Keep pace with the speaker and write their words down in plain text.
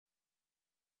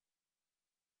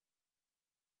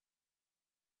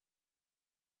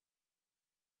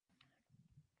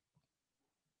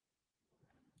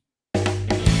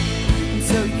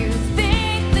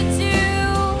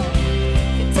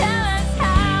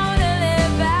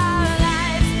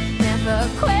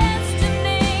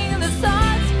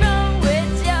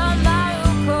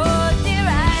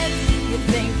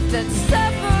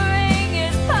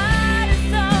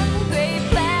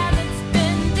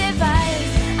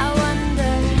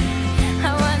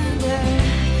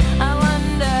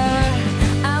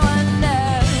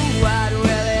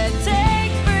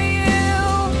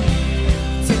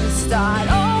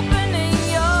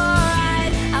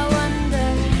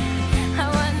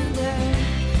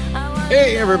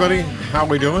Hey everybody, how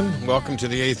we doing? Welcome to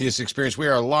the Atheist Experience. We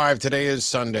are live. Today is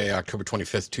Sunday, October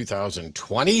 25th,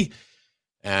 2020.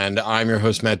 And I'm your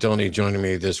host, Matt Dillahunty. Joining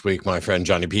me this week, my friend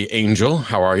Johnny P. Angel.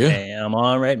 How are you? Hey, I'm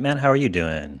all right, man. How are you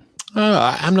doing?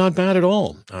 I'm not bad at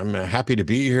all. I'm happy to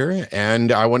be here.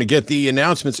 And I want to get the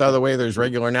announcements out of the way. There's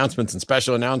regular announcements and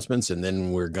special announcements. And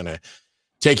then we're going to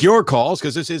take your calls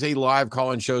because this is a live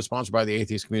call-in show sponsored by the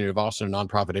Atheist Community of Austin, a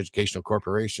nonprofit educational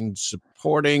corporation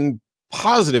supporting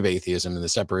positive atheism and the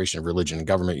separation of religion and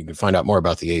government. You can find out more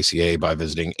about the ACA by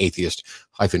visiting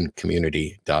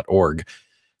atheist-community.org.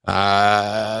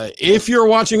 If you're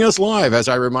watching us live, as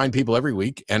I remind people every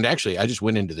week, and actually I just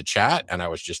went into the chat and I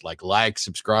was just like,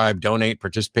 subscribe, donate,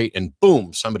 participate, and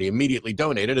boom, somebody immediately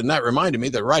donated. And that reminded me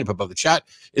that right up above the chat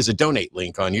is a donate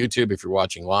link on YouTube. If you're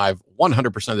watching live,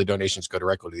 100% of the donations go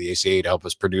directly to the ACA to help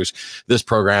us produce this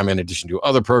program in addition to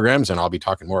other programs. And I'll be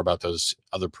talking more about those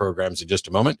other programs in just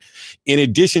a moment. In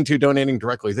addition to donating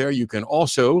directly there, you can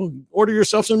also order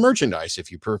yourself some merchandise.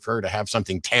 If you prefer to have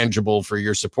something tangible for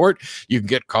your support, you can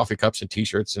get coffee cups and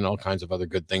t-shirts and all kinds of other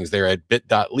good things there at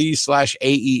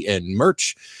bit.ly/AEN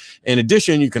merch. In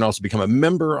addition, you can also become a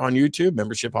member on YouTube.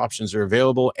 Membership options are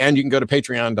available, and you can go to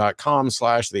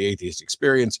patreon.com/the Atheist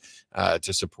Experience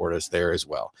to support us there as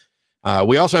well.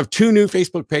 We also have 2 new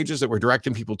Facebook pages that we're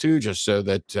directing people to, just so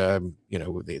that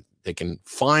they can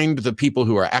find the people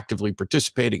who are actively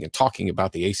participating and talking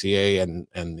about the ACA and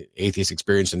the Atheist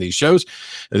Experience in these shows.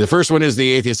 The first one is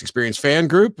the Atheist Experience fan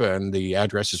group, and the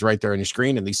address is right there on your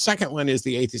screen. And the second one is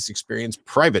the Atheist Experience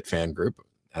private fan group.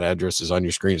 That address is on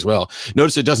your screen as well.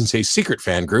 Notice it doesn't say secret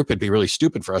fan group. It'd be really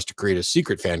stupid for us to create a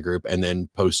secret fan group and then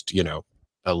post,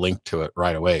 a link to it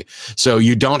right away. So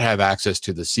you don't have access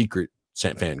to the secret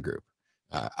fan group.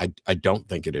 I don't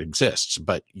think it exists,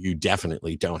 but you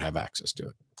definitely don't have access to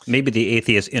it. Maybe the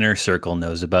Atheist Inner Circle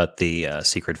knows about the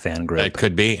secret fan group. It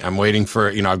could be. I'm waiting for,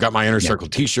 I've got my Inner Circle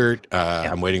t-shirt.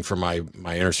 I'm waiting for my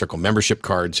Inner Circle membership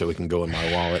card so it can go in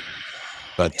my wallet.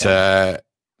 But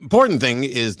important thing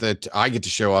is that I get to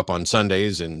show up on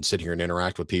Sundays and sit here and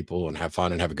interact with people and have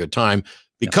fun and have a good time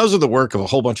because of the work of a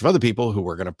whole bunch of other people who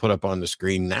we're going to put up on the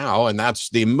screen now. And that's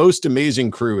the most amazing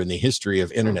crew in the history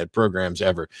of internet programs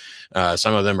ever.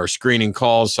 Some of them are screening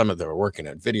calls. Some of them are working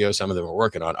on video. Some of them are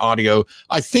working on audio.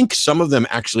 I think some of them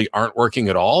actually aren't working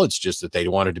at all. It's just that they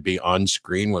wanted to be on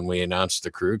screen when we announced the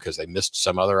crew because they missed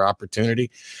some other opportunity.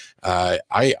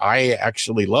 I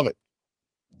actually love it.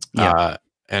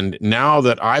 And now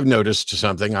that I've noticed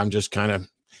something, I'm just kind of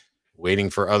waiting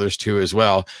for others to as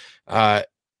well.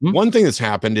 One thing that's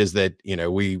happened is that,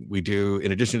 we do,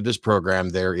 in addition to this program,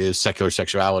 there is Secular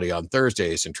Sexuality on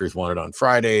Thursdays and Truth Wanted on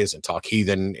Fridays, and Talk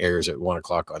Heathen airs at 1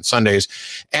 o'clock on Sundays.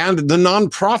 And the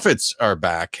nonprofits are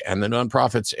back, and the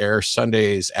nonprofits air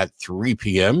Sundays at 3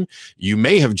 p.m. You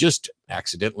may have just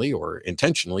accidentally or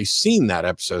intentionally seen that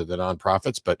episode of the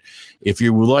nonprofits, but if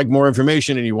you would like more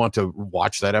information and you want to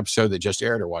watch that episode that just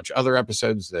aired or watch other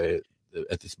episodes,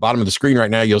 at the bottom of the screen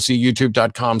right now, you'll see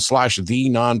youtube.com/the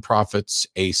nonprofits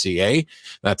ACA.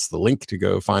 That's the link to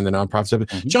go find the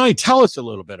nonprofits. Johnny, tell us a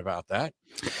little bit about that.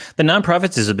 The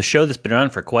Nonprofits is a show that's been around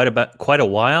for quite a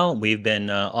while. We've been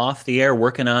off the air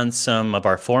working on some of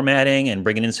our formatting and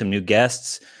bringing in some new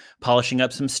guests, polishing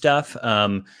up some stuff.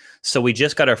 So we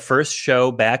just got our first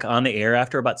show back on the air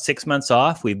after about 6 months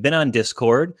off. We've been on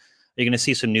Discord. You're going to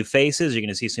see some new faces. You're going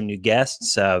to see some new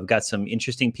guests. We've got some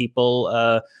interesting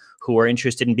people who are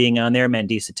interested in being on there.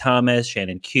 Mandisa Thomas,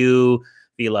 Shannon Q,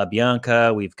 Vila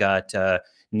Bianca. We've got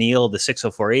Neil, the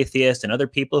 604 Atheist, and other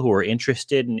people who are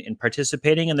interested in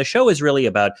participating. And the show is really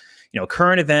about,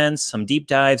 current events, some deep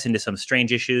dives into some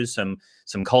strange issues, some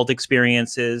cult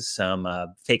experiences, some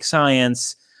fake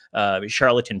science,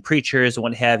 charlatan preachers, and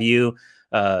what have you,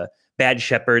 bad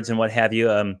shepherds and what have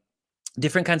you,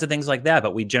 different kinds of things like that.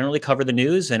 But we generally cover the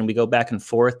news, and we go back and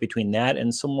forth between that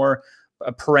and some more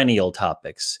perennial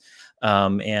topics.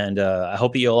 I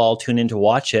hope you'll all tune in to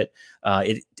watch it.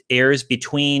 It airs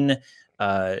between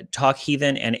Talk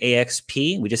Heathen and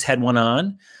AXP. We just had one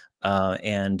on,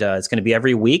 and it's going to be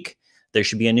every week. There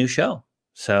should be a new show.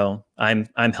 So I'm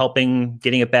helping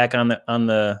getting it back on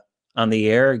the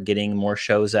air, getting more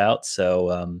shows out.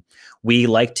 So we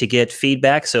like to get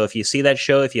feedback. So if you see that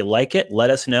show, if you like it, let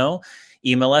us know.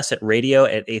 Email us at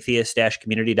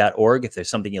radio@atheist-community.org if there's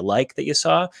something you like that you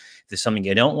saw. If there's something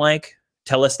you don't like,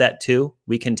 tell us that too.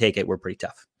 We can take it. We're pretty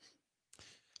tough.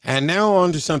 And now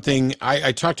on to something,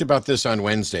 I talked about this on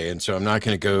Wednesday, and so I'm not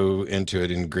going to go into it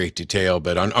in great detail,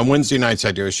 but on Wednesday nights,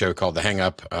 I do a show called The Hang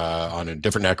Up on a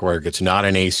different network. It's not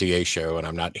an ACA show, and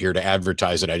I'm not here to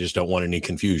advertise it. I just don't want any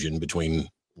confusion between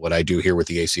what I do here with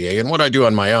the ACA and what I do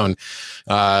on my own.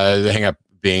 The Hang Up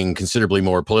being considerably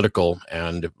more political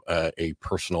and a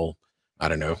personal, I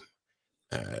don't know,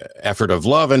 effort of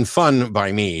love and fun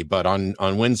by me. But on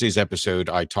Wednesday's episode,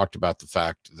 I talked about the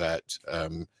fact that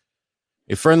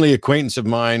a friendly acquaintance of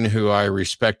mine who I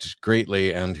respect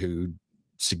greatly and who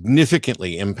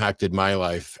significantly impacted my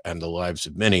life and the lives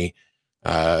of many,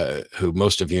 who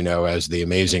most of you know as the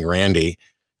amazing Randi,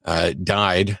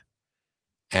 died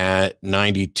at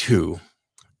 92.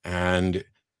 And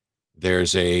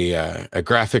there's a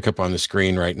graphic up on the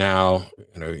screen right now,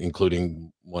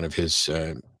 including one of his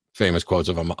famous quotes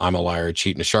of "I'm a liar, a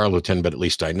cheat, and a charlatan, but at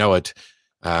least I know it."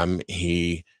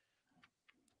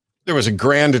 There was a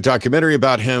grand documentary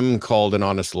about him called An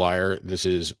Honest Liar. This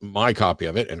is my copy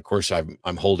of it. And of course, I'm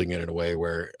holding it in a way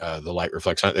where the light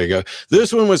reflects on it. There you go.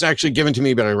 This one was actually given to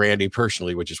me by Randi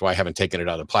personally, which is why I haven't taken it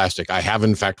out of plastic. I have,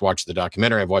 in fact, watched the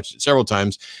documentary. I've watched it several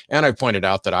times. And I've pointed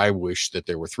out that I wish that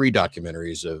there were 3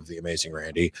 documentaries of the amazing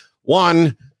Randi.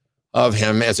 One of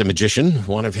him as a magician,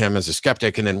 one of him as a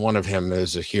skeptic, and then one of him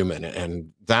as a human.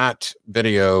 And that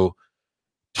video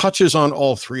touches on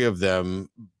all 3 of them,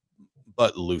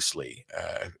 but loosely.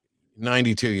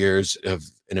 92 years of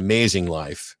an amazing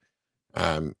life,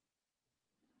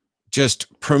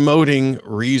 just promoting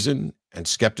reason and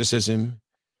skepticism,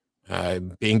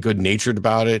 being good-natured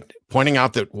about it, pointing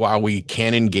out that while we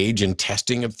can engage in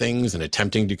testing of things and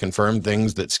attempting to confirm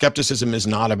things, that skepticism is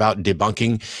not about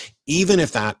debunking, even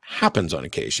if that happens on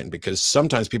occasion, because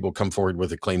sometimes people come forward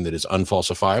with a claim that is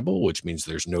unfalsifiable, which means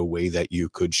there's no way that you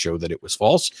could show that it was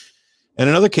false. And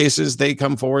in other cases, they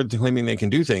come forward claiming they can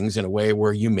do things in a way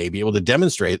where you may be able to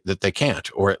demonstrate that they can't,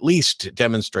 or at least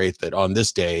demonstrate that on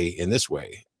this day, in this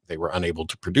way, they were unable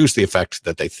to produce the effect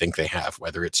that they think they have,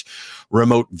 whether it's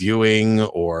remote viewing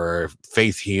or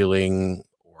faith healing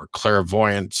or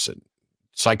clairvoyance and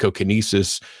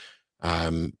psychokinesis.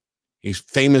 He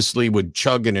famously would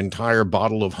chug an entire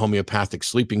bottle of homeopathic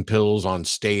sleeping pills on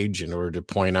stage in order to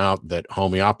point out that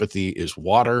homeopathy is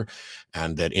water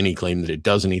and that any claim that it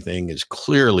does anything is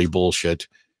clearly bullshit,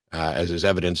 as is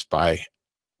evidenced by,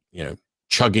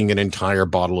 chugging an entire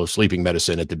bottle of sleeping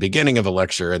medicine at the beginning of a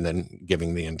lecture and then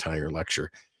giving the entire lecture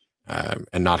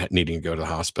and not needing to go to the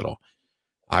hospital.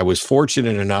 I was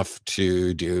fortunate enough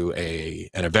to do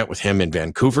an event with him in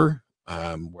Vancouver,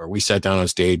 where we sat down on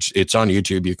stage. It's on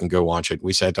YouTube. You can go watch it.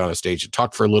 We sat down on stage and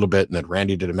talked for a little bit, and then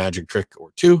Randi did a magic trick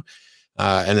or 2,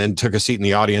 and then took a seat in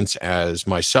the audience as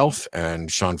myself and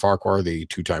Sean Farquhar, the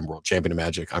 2-time world champion of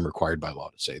magic. I'm required by law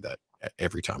to say that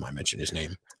every time I mention his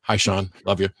name. Hi, Sean.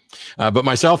 Love you. But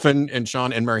myself and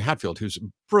Sean and Mary Hatfield, who's a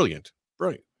brilliant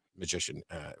magician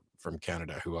from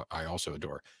Canada, who I also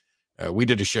adore. We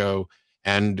did a show,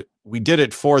 and we did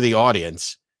it for the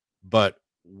audience, but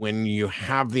when you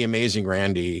have the amazing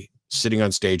Randi sitting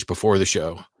on stage before the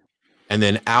show and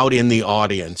then out in the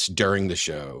audience during the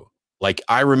show, like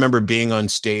I remember being on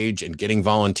stage and getting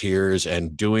volunteers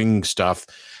and doing stuff,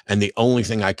 and the only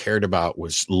thing I cared about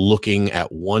was looking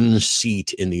at one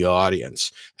seat in the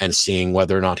audience and seeing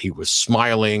whether or not he was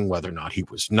smiling, whether or not he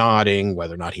was nodding,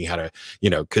 whether or not he had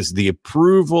because the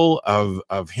approval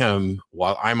of him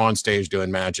while I'm on stage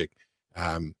doing magic,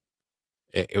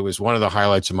 it was one of the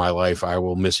highlights of my life. I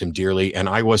will miss him dearly. And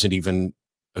I wasn't even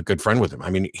a good friend with him. I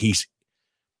mean,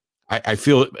 I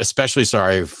feel especially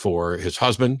sorry for his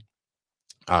husband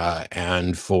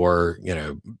and for,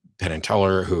 Penn and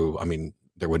Teller, who, I mean,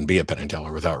 there wouldn't be a Penn and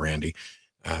Teller without Randi.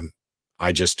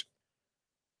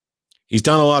 He's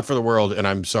done a lot for the world, and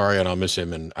I'm sorry, and I'll miss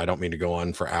him. And I don't mean to go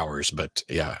on for hours, but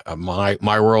yeah,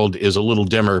 my world is a little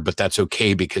dimmer, but that's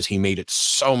okay because he made it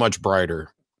so much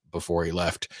brighter before he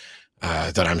left.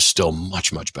 That I'm still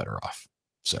much, much better off.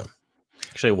 So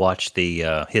actually watched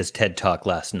his TED Talk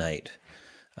last night.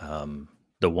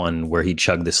 The one where he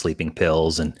chugged the sleeping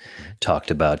pills and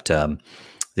talked about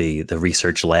the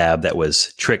research lab that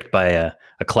was tricked by a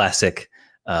classic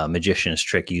magician's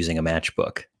trick using a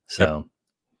matchbook. So,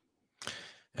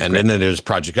 and then there's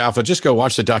Project Alpha. Just go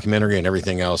watch the documentary and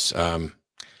everything else. I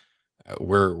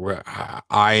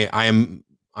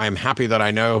am happy that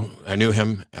I knew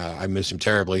him. I miss him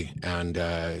terribly, and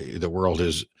the world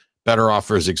is better off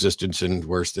for his existence and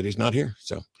worse that he's not here.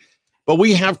 So, but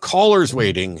we have callers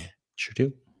waiting. Sure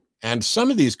do. And some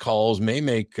of these calls may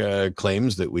make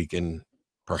claims that we can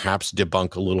perhaps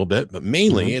debunk a little bit, but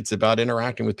mainly it's about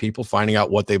interacting with people, finding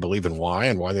out what they believe and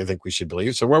why they think we should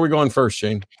believe. So where are we going first,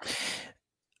 Shane?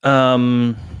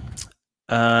 I'm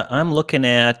looking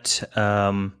at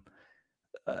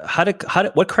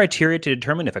what criteria to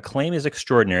determine if a claim is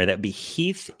extraordinary. That'd be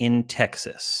Heath in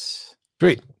Texas.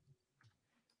 Great.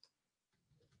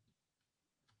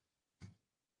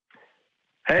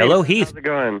 Hey, hello, Heath. How's it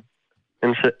going?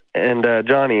 And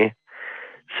Johnny,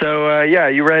 So yeah,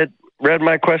 you read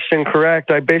my question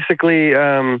correct. I basically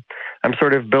I'm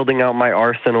sort of building out my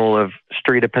arsenal of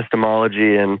street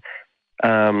epistemology, and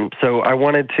so I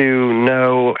wanted to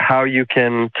know how you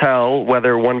can tell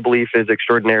whether one belief is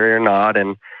extraordinary or not,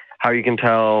 and how you can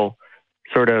tell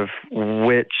sort of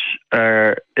which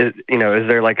is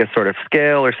there like a sort of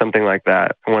scale or something like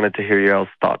that. I wanted to hear y'all's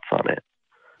thoughts on it.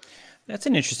 That's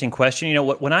an interesting question. You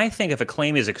know, when I think if a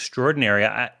claim is extraordinary,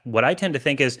 what I tend to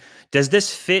think is, does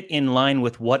this fit in line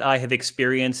with what I have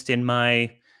experienced in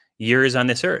my years on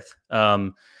this earth?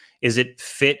 Is it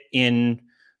fit in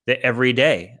the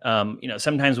everyday? You know,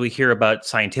 sometimes we hear about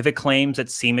scientific claims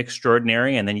that seem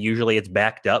extraordinary, and then usually it's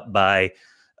backed up by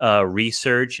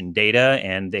research and data,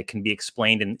 and it can be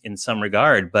explained in some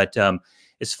regard. But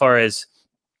as far as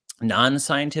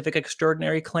non-scientific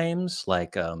extraordinary claims,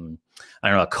 like I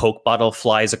don't know, a Coke bottle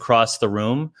flies across the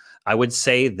room, I would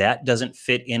say that doesn't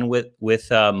fit in with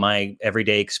my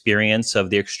everyday experience of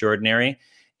the extraordinary,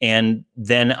 and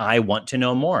then I want to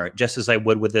know more, just as I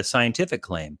would with a scientific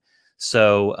claim.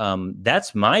 So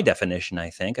that's my definition, I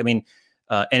think. I mean,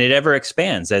 and it ever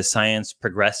expands as science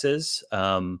progresses.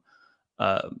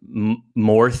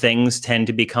 More things tend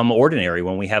to become ordinary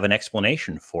when we have an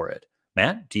explanation for it.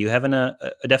 Matt, do you have a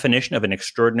definition of an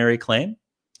extraordinary claim?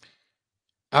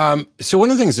 So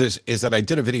one of the things is that I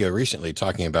did a video recently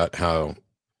talking about how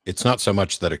it's not so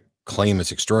much that a claim is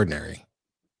extraordinary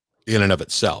in and of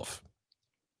itself.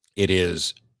 It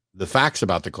is the facts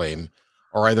about the claim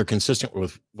are either consistent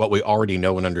with what we already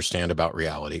know and understand about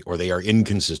reality, or they are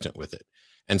inconsistent with it.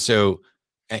 And so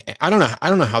I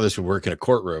don't know how this would work in a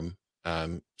courtroom.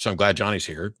 So I'm glad Johnny's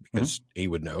here, because he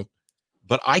would know.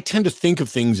 But I tend to think of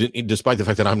things, despite the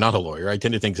fact that I'm not a lawyer, I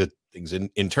tend to think that things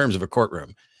in terms of a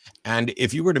courtroom. And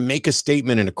if you were to make a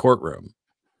statement in a courtroom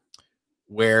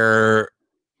where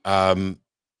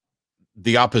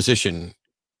the opposition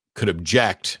could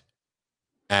object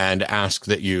and ask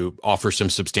that you offer some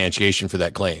substantiation for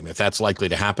that claim, if that's likely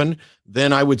to happen,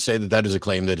 then I would say that that is a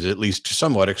claim that is at least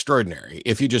somewhat extraordinary.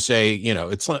 If you just say, you know,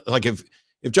 it's like if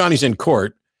Johnny's in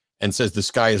court and says the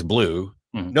sky is blue,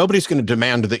 nobody's going to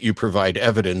demand that you provide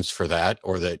evidence for that,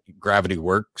 or that gravity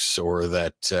works, or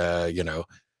that you know,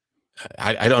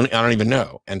 I don't even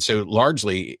know. And so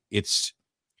largely it's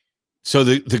so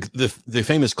the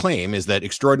famous claim is that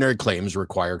extraordinary claims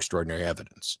require extraordinary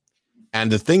evidence.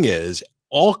 And the thing is,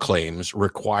 all claims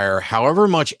require however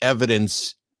much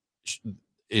evidence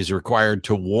is required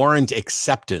to warrant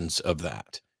acceptance of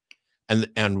that.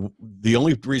 And the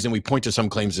only reason we point to some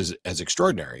claims as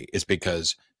extraordinary is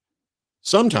because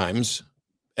sometimes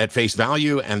at face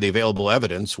value and the available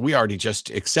evidence, we already just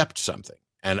accept something,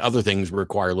 and other things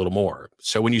require a little more.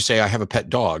 So when you say I have a pet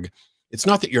dog, it's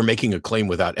not that you're making a claim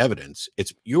without evidence.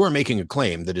 It's you are making a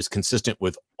claim that is consistent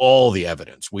with all the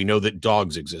evidence. We know that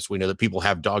dogs exist. We know that people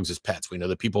have dogs as pets. We know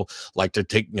that people like to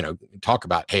talk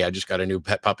about, hey, I just got a new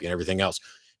pet puppy and everything else.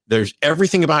 There's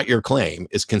everything about your claim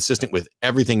is consistent with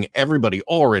everything everybody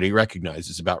already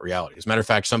recognizes about reality. As a matter of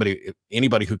fact,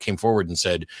 anybody who came forward and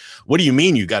said, what do you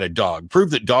mean you got a dog?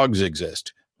 Prove that dogs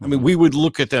exist. I mean, we would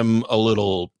look at them a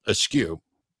little askew.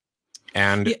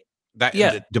 And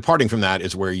departing from that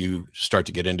is where you start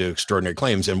to get into extraordinary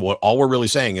claims. And all we're really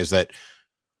saying is that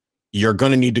you're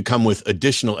going to need to come with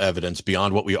additional evidence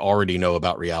beyond what we already know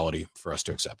about reality for us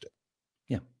to accept it.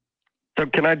 Yeah. So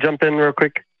can I jump in real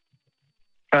quick?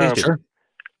 Sure.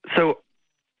 So,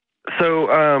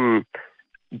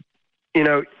 you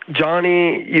know,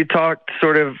 Johnny, you talked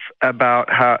sort of about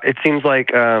how it seems like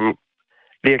the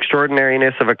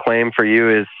extraordinariness of a claim for you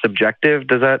is subjective.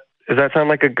 Does that sound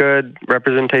like a good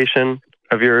representation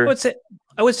of your?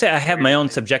 I would say I have my own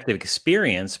subjective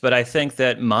experience, but I think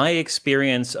that my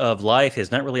experience of life is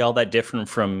not really all that different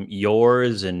from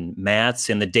yours and Matt's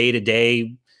in the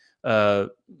day-to-day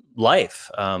life.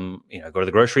 You know, I go to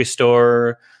the grocery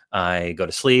store, I go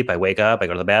to sleep, I wake up, I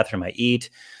go to the bathroom, I eat,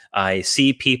 I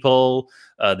see people.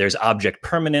 There's object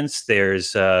permanence,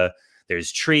 there's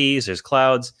trees, there's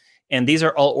clouds, and these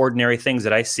are all ordinary things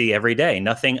that I see every day.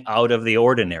 Nothing out of the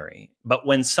ordinary. But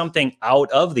when something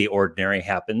out of the ordinary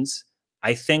happens,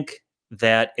 I think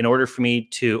that in order for me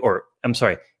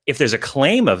if there's a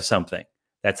claim of something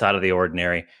that's out of the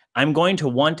ordinary, I'm going to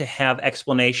want to have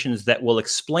explanations that will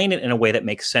explain it in a way that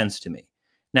makes sense to me.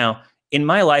 Now, in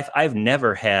my life, I've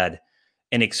never had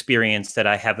an experience that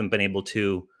I haven't been able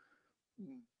to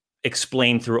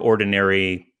explain through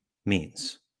ordinary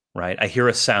means, right? I hear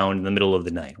a sound in the middle of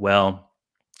the night. Well,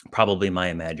 probably my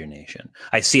imagination.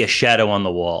 I see a shadow on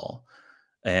the wall.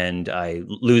 and I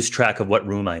lose track of what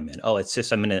room I'm in. Oh, it's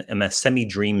just I'm in a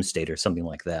semi-dream state or something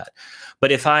like that.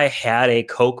 But if I had a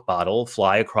Coke bottle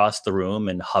fly across the room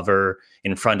and hover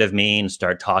in front of me and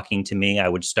start talking to me,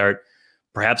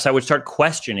 perhaps I would start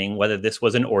questioning whether this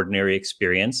was an ordinary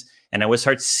experience, and I would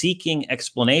start seeking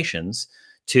explanations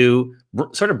to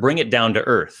sort of bring it down to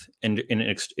earth in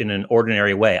an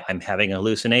ordinary way. I'm having a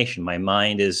hallucination. My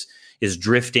mind is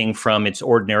drifting from its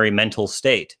ordinary mental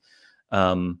state.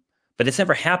 But it's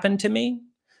never happened to me.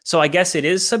 So I guess it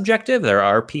is subjective. There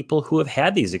are people who have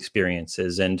had these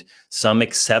experiences, and some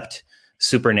accept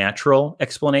supernatural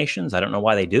explanations. I don't know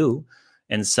why they do.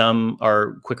 And some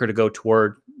are quicker to go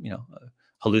toward,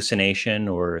 hallucination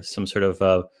or some sort of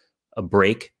a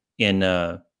break in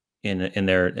their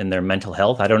mental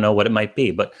health. I don't know what it might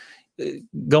be, but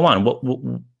go on. What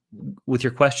with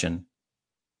your question?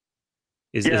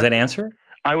 Is that answer?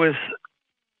 I was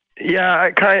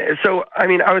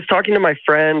talking to my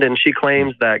friend, and she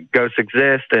claims that ghosts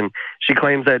exist, and she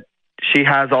claims that she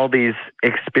has all these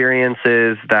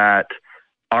experiences that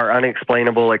are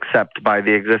unexplainable except by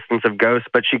the existence of ghosts,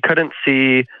 but she couldn't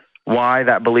see why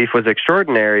that belief was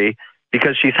extraordinary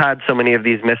because she's had so many of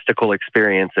these mystical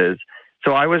experiences.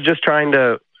 So I was just trying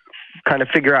to kind of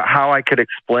figure out how I could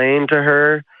explain to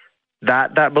her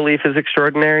that that belief is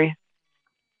extraordinary.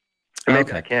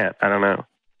 Maybe I can't. I don't know.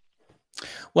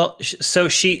 Well, so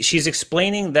she's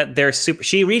explaining that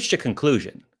she reached a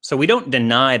conclusion. So we don't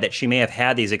deny that she may have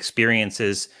had these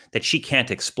experiences that she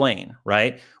can't explain,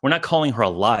 right? We're not calling her a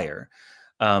liar.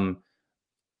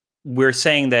 We're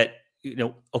saying that,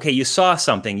 okay, you saw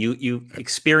something, you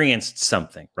experienced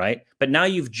something, right? But now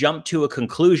you've jumped to a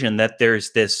conclusion that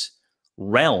there's this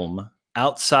realm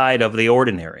outside of the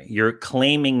ordinary you're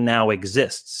claiming now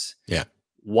exists. Yeah.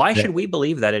 Why should we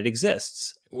believe that it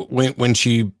exists? When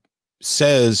she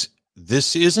says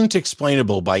this isn't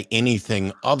explainable by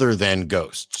anything other than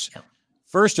ghosts. Yeah.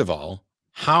 First of all,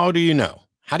 how do you know?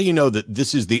 How do you know that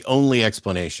this is the only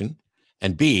explanation?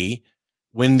 And B,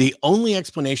 when the only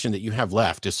explanation that you have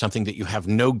left is something that you have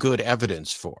no good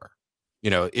evidence for,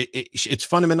 it's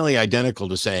fundamentally identical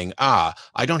to saying, I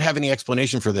don't have any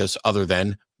explanation for this other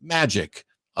than magic,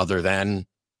 other than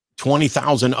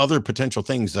 20,000 other potential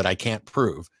things that I can't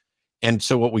prove. And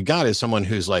so what we got is someone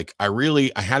who's like, I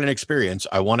had an experience.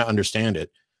 I want to understand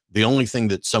it. The only thing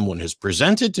that someone has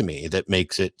presented to me that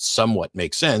makes it somewhat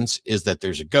make sense is that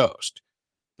there's a ghost.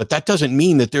 But that doesn't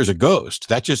mean that there's a ghost.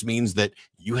 That just means that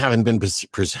you haven't been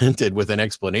presented with an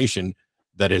explanation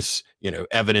that is,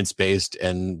 evidence-based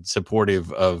and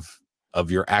supportive of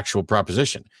your actual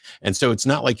proposition. And so it's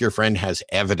not like your friend has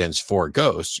evidence for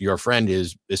ghosts. Your friend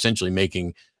is essentially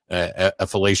making a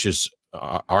fallacious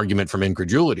argument from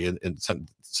incredulity in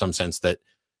some sense that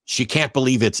she can't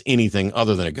believe it's anything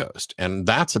other than a ghost. And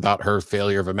that's about her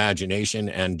failure of imagination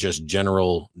and just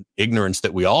general ignorance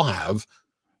that we all have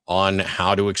on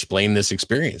how to explain this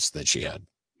experience that she had.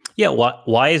 Yeah.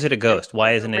 Why is it a ghost?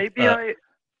 Why isn't it?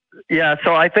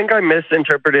 So I think I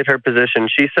misinterpreted her position.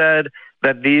 She said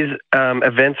that these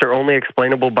events are only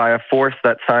explainable by a force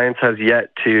that science has yet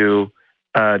to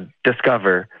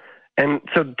discover. And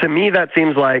so to me, that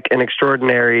seems like an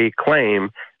extraordinary claim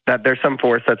that there's some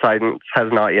force that science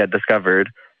has not yet discovered.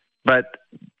 But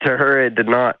to her, it did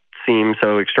not seem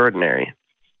so extraordinary.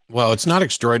 Well, it's not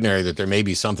extraordinary that there may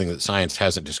be something that science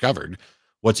hasn't discovered.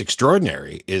 What's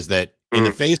extraordinary is that in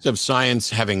the face of science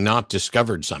having not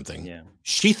discovered something,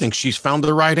 she thinks she's found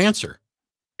the right answer.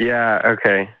 Yeah.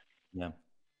 Okay. Yeah.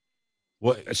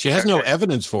 Well, she has no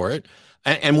evidence for it.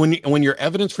 And when your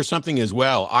evidence for something is,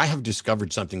 well, I have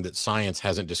discovered something that science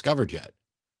hasn't discovered yet.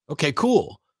 Okay,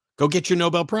 cool. Go get your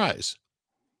Nobel Prize.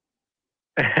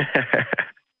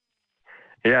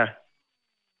 Yeah.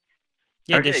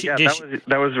 Yeah. Okay,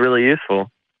 that was really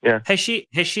useful. Yeah. Has she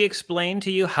explained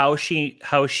to you how she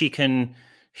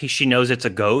knows it's a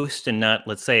ghost and not,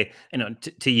 let's say,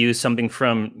 to use something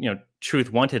from,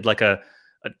 Truth Wanted, like a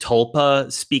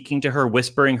tulpa speaking to her,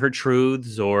 whispering her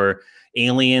truths, or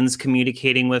aliens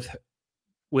communicating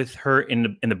with her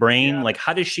in the brain? Yeah. Like,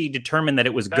 how does she determine that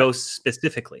it was ghosts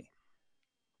specifically?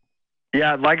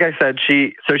 Yeah, like I said,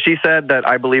 she said that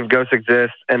I believe ghosts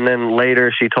exist, and then later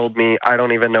she told me I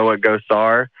don't even know what ghosts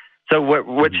are. So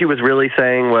what she was really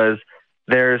saying was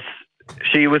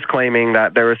she was claiming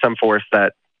that there was some force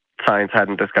that science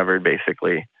hadn't discovered,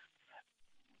 basically.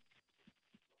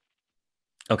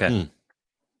 Okay.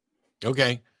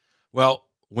 Okay. Well,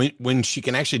 when she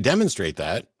can actually demonstrate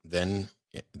that, then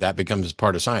that becomes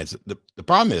part of science. The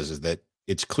problem is that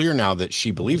it's clear now that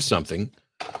she believes something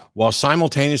while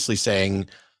simultaneously saying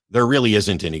there really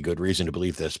isn't any good reason to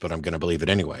believe this, but I'm going to believe it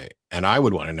anyway. And I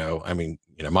would want to know,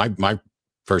 my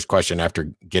first question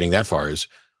after getting that far is,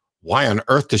 why on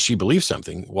earth does she believe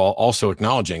something while also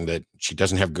acknowledging that she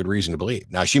doesn't have good reason to believe?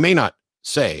 Now, she may not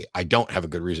say, I don't have a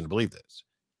good reason to believe this,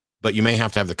 but you may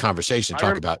have to have the conversation to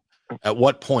talk about at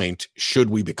what point should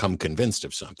we become convinced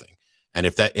of something. And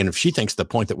if she thinks the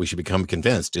point that we should become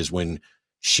convinced is when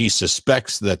she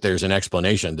suspects that there's an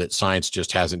explanation that science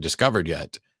just hasn't discovered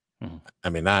yet. I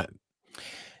mean, that.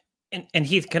 And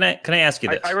Heath, can I ask you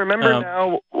this? I remember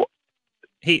now.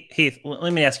 Heath,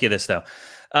 let me ask you this though.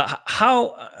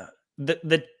 How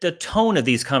the tone of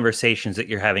these conversations that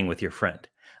you're having with your friend,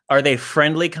 are they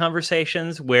friendly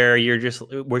conversations where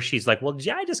she's like, well,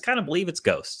 I just kind of believe it's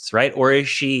ghosts, right? Or is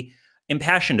she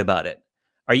impassioned about it?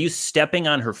 Are you stepping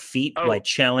on her feet by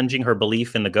challenging her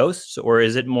belief in the ghosts, or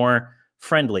is it more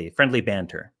friendly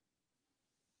banter?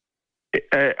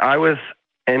 I was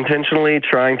intentionally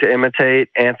trying to imitate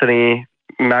Anthony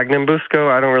Magnambusco.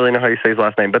 I don't really know how you say his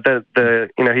last name, but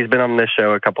he's been on this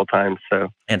show a couple times. So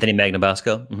Anthony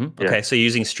Magnambusco. Yeah. Okay, so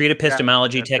using street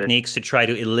epistemology techniques to try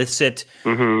to elicit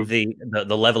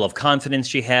the level of confidence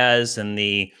she has and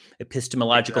the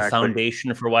epistemological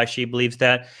foundation for why she believes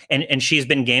that. And she's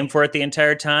been game for it the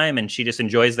entire time, and she just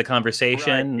enjoys the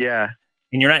conversation. Right, yeah.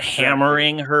 And you're not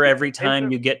hammering her every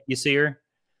time you see her.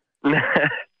 No,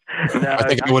 I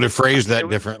think I would have phrased that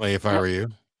differently if I were you.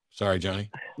 Sorry, Johnny.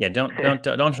 Yeah,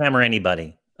 don't hammer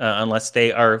anybody unless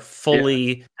they are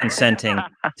fully consenting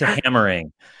to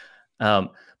hammering. But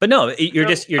no,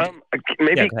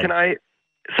 can I?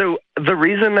 So the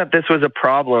reason that this was a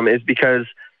problem is because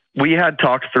we had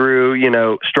talked through,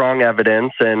 strong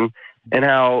evidence and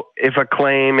how if a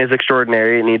claim is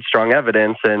extraordinary, it needs strong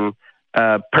evidence, and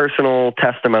personal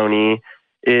testimony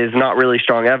is not really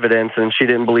strong evidence, and she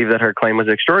didn't believe that her claim was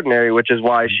extraordinary, which is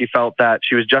why she felt that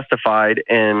she was justified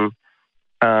in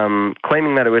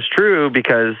claiming that it was true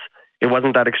because it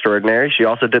wasn't that extraordinary. She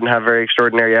also didn't have very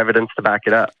extraordinary evidence to back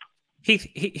it up.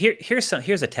 Here's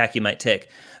a tack you might take.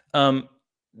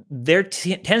 There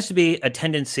tends to be a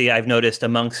tendency I've noticed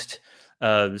amongst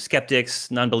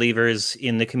skeptics, non-believers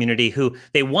in the community who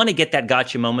they want to get that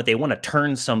gotcha moment. They want to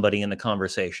turn somebody in the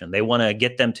conversation. They want to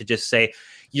get them to just say,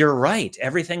 you're right.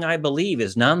 Everything I believe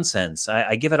is nonsense.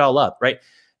 I give it all up, right?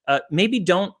 Maybe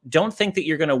don't think that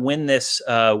you're going to win this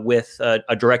with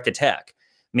a direct attack.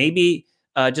 Maybe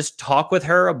just talk with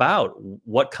her about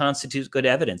what constitutes good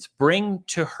evidence. Bring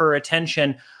to her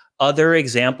attention other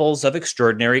examples of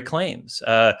extraordinary claims.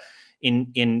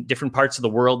 In different parts of the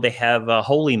world, they have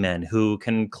holy men who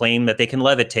can claim that they can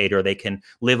levitate or they can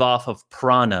live off of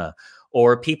prana,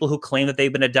 or people who claim that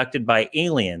they've been abducted by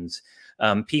aliens.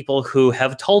 People who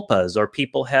have tulpas, or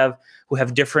people who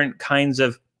have different kinds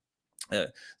of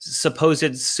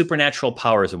supposed supernatural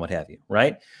powers and what have you,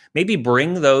 right? Maybe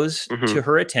bring those to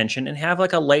her attention and have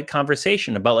like a light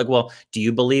conversation about like, well, do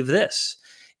you believe this?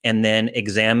 And then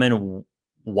examine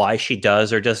why she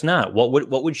does or does not. What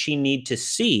would she need to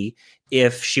see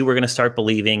if she were going to start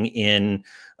believing in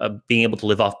being able to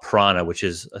live off prana, which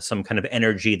is some kind of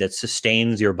energy that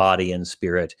sustains your body and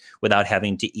spirit without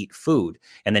having to eat food?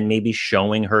 And then maybe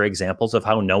showing her examples of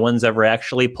how no one's ever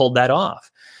actually pulled that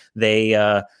off. They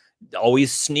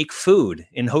always sneak food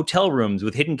in hotel rooms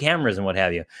with hidden cameras and what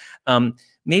have you.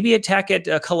 Maybe attack it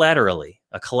collaterally,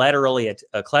 a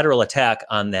collateral attack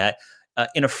on that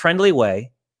in a friendly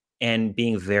way, and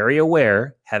being very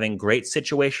aware, having great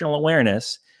situational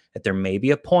awareness that there may be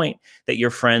a point that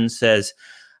your friend says,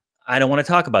 I don't want to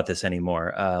talk about this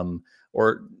anymore.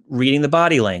 Or reading the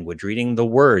body language, reading the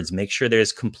words, make sure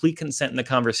there's complete consent in the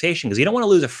conversation, because you don't want to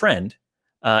lose a friend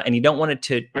and you don't want it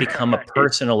to become a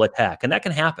personal attack. And that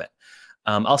can happen.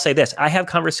 I'll say this. I have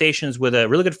conversations with a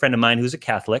really good friend of mine who's a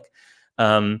Catholic.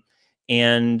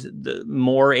 And the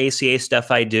more ACA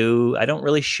stuff I do, I don't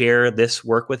really share this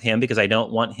work with him because I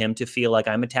don't want him to feel like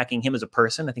I'm attacking him as a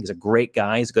person. I think he's a great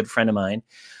guy. He's a good friend of mine.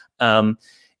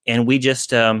 And we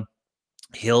just,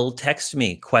 he'll text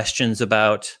me questions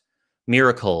about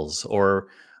miracles or,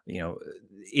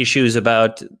 issues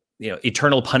about,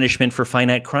 eternal punishment for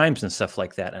finite crimes and stuff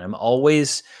like that. And I'm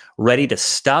always ready to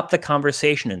stop the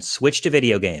conversation and switch to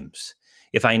video games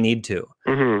if I need to.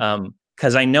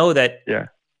 Because I know that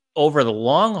over the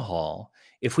long haul,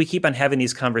 if we keep on having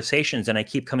these conversations and I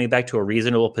keep coming back to a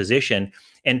reasonable position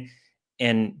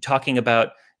and talking about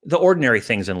the ordinary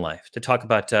things in life, to talk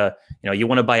about, you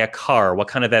want to buy a car, what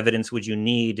kind of evidence would you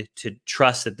need to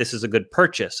trust that this is a good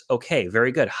purchase? Okay,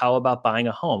 very good. How about buying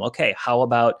a home? Okay, how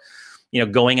about,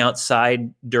 going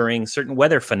outside during certain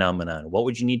weather phenomenon? What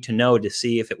would you need to know to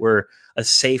see if it were a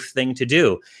safe thing to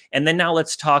do? And then now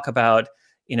let's talk about,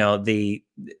 the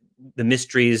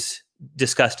mysteries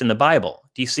discussed in the Bible.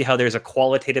 Do you see how there's a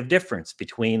qualitative difference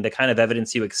between the kind of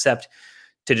evidence you accept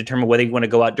to determine whether you want to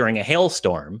go out during a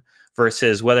hailstorm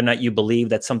versus whether or not you believe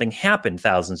that something happened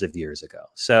thousands of years ago.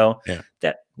 So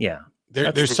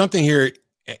there's something here,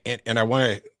 and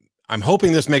I'm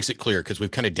hoping this makes it clear, because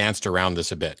we've kind of danced around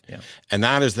this a bit. Yeah. And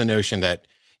that is the notion that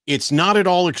it's not at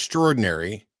all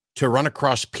extraordinary to run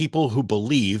across people who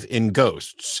believe in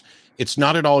ghosts. It's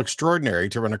not at all extraordinary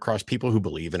to run across people who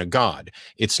believe in a god.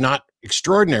 It's not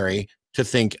extraordinary to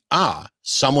think,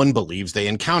 someone believes they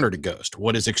encountered a ghost.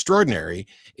 What is extraordinary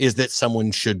is that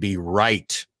someone should be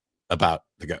right about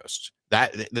the ghost.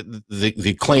 That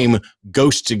the claim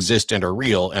ghosts exist and are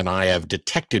real, and I have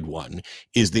detected one,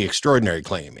 is the extraordinary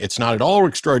claim. It's not at all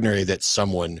extraordinary that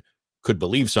someone could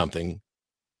believe something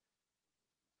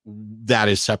that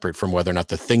is separate from whether or not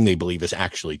the thing they believe is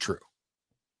actually true.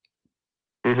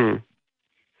 Mm-hmm.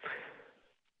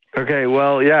 Okay,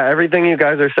 well, yeah, everything you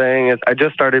guys are saying is, I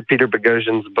just started Peter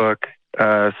Boghossian's book,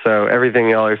 so everything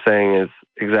y'all are saying is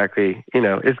exactly,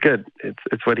 it's good.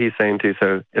 It's what he's saying too,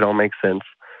 so it all makes sense.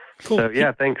 Cool. So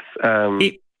yeah, thanks.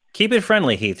 Keep it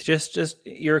friendly, Heath. Just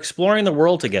you're exploring the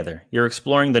world together. You're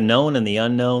exploring the known and the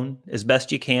unknown as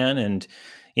best you can, and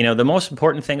the most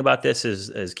important thing about this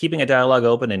is keeping a dialogue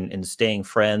open and staying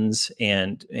friends,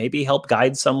 and maybe help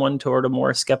guide someone toward a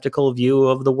more skeptical view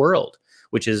of the world,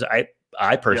 which is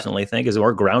I personally think is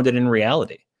more grounded in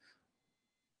reality.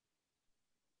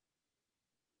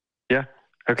 Yeah.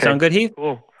 Okay. Sound good, Heath?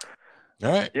 Cool.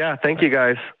 All right. Yeah. Thank you,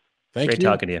 guys. Great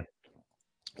talking to you.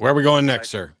 Where are we going next,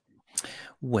 sir?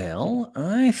 Well,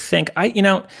 I think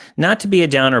not to be a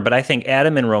downer, but I think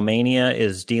Adam in Romania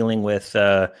is dealing with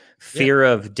fear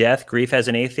of death, grief as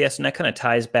an atheist, and that kind of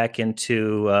ties back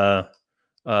into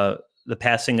the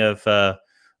passing of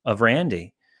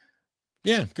Randi.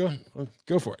 Yeah, go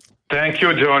for it. Thank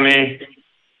you, Johnny.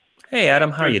 Hey,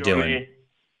 Adam, how are you doing?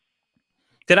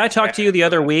 Did I talk to you the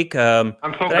other week? I'm so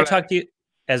did glad. I talk to you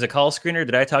as a call screener?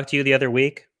 Did I talk to you the other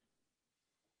week?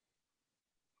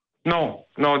 No,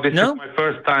 this is my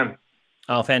first time.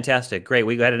 Oh, fantastic. Great.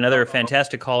 We got another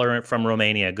fantastic caller from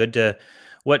Romania. Good to...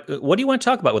 What do you want to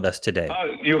talk about with us today?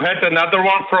 You had another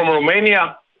one from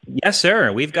Romania? Yes,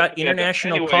 sir. We've got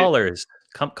international callers.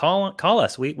 Call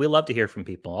us. We love to hear from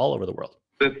people all over the world.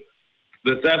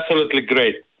 That's absolutely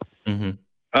great. Mm-hmm.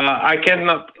 I can't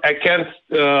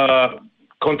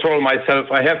control myself.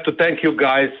 I have to thank you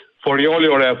guys for all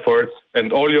your efforts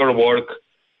and all your work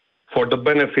for the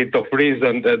benefit of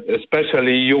reason, that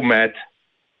especially you, Matt.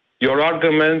 Your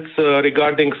arguments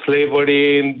regarding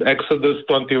slavery in Exodus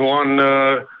 21,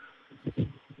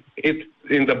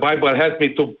 in the Bible has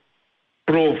me to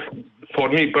prove, for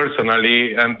me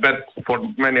personally, and bet for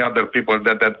many other people,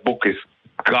 that book is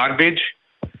garbage,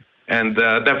 and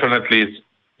definitely is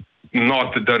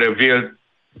not the revealed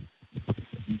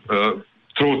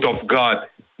truth of God.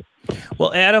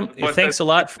 Well, Adam, thanks a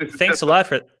lot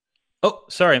for. Oh,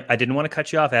 sorry, I didn't want to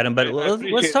cut you off, Adam. But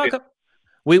let's talk.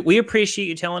 We appreciate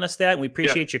you telling us that, and we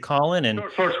appreciate you calling. And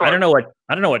sure. I don't know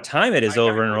what time it is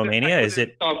over in Romania. Is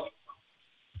it?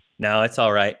 No, it's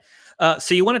all right.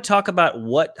 So you want to talk about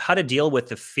how to deal with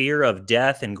the fear of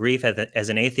death and grief as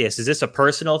an atheist? Is this a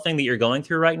personal thing that you're going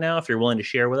through right now? If you're willing to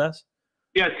share with us.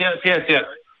 Yes.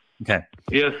 Okay.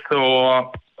 Yes.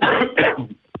 So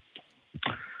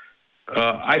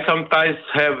I sometimes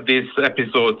have these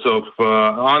episodes of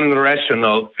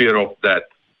irrational fear of death.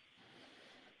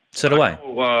 So do I.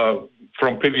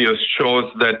 From previous shows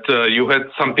that you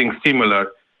had something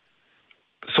similar.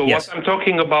 So yes. What I'm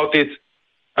talking about is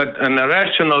an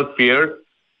irrational fear.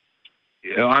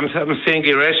 I'm saying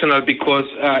irrational because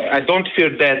I don't fear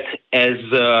death as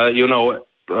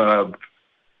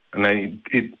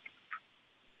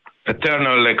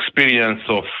eternal experience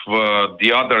of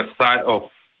the other side of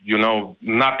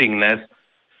nothingness.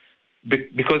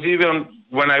 Because even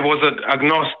when I was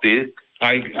agnostic,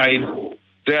 I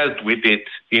dealt with it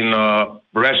in a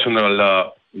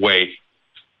rational way,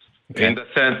 okay. In the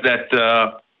sense that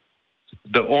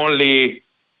the only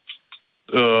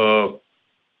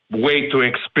way to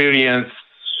experience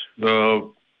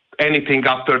anything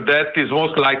after death is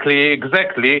most likely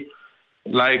exactly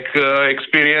like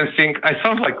experiencing. I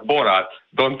sound like Borat,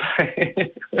 don't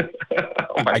I?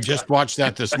 I just watched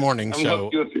that this morning,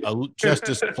 so just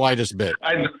the slightest bit.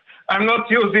 I'm not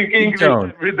using English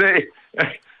every day.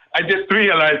 I just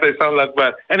realized I sound like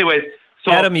that. Anyways,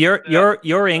 so Adam,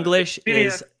 your English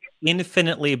is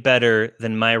infinitely better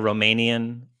than my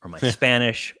Romanian or my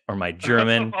Spanish or my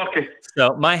German. Okay.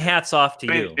 So my hat's off to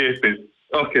you.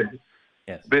 Okay.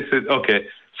 Yes. This is okay.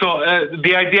 So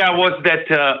the idea was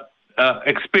that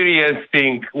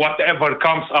experiencing whatever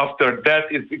comes after death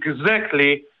is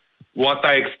exactly what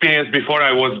I experienced before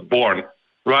I was born.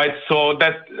 right? So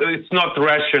that it's not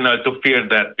rational to fear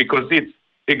that, because it's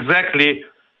exactly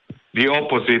the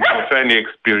opposite of any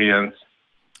experience.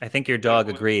 I think your dog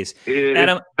agrees.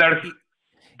 Adam, there's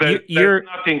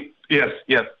nothing. Yes.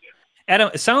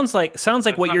 Adam, it sounds like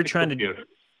what you're trying to do.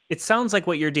 It sounds like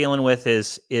what you're dealing with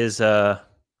is do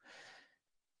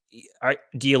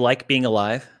you like being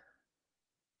alive?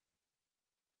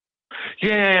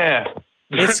 Yeah.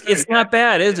 It's not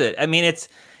bad, is it? I mean,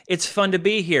 it's fun to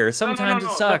be here. Sometimes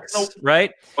it sucks,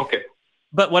 right? Okay.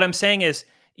 But what I'm saying is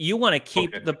you want to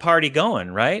keep the party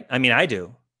going, right? I mean, I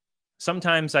do.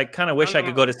 Sometimes I kind of wish I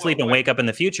could go to sleep and wake up in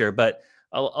the future, but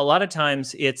a lot of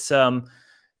times it's the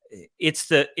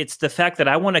fact that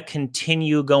I want to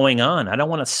continue going on. I don't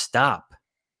want to stop,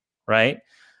 right?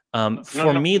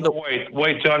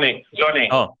 Wait, Johnny.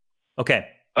 Oh, okay.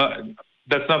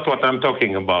 That's not what I'm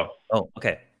talking about. Oh,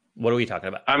 okay. What are we talking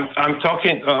about? I'm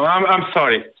talking. I'm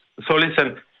sorry. So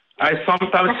listen, I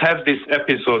sometimes have these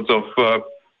episodes of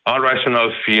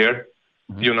irrational fear,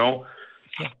 you know,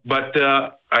 but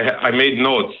I made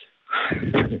notes.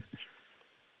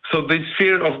 So this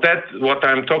fear of that, what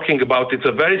I'm talking about, it's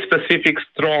a very specific,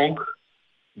 strong,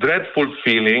 dreadful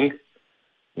feeling,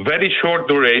 very short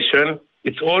duration.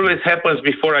 It always happens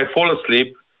before I fall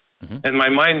asleep, and my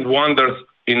mind wanders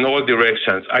in all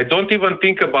directions. I don't even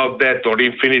think about death or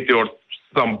infinity or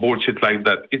some bullshit like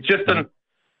that. It's just an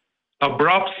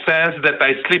abrupt sense that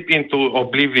I slip into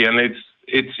oblivion.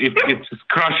 It's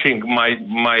crushing my.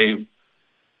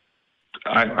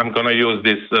 I'm gonna use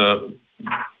this.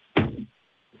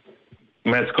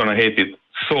 Matt's gonna hate it.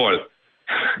 Soul.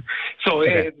 So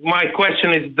my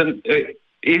question is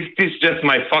this just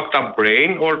my fucked up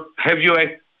brain, or have you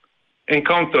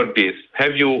encountered this?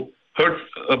 Have you heard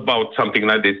about something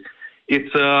like this?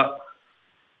 It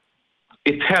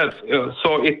helps.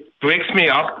 So it wakes me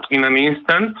up in an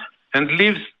instant and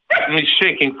leaves me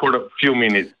shaking for a few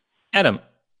minutes. Adam,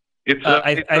 it's a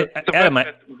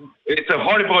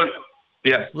horrible.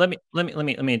 Yes. Let me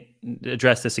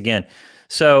address this again.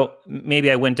 So maybe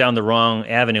I went down the wrong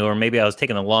avenue, or maybe I was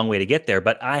taking the long way to get there,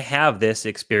 but I have this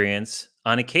experience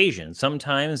on occasion.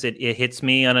 Sometimes it hits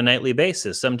me on a nightly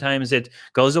basis. Sometimes it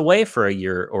goes away for a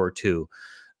year or two,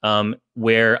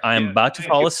 where I'm about to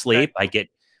fall asleep.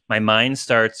 My mind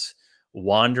starts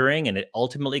wandering, and it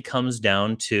ultimately comes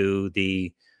down to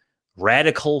the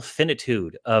radical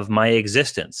finitude of my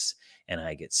existence. And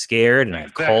I get scared, and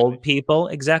I've called people.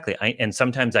 Exactly. And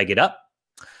sometimes I get up,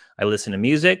 I listen to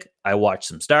music, I watch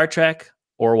some Star Trek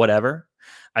or whatever.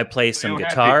 I play some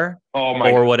guitar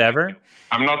or whatever.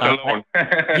 I'm not alone.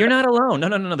 You're not alone.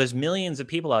 No. There's millions of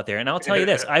people out there. And I'll tell you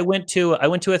this. I went to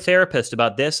a therapist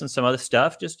about this and some other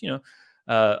stuff, just,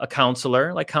 a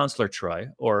counselor like Counselor Troy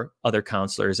or other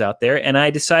counselors out there. And I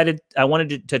decided I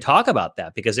wanted to talk about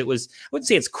that because I wouldn't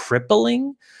say it's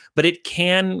crippling, but it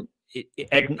can,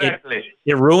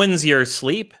 it ruins your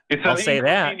sleep. I'll say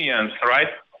that. Right?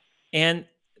 And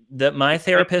my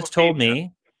therapist told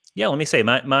me, let me say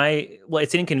well,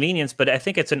 it's an inconvenience, but I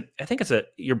think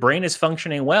your brain is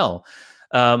functioning well.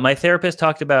 My therapist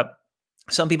talked about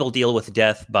some people deal with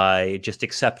death by just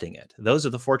accepting it. Those are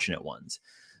the fortunate ones.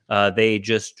 They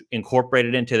just incorporate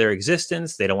it into their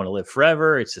existence. They don't want to live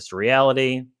forever. It's just a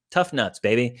reality. Tough nuts,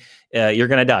 baby. You're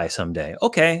going to die someday.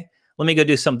 Okay, let me go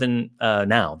do something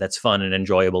now that's fun and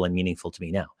enjoyable and meaningful to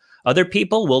me now. Other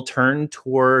people will turn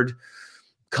toward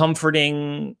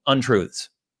comforting untruths,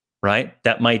 right?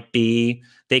 That might be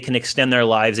they can extend their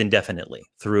lives indefinitely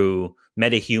through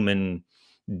metahuman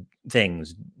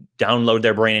things, download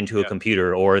their brain into a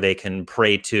computer, or they can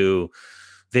pray to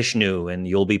Vishnu and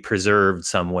you'll be preserved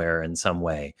somewhere in some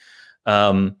way.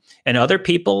 And other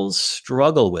people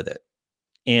struggle with it.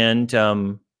 And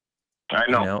I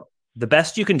know. The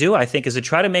best you can do, I think, is to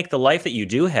try to make the life that you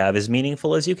do have as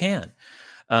meaningful as you can.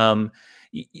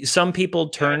 Some people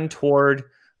turn toward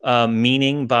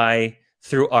meaning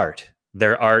through art.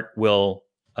 Their art will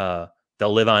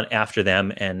they'll live on after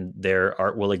them, and their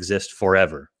art will exist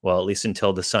forever. Well, at least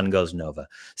until the sun goes nova.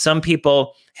 Some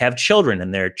people have children,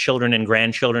 and their children and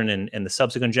grandchildren and the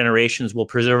subsequent generations will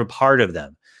preserve a part of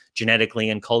them genetically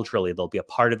and culturally. There'll be a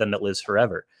part of them that lives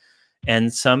forever.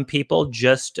 And some people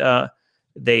just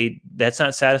that's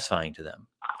not satisfying to them.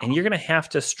 And you're going to have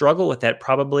to struggle with that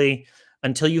probably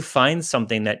until you find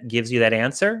something that gives you that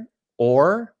answer,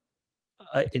 or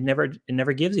it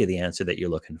never gives you the answer that you're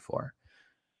looking for.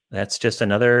 That's just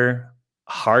another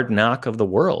hard knock of the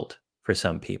world for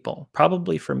some people,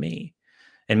 probably for me,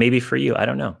 and maybe for you. I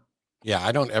don't know. Yeah,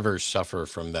 I don't ever suffer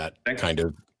from that kind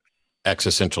of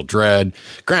existential dread.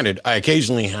 Granted, I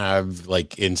occasionally have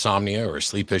like insomnia or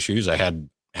sleep issues. I had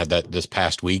that this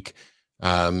past week.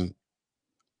 And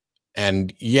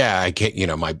and yeah, I can't,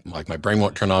 my brain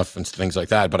won't turn off and things like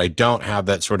that, but I don't have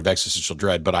that sort of existential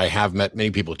dread. But I have met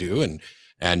many people do,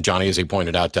 and Johnny, as he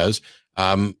pointed out, does.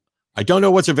 I don't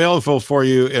know what's available for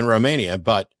you in Romania,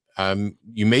 but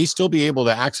you may still be able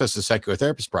to access the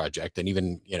Psychotherapist Project, and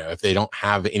even if they don't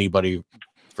have anybody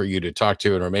for you to talk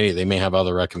to in Romania, they may have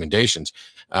other recommendations.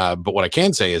 But what I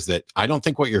can say is that I don't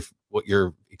think what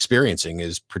you're experiencing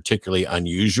is particularly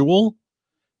unusual.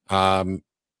 And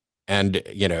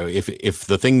if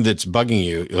the thing that's bugging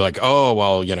you, you're like, oh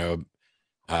well,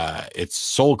 it's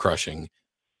soul crushing.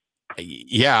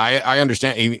 Yeah, I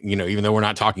understand. Even though we're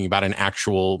not talking about an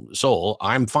actual soul,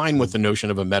 I'm fine with the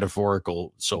notion of a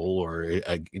metaphorical soul, or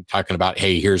talking about,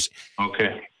 hey, here's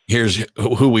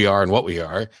who we are and what we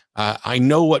are. I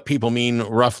know what people mean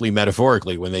roughly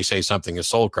metaphorically when they say something is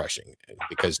soul crushing,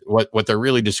 because what they're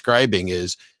really describing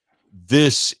is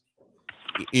this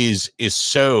is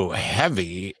so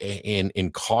heavy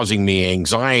in causing me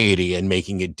anxiety and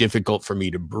making it difficult for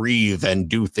me to breathe and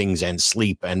do things and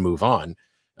sleep and move on.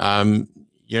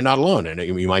 You're not alone, and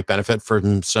you might benefit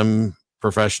from some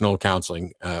professional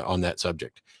counseling on that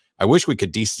subject. I wish we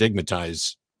could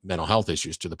destigmatize mental health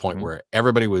issues to the point where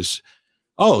everybody was,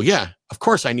 oh yeah, of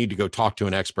course I need to go talk to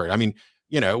an expert. I mean,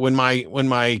 when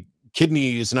my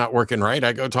kidney is not working right,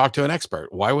 I go talk to an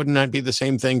expert. Why wouldn't that be the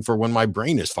same thing for when my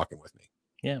brain is fucking with me?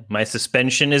 Yeah, my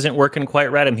suspension isn't working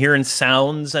quite right. I'm hearing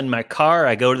sounds in my car.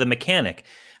 I go to the mechanic.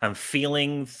 I'm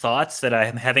feeling thoughts that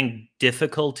I'm having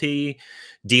difficulty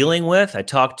dealing with. I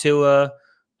talk to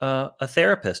a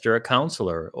therapist or a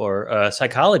counselor or a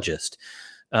psychologist.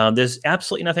 There's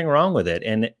absolutely nothing wrong with it.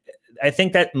 And I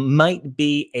think that might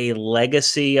be a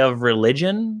legacy of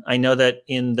religion. I know that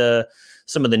in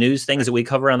some of the news things that we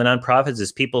cover on the nonprofits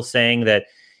is people saying that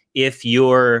if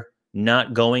you're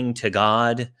not going to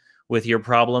God with your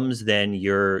problems, then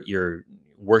you're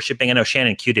worshiping. I know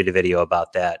Shannon Q did a video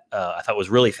about that. I thought was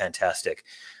really fantastic,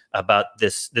 about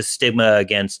this stigma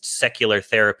against secular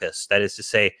therapists. That is to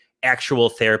say, actual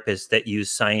therapists that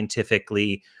use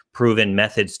scientifically proven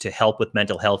methods to help with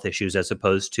mental health issues, as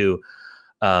opposed to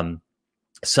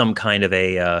some kind of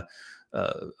a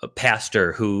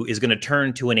pastor who is going to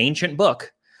turn to an ancient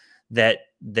book that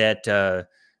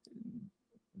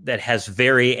has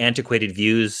very antiquated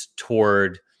views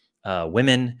toward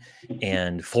women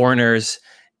and foreigners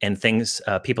and things,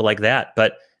 people like that.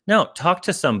 But no, talk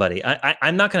to somebody.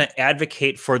 I'm not going to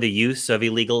advocate for the use of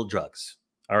illegal drugs.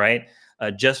 All right.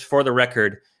 Just for the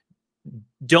record,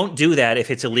 don't do that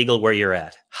if it's illegal where you're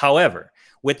at. However,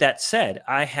 with that said,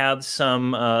 I have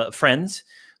some friends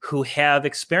who have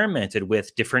experimented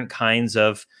with different kinds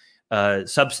of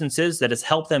substances that has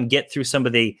helped them get through some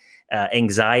of the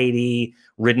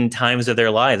anxiety-ridden times of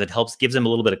their lives. It gives them a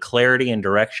little bit of clarity and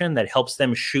direction that helps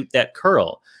them shoot that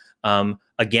curl.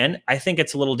 Again, I think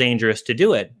it's a little dangerous to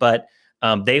do it, but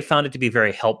they found it to be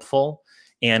very helpful.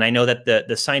 And I know that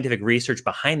the scientific research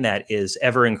behind that is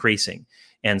ever increasing.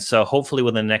 And so hopefully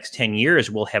within the next 10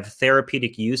 years, we'll have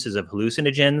therapeutic uses of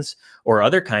hallucinogens or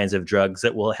other kinds of drugs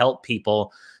that will help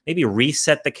people maybe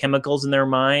reset the chemicals in their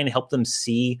mind, help them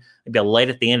see maybe a light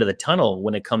at the end of the tunnel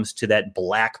when it comes to that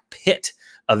black pit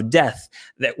of death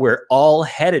that we're all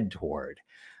headed toward.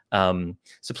 So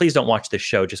please don't watch this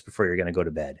show just before you're going to go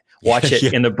to bed. Watch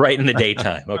it in the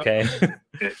daytime. Okay.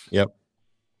 Yep.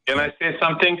 Can I say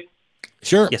something?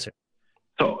 Sure. Yes, sir.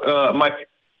 So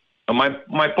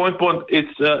my point was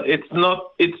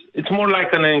it's more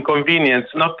like an inconvenience,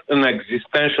 not an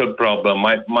existential problem.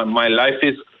 My life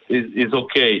is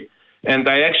okay, and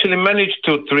I actually managed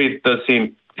to treat the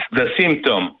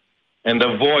symptom and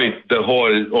avoid the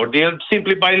whole ordeal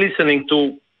simply by listening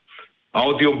to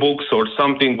audiobooks or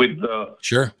something with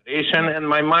sure. And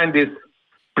my mind is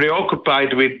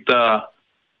preoccupied with the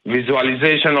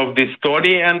visualization of this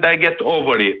story, and I get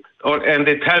over it. And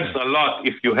it helps a lot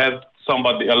if you have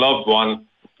somebody, a loved one,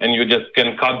 and you just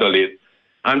can cuddle it.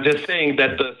 I'm just saying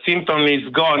that the symptom is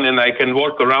gone and I can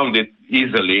work around it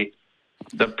easily.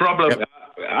 The problem,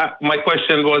 my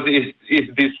question was, is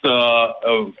this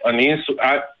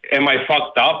am I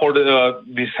fucked up, or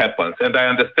this happens? And I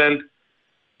understand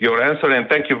your answer, and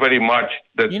thank you very much.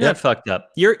 You're not fucked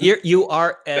up. You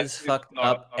are as fucked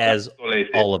up as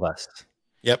all of us.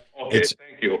 Yep. Okay,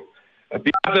 thank you.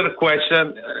 The other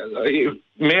question,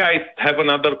 may I have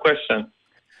another question?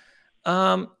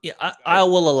 Yeah, I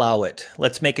will allow it.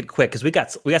 Let's make it quick because we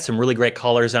got some really great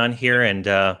callers on here. And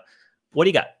what do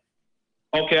you got?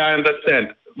 Okay, I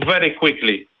understand. Very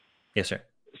quickly. Yes, sir.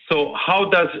 So, how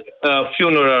does a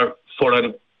funeral for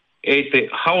an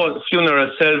atheist, how a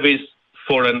funeral service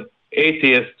for an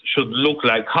atheist should look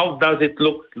like? How does it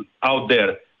look out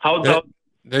there? How does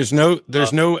There's no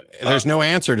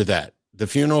answer to that. The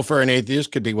funeral for an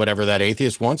atheist could be whatever that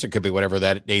atheist wants. It could be whatever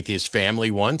that atheist family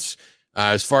wants.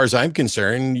 As far as I'm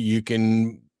concerned, you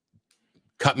can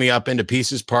cut me up into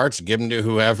pieces, parts, give them to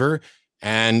whoever,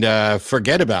 and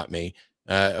forget about me.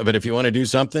 But if you want to do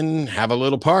something, have a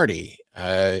little party.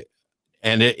 And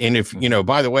if, you know,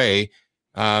 by the way,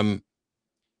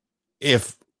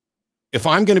 if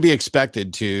I'm going to be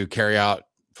expected to carry out,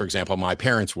 for example, my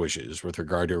parents' wishes with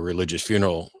regard to a religious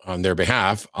funeral on their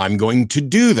behalf, I'm going to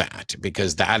do that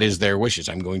because that is their wishes.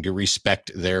 I'm going to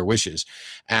respect their wishes.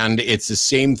 And it's the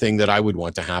same thing that I would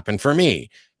want to happen for me.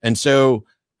 And so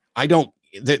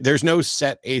there's no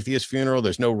set atheist funeral.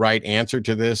 There's no right answer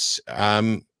to this.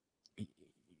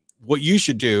 What you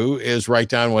should do is write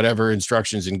down whatever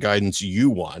instructions and guidance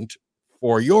you want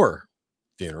for your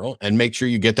funeral and make sure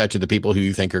you get that to the people who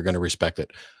you think are going to respect it.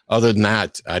 Other than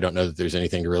that, I don't know that there's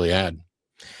anything to really add.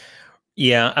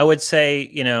 Yeah, I would say,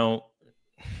 you know,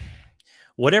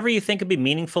 whatever you think would be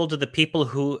meaningful to the people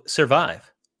who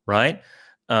survive, right?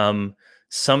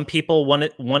 Some people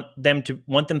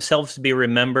want themselves to be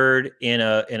remembered in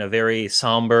a very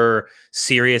somber,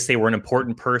 serious, they were an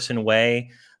important person way.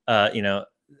 You know,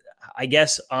 I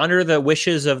guess honor the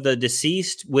wishes of the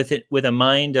deceased with a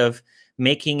mind of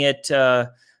making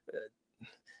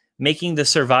the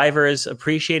survivors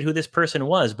appreciate who this person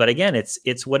was. But again,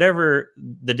 it's whatever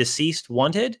the deceased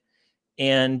wanted.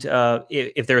 And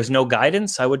if there is no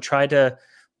guidance, I would try to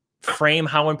frame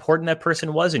how important that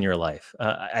person was in your life.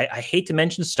 I hate to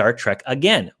mention Star Trek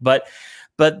again, but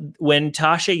when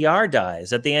Tasha Yar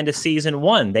dies at the end of season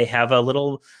 1, they have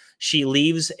she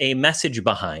leaves a message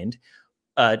behind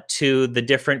to the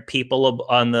different people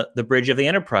on the bridge of the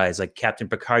Enterprise. Like, Captain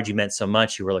Picard, you meant so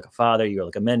much. You were like a father. You were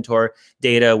like a mentor.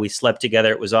 Data, we slept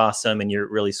together. It was awesome. And you're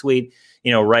really sweet.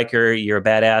 You know, Riker, you're a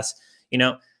badass. You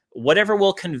know, whatever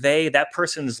will convey that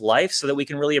person's life so that we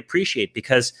can really appreciate,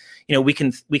 because, you know, we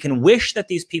can wish that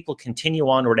these people continue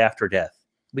onward after death.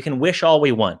 We can wish all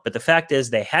we want. But the fact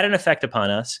is they had an effect upon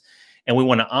us, and we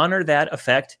want to honor that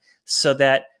effect so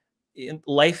that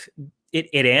life,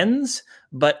 it ends,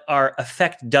 but our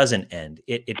effect doesn't end.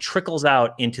 It trickles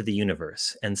out into the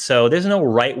universe. And so there's no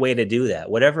right way to do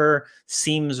that. Whatever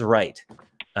seems right.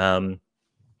 Yes.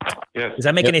 Does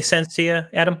that make any sense to you,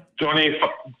 Adam? Johnny,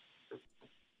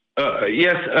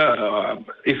 yes,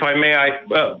 if I may,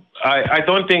 I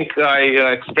don't think I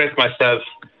expressed myself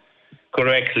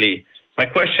correctly. My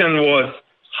question was,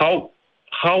 how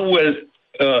will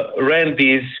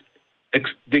Randy's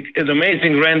the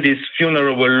amazing Randy's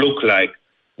funeral will look like?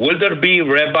 Will there be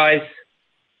rabbis?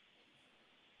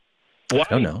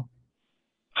 What? I don't know.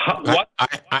 What?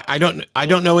 I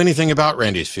don't know anything about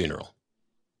Randy's funeral.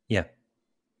 Yeah.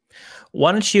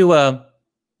 Why don't you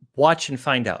watch and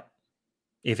find out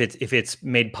if it's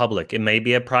made public? It may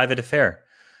be a private affair,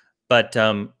 but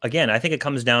again, I think it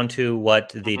comes down to what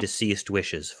the deceased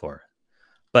wishes for.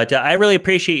 But I really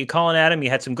appreciate you calling, Adam. You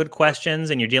had some good questions,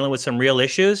 and you're dealing with some real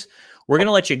issues. We're going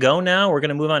to let you go now. We're going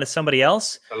to move on to somebody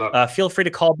else. Feel free to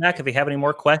call back if you have any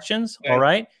more questions. All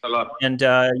right. And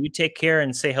you take care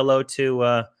and say hello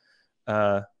to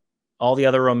all the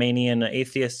other Romanian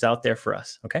atheists out there for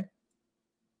us. Okay.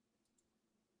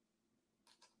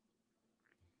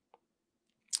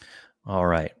 All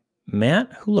right.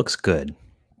 Matt, who looks good?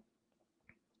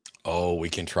 Oh, we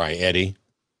can try Eddie.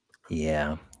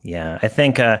 Yeah. Yeah. I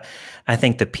think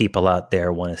the people out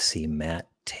there want to see Matt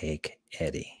take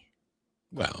Eddie.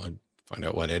 Well, I'd find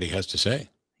out what Eddie has to say.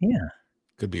 Yeah.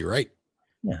 Could be right.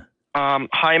 Yeah.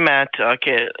 Hi, Matt.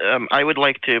 Okay, I would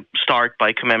like to start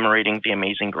by commemorating the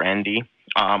amazing Randi.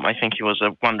 I think he was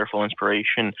a wonderful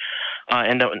inspiration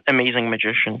and an amazing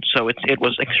magician. So it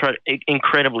was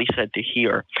incredibly sad to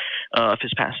hear of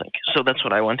his passing. So that's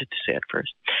what I wanted to say at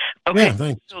first. Okay, yeah,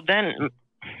 thanks. So then,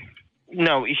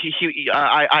 no,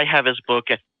 I have his book,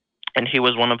 and he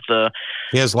was one of the...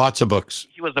 He has lots of books.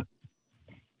 He was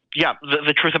Yeah,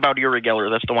 the Truth About Uri Geller.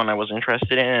 That's the one I was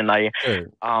interested in, and sure.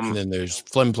 And then there's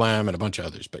Flim Flam and a bunch of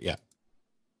others, but yeah.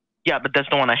 Yeah, but that's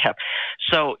the one I have.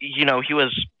 So, you know, he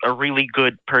was a really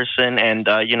good person, and,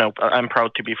 you know, I'm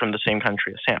proud to be from the same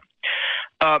country as him.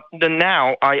 Then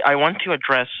now, I want to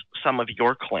address some of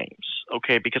your claims,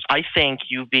 okay? Because I think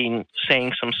you've been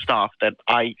saying some stuff that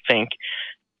I think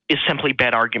is simply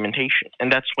bad argumentation,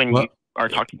 and that's when you are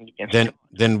talking against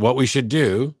Then what we should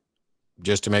do,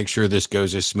 just to make sure this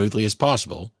goes as smoothly as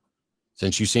possible,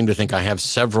 since you seem to think I have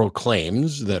several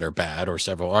claims that are bad or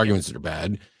several arguments that are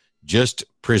bad, just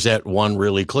present one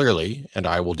really clearly, and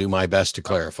I will do my best to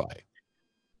clarify.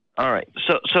 All right.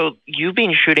 So you've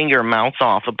been shooting your mouth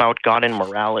off about God and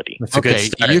morality. That's a good Okay,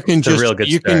 start. you can It's a just real good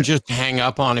you start. can just hang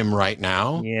up on him right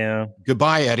now. Yeah.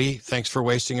 Goodbye, Eddie. Thanks for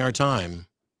wasting our time.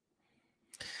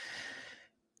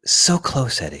 So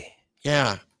close, Eddie.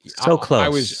 Yeah, So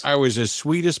close. I was as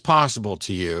sweet as possible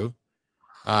to you.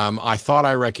 I thought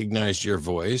I recognized your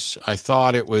voice. I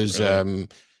thought it was,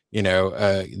 you know,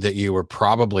 that you were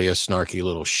probably a snarky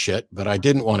little shit, but I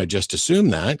didn't want to just assume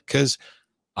that because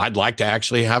I'd like to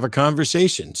actually have a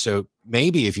conversation. So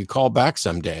maybe if you call back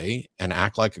someday and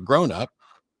act like a grown-up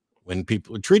when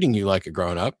people are treating you like a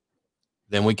grown-up,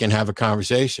 then we can have a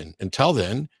conversation. Until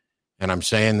then, and I'm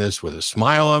saying this with a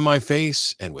smile on my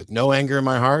face and with no anger in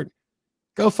my heart,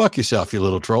 go fuck yourself, you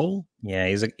little troll.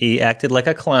 Yeah, he acted like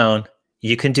a clown.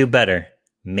 You can do better.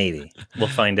 Maybe. We'll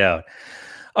find out.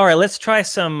 All right, let's try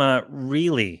some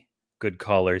really good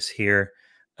callers here.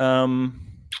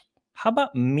 How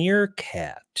about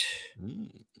Meerkat?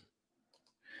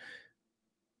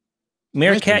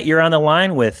 Meerkat, you're on the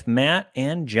line with Matt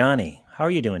and Johnny. How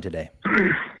are you doing today?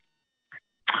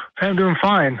 I'm doing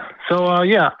fine. So,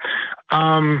 yeah,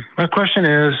 my question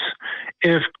is,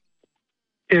 if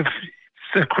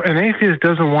an atheist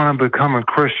doesn't want to become a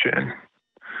Christian,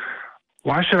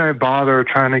 why should I bother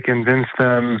trying to convince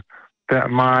them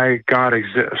that my God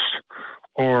exists?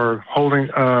 Or holding,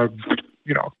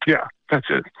 you know, yeah, that's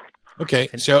it. Okay,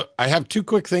 so I have two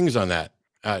quick things on that.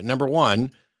 Number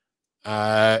one,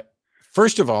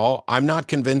 first of all, I'm not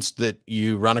convinced that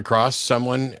you run across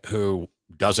someone who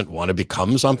doesn't want to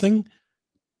become something.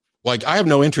 Like, I have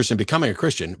no interest in becoming a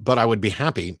Christian, but I would be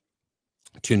happy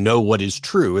to know what is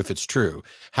true if it's true.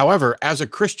 However, as a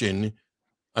Christian,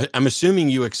 I'm assuming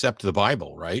you accept the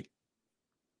Bible, right?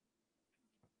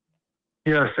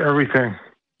 Yes, everything.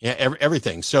 Yeah,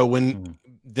 everything. So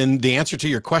then the answer to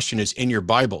your question is in your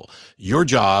Bible. Your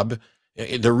job,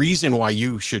 the reason why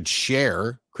you should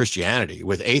share Christianity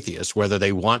with atheists, whether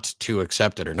they want to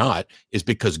accept it or not, is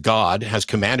because God has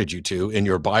commanded you to in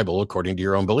your Bible according to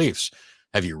your own beliefs.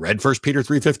 Have you read 1 Peter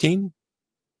 3:15?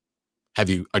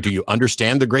 Do you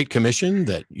understand the Great Commission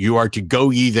that you are to go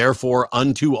ye therefore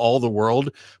unto all the world,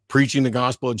 preaching the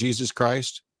gospel of Jesus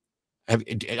Christ?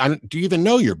 Do you even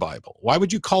know your Bible? Why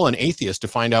would you call an atheist to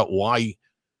find out why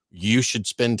you should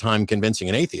spend time convincing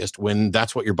an atheist when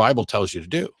that's what your Bible tells you to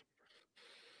do?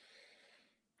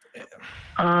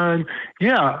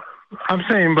 Yeah, I'm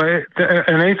saying, but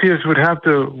an atheist would have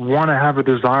to want to have a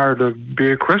desire to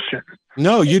be a Christian.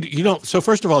 No, you don't. So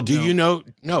first of all, do you know?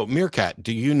 No, Meerkat,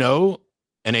 do you know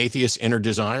an atheist's inner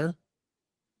desire?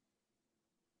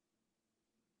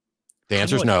 The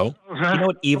answer is no. You know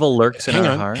what evil lurks in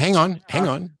our hearts? Hang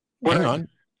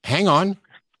on.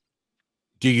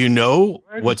 Do you know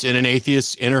what's in an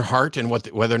atheist's inner heart and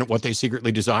what they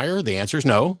secretly desire? The answer is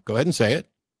no. Go ahead and say it.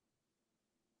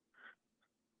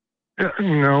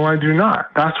 No, I do not.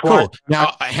 That's why. Cool.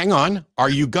 Now, hang on. Are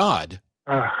you God?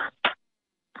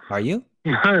 Are you?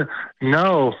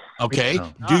 No. Okay.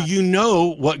 No. Do you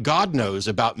know what God knows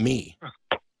about me?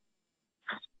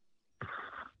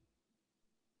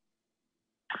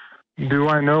 Do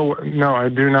I know? No, I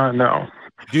do not know.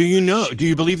 Do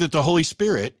you believe that the Holy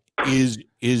Spirit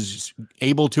is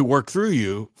able to work through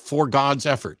you for God's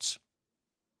efforts?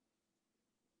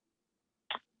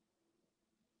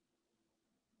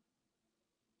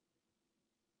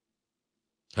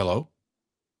 Hello?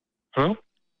 Hello?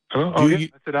 Hello?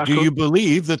 Do you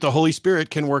believe that the Holy Spirit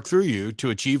can work through you to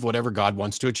achieve whatever God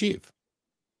wants to achieve?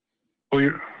 Well,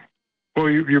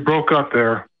 you broke up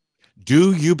there.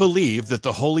 Do you believe that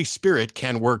the Holy Spirit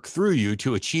can work through you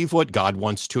to achieve what God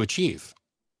wants to achieve?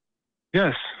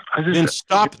 Yes. Then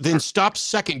stop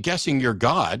second guessing your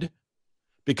God,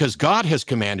 because God has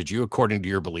commanded you, according to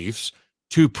your beliefs,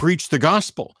 to preach the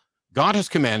gospel. God has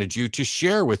commanded you to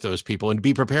share with those people and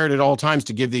be prepared at all times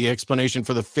to give the explanation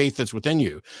for the faith that's within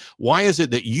you. Why is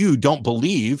it that you don't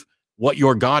believe what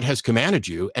your God has commanded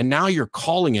you, and now you're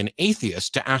calling an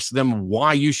atheist to ask them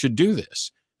why you should do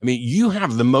this? I mean, you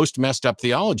have the most messed up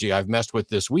theology I've messed with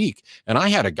this week. And I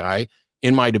had a guy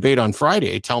in my debate on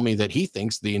Friday tell me that he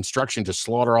thinks the instruction to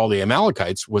slaughter all the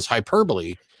Amalekites was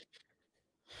hyperbole.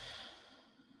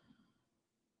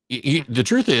 The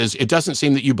truth is, it doesn't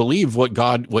seem that you believe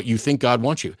what you think God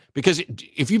wants you. Because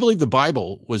if you believe the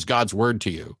Bible was God's word to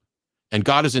you, and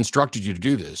God has instructed you to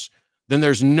do this, then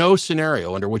there's no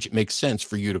scenario under which it makes sense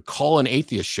for you to call an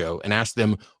atheist show and ask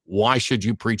them, why should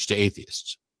you preach to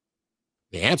atheists?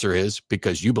 The answer is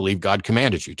because you believe God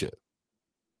commanded you to.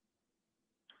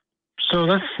 So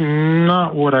that's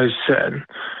not what I said.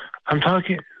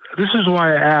 This is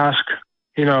why I ask,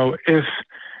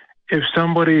 if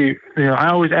somebody, I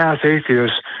always ask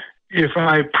atheists, if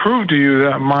I prove to you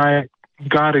that my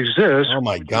God exists, oh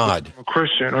my God, I'm a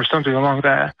Christian or something along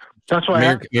that. That's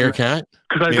why Meerkat,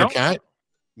 because I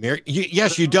don't.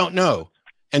 Yes, you don't know.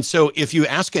 And so if you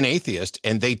ask an atheist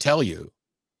and they tell you,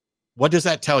 what does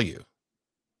that tell you?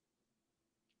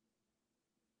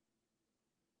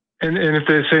 And if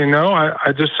they say no,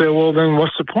 I just say, well, then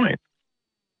what's the point?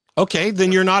 Okay,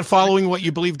 then you're not following what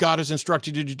you believe God has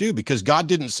instructed you to do, because God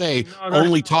didn't say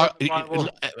only talk.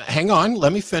 Hang on,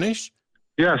 let me finish.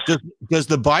 Yes. Does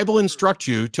the Bible instruct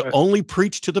you to only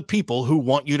preach to the people who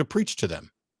want you to preach to them?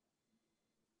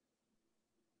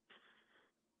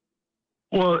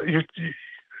 Well,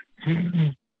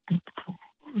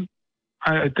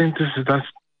 I think this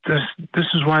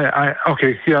is why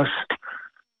okay, yes.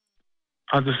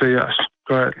 I'll just say yes.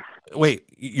 Go ahead. Wait,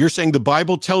 you're saying the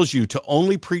Bible tells you to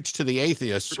only preach to the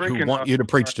atheists who want you to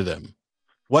preach to them?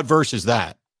 What verse is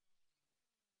that?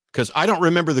 Because I don't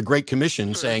remember the Great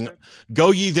Commission saying,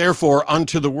 "Go ye therefore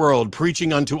unto the world,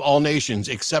 preaching unto all nations,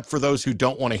 except for those who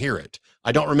don't want to hear it."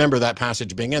 I don't remember that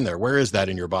passage being in there. Where is that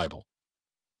in your Bible?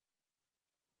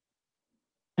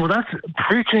 Well, that's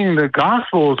preaching the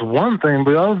gospel is one thing,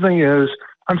 but the other thing is,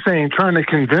 I'm saying trying to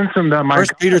convince them that my 1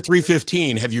 Peter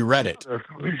 3:15. Have you read it?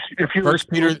 If you 1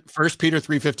 Peter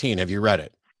 3:15. Have you read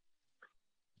it?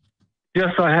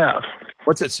 Yes, I have.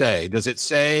 What's it say? Does it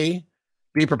say,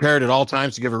 "Be prepared at all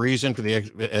times to give a reason for the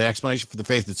explanation for the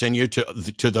faith that's in you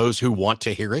to those who want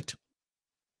to hear it"?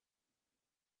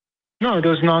 No, it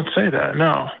does not say that.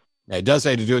 No. It does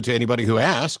say to do it to anybody who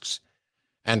asks.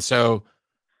 And so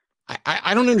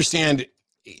I don't understand.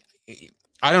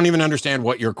 I don't even understand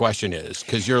what your question is,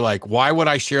 because you're like, why would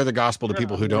I share the gospel to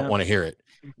people who don't want to hear it?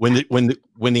 When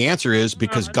the answer is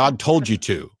because God told you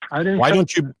to. Why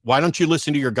don't you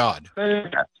listen to your God?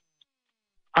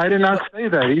 I did not say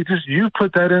that. You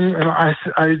put that in, and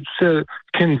I said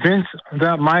convince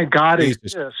that my God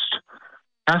exists.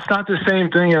 That's not the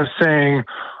same thing as saying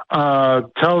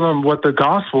tell them what the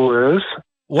gospel is.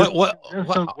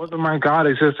 Whether my God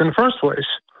exists in the first place.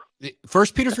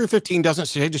 1 Peter 3:15 doesn't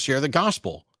say to share the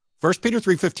gospel. 1 Peter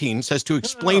 3:15 says to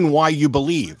explain why you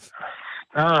believe.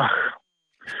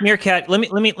 Meerkat, let me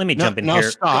jump in here. No,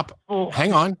 stop.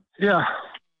 Hang on. Yeah.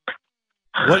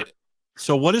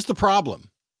 So what is the problem?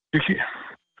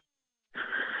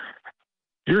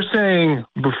 You're saying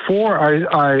before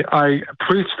I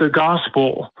preach the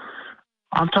gospel.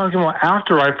 I'm talking about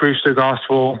after I preach the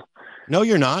gospel. No,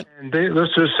 you're not. And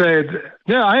let's just say,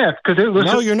 yeah, I am.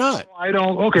 No, you're not. I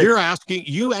don't. Okay. You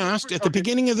asked at the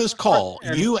beginning of this call,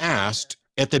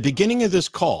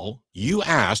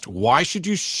 why should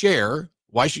you share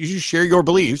your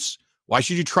beliefs? Why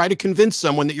should you try to convince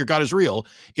someone that your God is real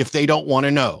if they don't want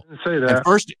to know? Say that.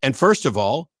 And first of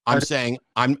all,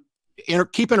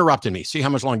 keep interrupting me. See how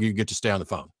much longer you get to stay on the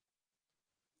phone.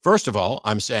 First of all,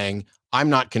 I'm saying I'm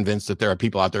not convinced that there are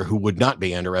people out there who would not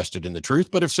be interested in the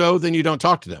truth, but if so, then you don't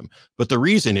talk to them. But the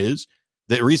reason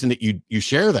that you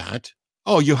share that,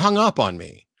 you hung up on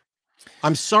me.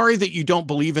 I'm sorry that you don't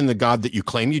believe in the God that you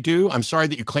claim you do. I'm sorry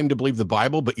that you claim to believe the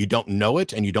Bible, but you don't know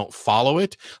it and you don't follow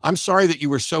it. I'm sorry that you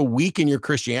were so weak in your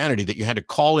Christianity that you had to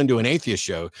call into an atheist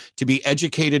show to be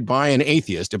educated by an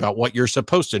atheist about what you're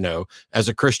supposed to know as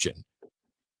a Christian.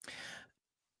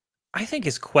 I think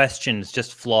his question is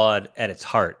just flawed at its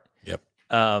heart. Yep.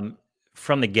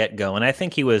 From the get-go. And I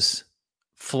think he was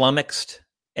flummoxed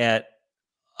at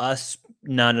us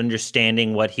not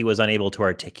understanding what he was unable to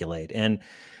articulate. And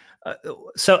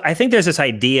so I think there's this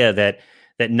idea that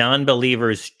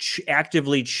non-believers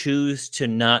actively choose to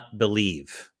not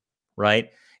believe,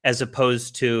 right? As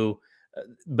opposed to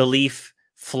belief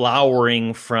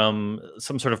flowering from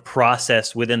some sort of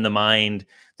process within the mind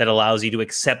that allows you to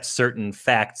accept certain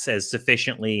facts as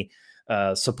sufficiently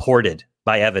supported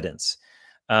by evidence.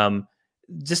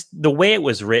 Just the way it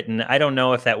was written, I don't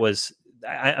know if that was.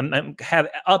 I have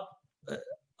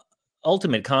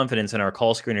ultimate confidence in our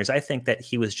call screeners. I think that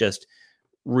he was just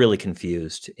really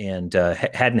confused and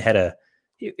hadn't had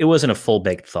it wasn't a full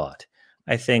baked thought.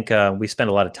 I think we spent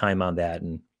a lot of time on that,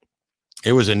 and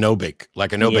it was a no bake,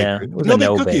 like a no bake. No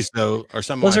bake cookies though, or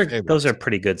some of my favorites. Those are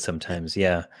pretty good sometimes.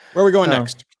 Yeah. Where are we going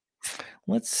next?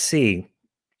 Let's see.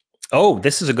 Oh,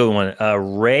 this is a good one.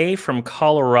 Ray from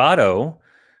Colorado.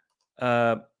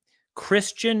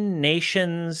 Christian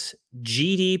nations'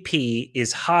 GDP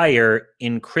is higher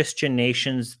in Christian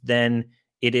nations than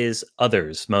it is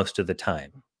others most of the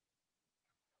time.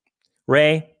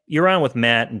 Ray, you're on with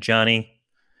Matt and Johnny.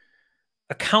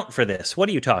 Account for this. What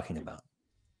are you talking about?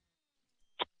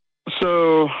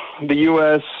 So the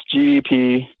U.S.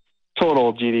 GDP,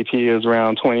 total GDP, is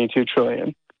around 22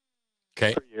 trillion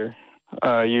per year,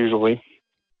 usually.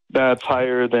 that's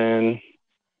higher than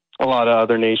a lot of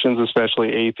other nations,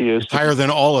 especially atheists. It's higher than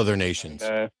all other nations.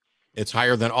 Uh, It's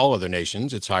higher than all other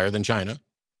nations. It's higher than China.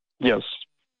 yes.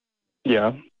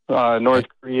 Yeah. North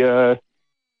Korea.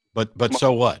 But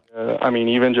so what? I mean,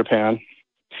 even Japan.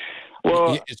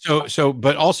 Well,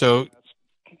 but also,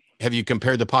 have you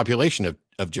compared the population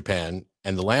of Japan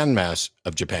and the landmass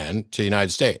of Japan to the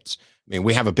United States? I mean,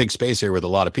 we have a big space here with a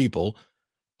lot of people.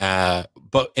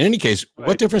 But in any case, right.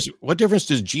 what difference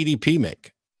does GDP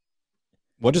make?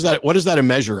 What is that a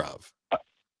measure of?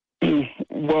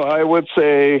 well, I would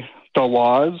say the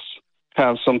laws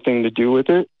have something to do with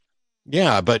it.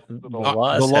 Yeah, but The the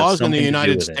laws laws have in the something to do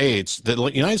United with it. States,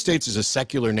 the United States is a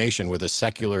secular nation with a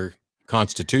secular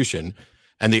constitution.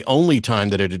 And the only time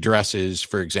that it addresses,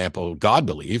 for example, God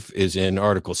belief is in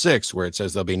Article 6, where it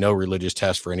says there'll be no religious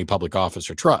test for any public office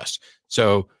or trust.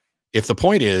 So if the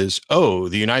point is, oh,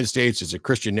 the United States is a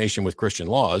Christian nation with Christian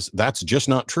laws, that's just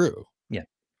not true. Yeah.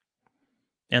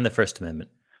 And the First Amendment.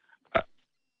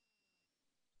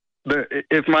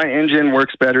 If my engine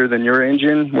works better than your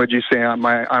engine, would you say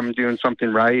I'm doing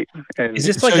something right? And Is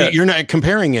this like so you're not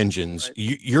comparing engines.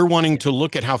 You're wanting to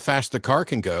look at how fast the car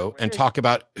can go and talk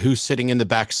about who's sitting in the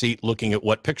back seat looking at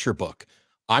what picture book.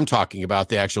 I'm talking about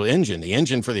the actual engine. The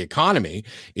engine for the economy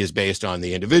is based on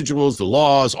the individuals, the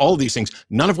laws, all of these things,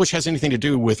 none of which has anything to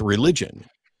do with religion.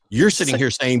 You're sitting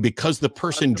here saying because the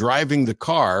person driving the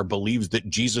car believes that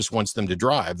Jesus wants them to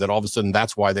drive, that all of a sudden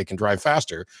that's why they can drive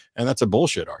faster. And that's a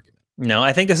bullshit argument. No,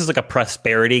 I think this is like a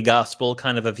prosperity gospel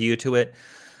kind of a view to it.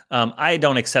 I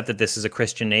don't accept that this is a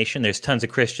Christian nation. There's tons of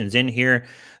Christians in here.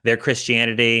 Their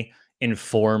Christianity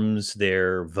informs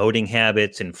their voting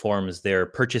habits, informs their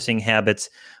purchasing habits,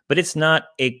 but it's not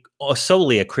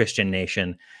solely a Christian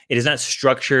nation. It is not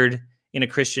structured in a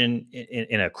Christian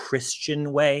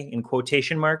way, in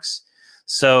quotation marks.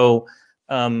 So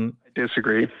I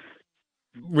disagree.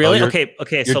 really? Well, okay.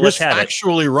 You're So let's have it.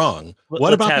 actually wrong.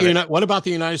 What about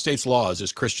the United States laws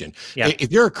as Christian? Yeah.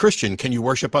 If you're a Christian, can you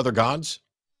worship other gods?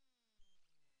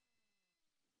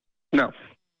 No.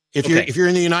 If you're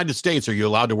in the United States, are you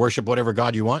allowed to worship whatever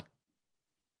God you want?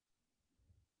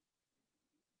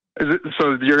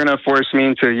 So you're going to force me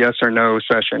into a yes or no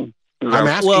session? I'm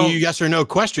asking you yes or no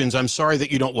questions. I'm sorry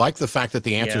that you don't like the fact that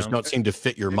the answers don't seem to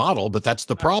fit your model, but that's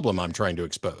the problem I'm trying to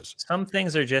expose. Some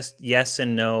things are just yes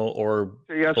and no or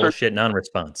yes bullshit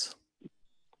non-response.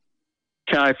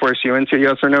 Can I force you into a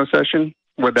yes or no session?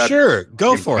 Would that Sure,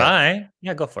 go for it.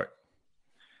 Yeah, go for it.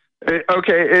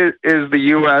 Okay, is the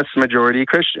U.S. majority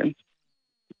Christian?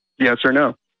 Yes or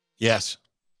no? Yes.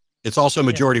 It's also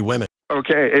majority women.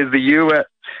 Okay, does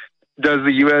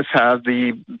the U.S. have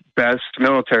the best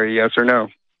military? Yes or no?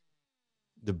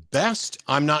 The best?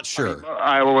 I'm not sure.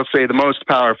 I will say the most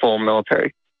powerful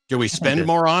military. Do we spend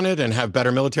more on it and have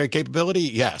better military capability?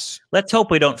 Yes. Let's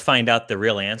hope we don't find out the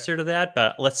real answer to that,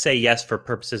 but let's say yes for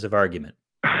purposes of argument.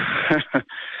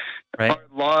 Right? Are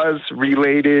laws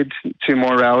related to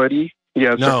morality?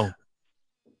 Yes. No.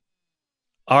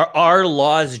 Are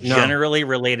laws generally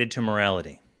related to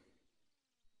morality?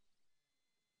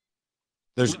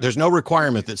 There's no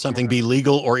requirement that something be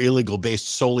legal or illegal based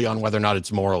solely on whether or not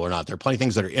it's moral or not. There are plenty of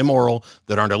things that are immoral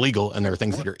that aren't illegal, and there are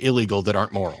things that are illegal that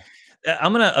aren't moral.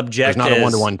 I'm going to object. There's not a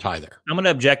one-to-one tie there. I'm going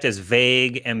to object as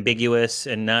vague, ambiguous,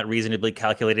 and not reasonably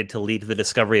calculated to lead to the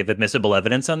discovery of admissible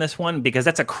evidence on this one, because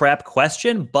that's a crap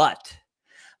question. But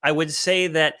I would say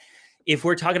that if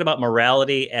we're talking about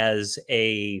morality as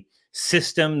a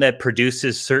system that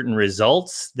produces certain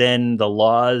results, then the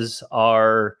laws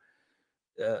are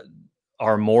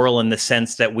moral in the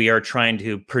sense that we are trying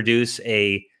to produce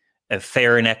a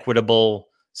fair and equitable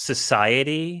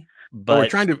society.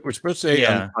 But we're supposed to say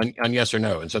on yes or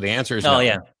no, and so the answer is no. no.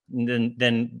 Yeah.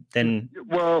 Then.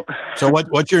 Well. So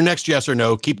what's your next yes or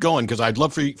no? Keep going, because I'd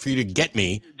love for you to get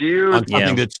me on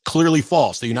something that's clearly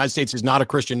false. The United States is not a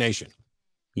Christian nation.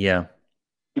 Yeah.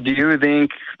 Do you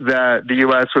think that the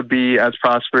U.S. would be as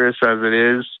prosperous as it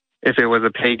is if it was a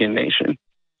pagan nation?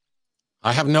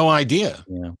 I have no idea.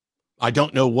 Yeah. I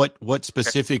don't know what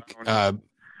specific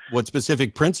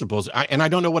principles, and I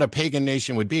don't know what a pagan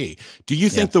nation would be. Do you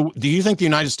think the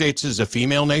United States is a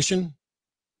female nation?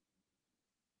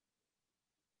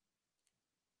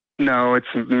 No, it's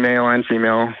male and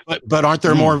female. But aren't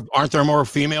there more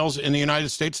females in the United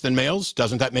States than males?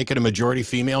 Doesn't that make it a majority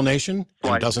female nation?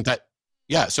 And doesn't that?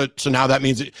 Yeah. So now that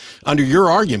means that under your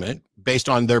argument, based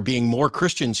on there being more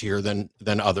Christians here than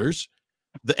others,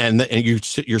 and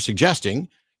you're suggesting,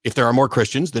 if there are more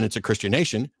Christians, then it's a Christian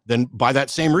nation. Then by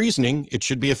that same reasoning, it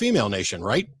should be a female nation,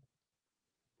 right?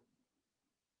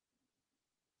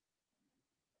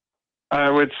 I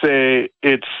would say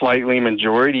it's slightly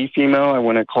majority female. I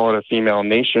wouldn't call it a female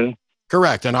nation.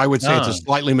 Correct. And I would say it's a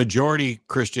slightly majority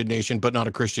Christian nation, but not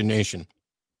a Christian nation.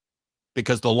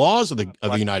 Because the laws of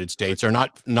the United States are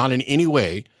not in any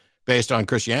way based on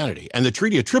Christianity. And the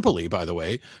Treaty of Tripoli, by the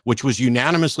way, which was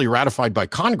unanimously ratified by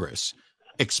Congress,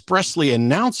 expressly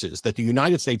announces that the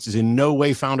United States is in no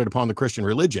way founded upon the Christian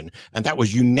religion. And that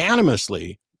was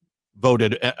unanimously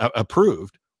voted,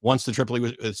 approved once the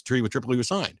Treaty with Tripoli was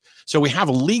signed. So we have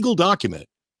a legal document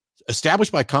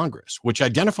established by Congress, which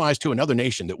identifies to another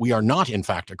nation that we are not, in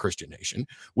fact, a Christian nation.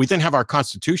 We then have our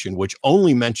Constitution, which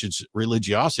only mentions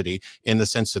religiosity in the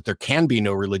sense that there can be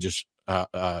no religious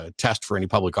test for any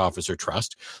public office or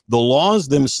trust. The laws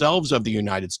themselves of the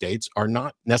United States are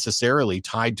not necessarily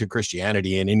tied to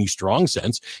Christianity in any strong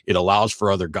sense. It allows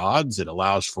for other gods. It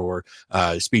allows for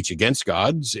speech against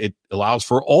gods. It allows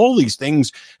for all these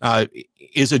things.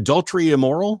 Is adultery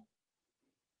immoral?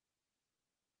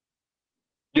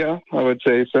 Yeah, I would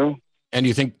say so. And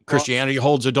you think Christianity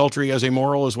holds adultery as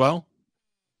immoral as well?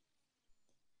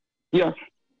 Yeah.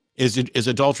 Is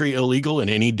adultery illegal in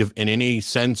any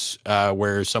sense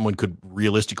where someone could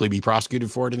realistically be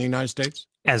prosecuted for it in the United States?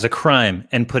 As a crime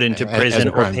and put into prison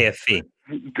or pay a fee.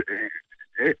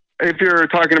 If you're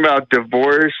talking about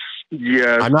divorce,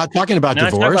 yes. I'm not talking about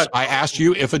divorce. I asked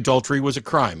you if adultery was a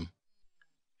crime.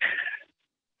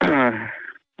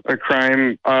 A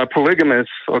crime, polygamous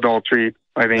adultery,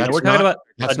 I think. We're talking about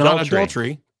that's adultery. Not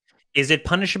adultery. Is it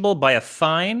punishable by a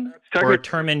fine or a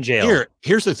term in jail?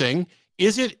 Here's the thing.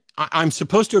 Is it, I'm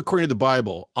supposed to, according to the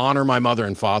Bible, honor my mother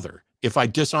and father. If I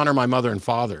dishonor my mother and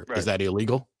father, is that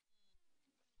illegal?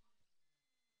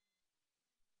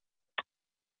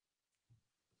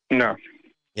 No.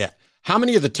 Yeah. How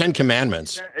many of the 10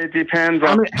 Commandments? It depends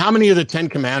on how many of the 10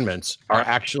 Commandments are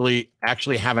actually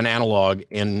have an analog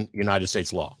in United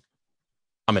States law?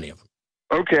 How many of them?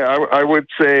 Okay, I would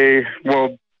say,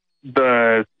 well,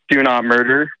 the do not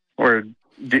murder or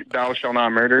thou shalt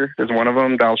not murder is one of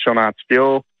them. Thou shalt not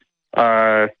steal.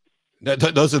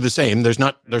 Those are the same. There's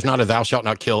not a thou shalt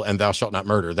not kill and thou shalt not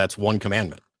murder. That's one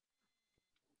commandment.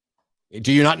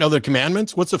 Do you not know the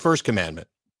commandments? What's the first commandment?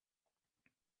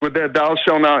 With that, thou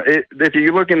shalt not. If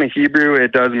you look in the Hebrew,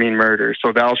 it does mean murder.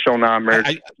 So thou shalt not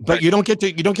murder. But you don't get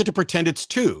to pretend it's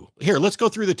two. Here, let's go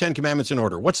through the 10 Commandments in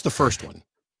order. What's the first one?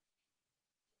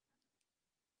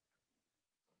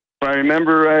 If I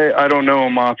remember right, I don't know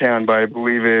them offhand, but I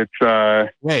believe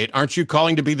it's. Wait, aren't you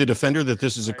calling to be the defender that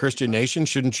this is a Christian nation?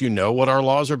 Shouldn't you know what our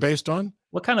laws are based on?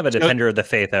 What kind of a defender of the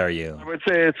faith are you? I would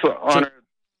say it's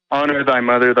honor thy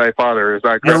mother, thy father. Is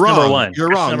that correct? You're wrong. Number one. You're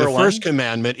wrong. The first one.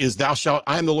 commandment is thou shalt,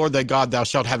 I am the Lord thy God, thou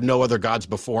shalt have no other gods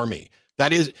before me.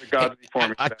 That is,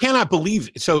 I cannot believe,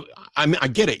 so I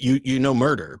get it, you know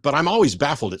murder, but I'm always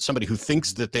baffled at somebody who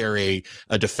thinks that they're a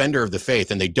defender of the faith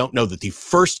and they don't know that the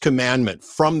first commandment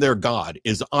from their God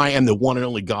is I am the one and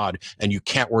only God and you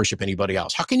can't worship anybody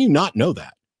else. How can you not know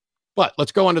that? But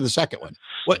let's go on to the second one.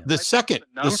 What the second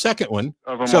one,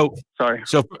 so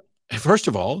first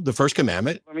of all, the first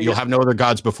commandment, you'll have no other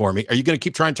gods before me. Are you going to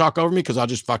keep trying to talk over me? Because I'll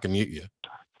just fucking mute you.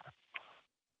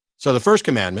 So the first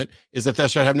commandment is that thou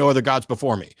shalt have no other gods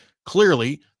before me.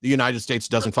 Clearly, the United States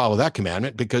doesn't follow that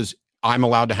commandment because I'm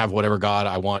allowed to have whatever God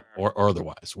I want or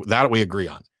otherwise. That we agree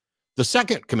on. The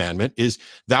second commandment is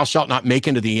thou shalt not make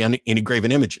into thee any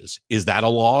graven images. Is that a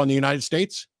law in the United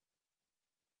States?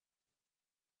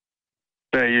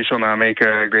 You shall not make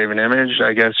a graven image.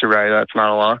 I guess you're right. That's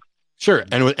not a law. Sure.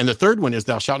 And the third one is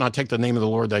thou shalt not take the name of the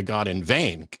Lord thy God in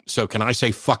vain. So can I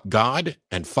say fuck God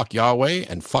and fuck Yahweh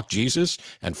and fuck Jesus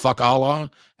and fuck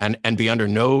Allah and be under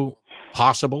no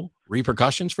possible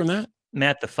repercussions from that?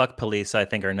 Matt, the fuck police, I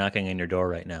think, are knocking on your door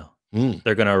right now.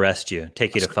 They're going to arrest you,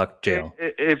 take you to fuck jail.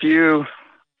 If you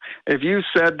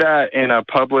said that in a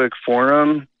public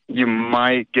forum, you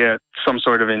might get some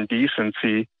sort of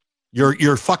indecency.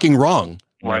 You're fucking wrong.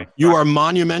 Right. You are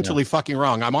monumentally fucking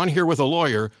wrong. I'm on here with a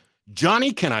lawyer.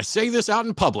 Johnny, can I say this out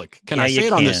in public? Can I say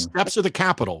it on the steps of the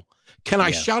Capitol? Can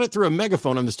I shout it through a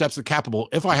megaphone on the steps of the Capitol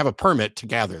if I have a permit to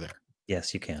gather there?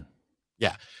 Yes, you can.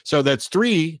 Yeah. So that's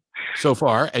 3 so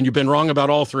far, and you've been wrong about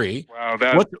all 3.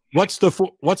 Wow. What's the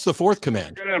fourth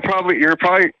command? You're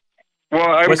probably. Well,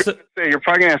 I was going to say you're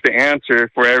probably going to have to answer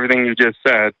for everything you just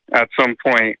said at some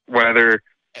point. Whether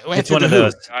it's one of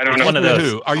those. I don't know. One of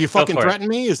those. Are you fucking threatening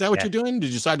me? Is that what you're doing? Did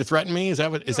you decide to threaten me? Is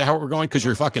that how we're going? Because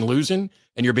you're fucking losing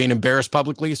and you're being embarrassed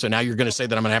publicly. So now you're going to say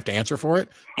that I'm going to have to answer for it.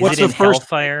 What's the first?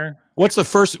 Hellfire? What's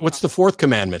the fourth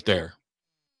commandment there?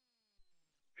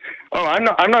 Oh, I'm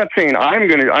not saying I'm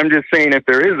gonna. I'm just saying if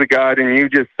there is a God, and you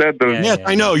just said those. Yes,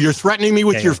 I know. You're threatening me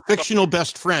with your fictional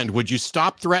best friend. Would you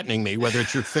stop threatening me, whether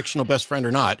it's your fictional best friend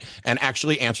or not, and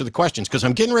actually answer the questions? Because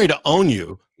I'm getting ready to own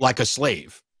you like a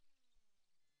slave.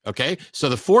 Okay? So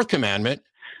the fourth commandment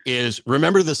is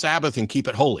remember the Sabbath and keep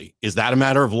it holy. Is that a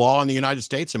matter of law in the United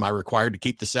States? Am I required to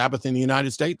keep the Sabbath in the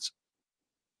United States?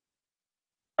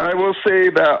 I will say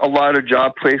that a lot of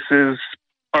job places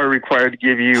are required to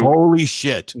give you. Holy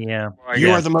shit. Yeah.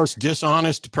 You are the most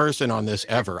dishonest person on this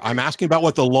ever. I'm asking about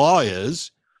what the law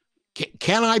is.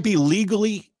 Can I be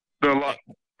legally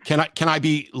can I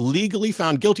be legally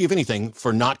found guilty of anything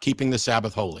for not keeping the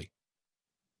Sabbath holy?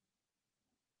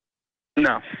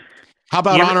 No. How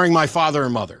about honoring my father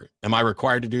and mother? Am I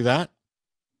required to do that?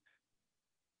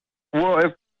 Well,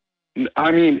 if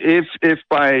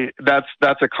by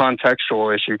that's a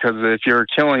contextual issue, because if you're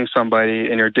killing somebody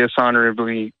and you're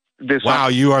dishonorably wow,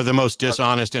 you are the most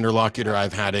dishonest interlocutor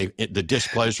I've had the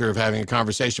displeasure of having a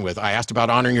conversation with. I asked about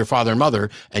honoring your father and mother,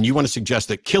 and you want to suggest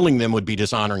that killing them would be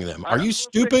dishonoring them. Are you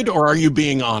stupid, or are you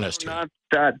being honest here? Not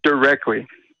that directly.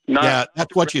 Yeah,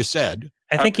 that's what you said.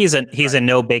 I think he's a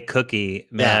no-bake cookie,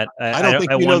 Matt. Yeah. I don't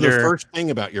think you know the first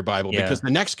thing about your Bible, because the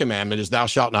next commandment is thou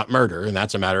shalt not murder, and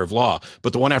that's a matter of law.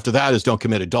 But the one after that is don't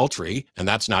commit adultery, and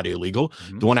that's not illegal.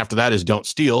 Mm-hmm. The one after that is don't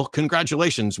steal.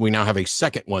 Congratulations, we now have a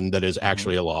second one that is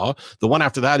actually a law. The one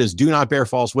after that is do not bear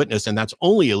false witness, and that's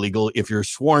only illegal if you're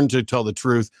sworn to tell the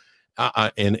truth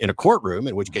in a courtroom,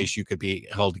 in which case you could be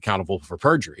held accountable for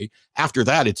perjury. After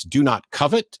that, it's do not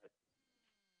covet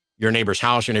your neighbor's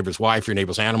house, your neighbor's wife, your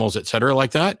neighbor's animals, etc., like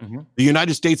that. Mm-hmm. The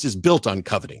United States is built on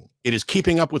coveting. It is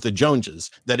keeping up with the Joneses.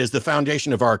 That is the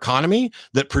foundation of our economy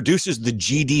that produces the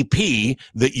GDP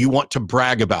that you want to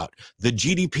brag about. The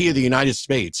GDP of the United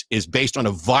States is based on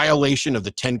a violation of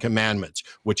the 10 Commandments,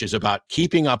 which is about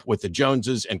keeping up with the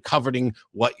Joneses and coveting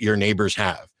what your neighbors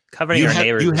have. Covering your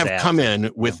neighbors. You have come in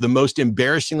with the most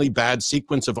embarrassingly bad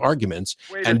sequence of arguments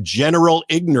and general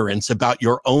ignorance about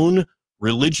your own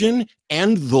religion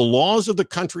and the laws of the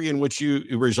country in which you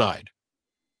reside.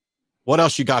 What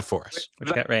else you got for us? What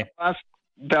you got, Ray?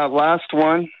 That last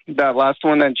one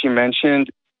that you mentioned,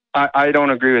 I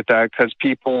don't agree with that, because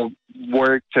people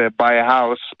work to buy a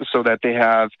house so that they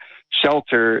have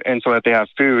shelter and so that they have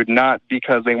food, not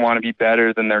because they want to be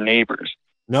better than their neighbors.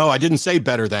 No, I didn't say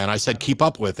better than. I said keep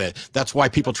up with it. That's why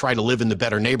people try to live in the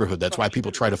better neighborhood. That's why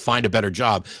people try to find a better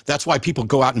job. That's why people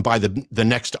go out and buy the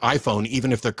next iPhone,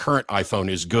 even if their current iPhone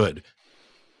is good.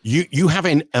 You have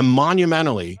a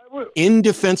monumentally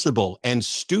indefensible and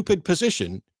stupid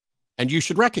position, and you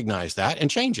should recognize that and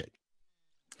change it.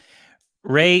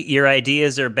 Ray, your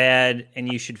ideas are bad, and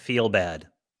you should feel bad.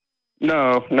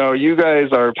 No, you guys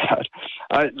are bad.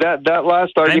 That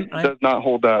last argument does not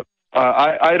hold up.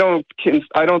 I don't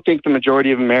think the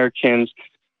majority of Americans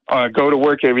go to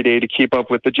work every day to keep up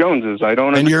with the Joneses.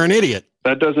 And you're an idiot.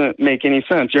 That doesn't make any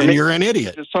sense. You're an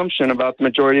idiot. Assumption about the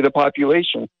majority of the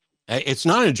population. It's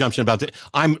not an assumption about that.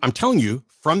 I'm telling you,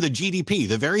 from the GDP,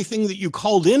 the very thing that you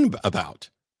called in about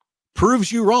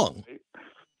proves you wrong.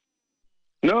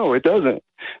 No, it doesn't.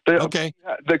 Okay.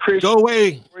 Go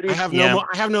away. I have no more.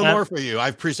 I have no more for you.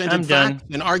 I've presented facts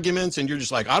and arguments, and you're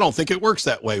just like, I don't think it works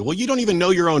that way. Well, you don't even know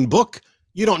your own book.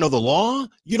 You don't know the law.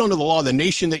 You don't know the law of the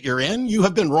nation that you're in. You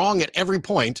have been wrong at every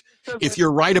point. If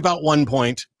you're right about one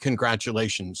point,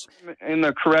 congratulations. In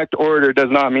the correct order does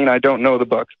not mean I don't know the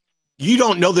book. You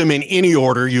don't know them in any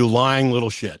order, you lying little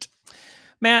shit.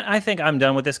 Matt, I think I'm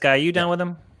done with this guy. You done with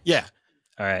him? Yeah.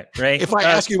 All right, Ray. If I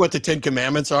ask you what the 10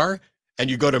 Commandments are, and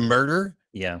you go to murder,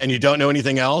 and you don't know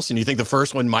anything else, and you think the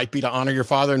first one might be to honor your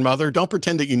father and mother, don't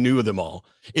pretend that you knew them all.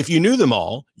 If you knew them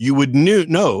all, you would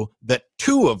know that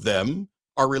 2 of them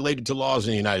are related to laws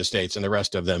in the United States, and the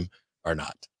rest of them are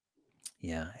not.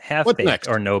 Yeah, half-baked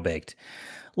or no-baked.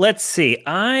 Let's see.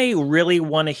 I really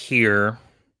want to hear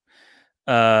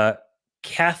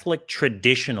Catholic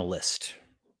traditionalist,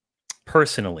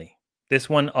 personally. This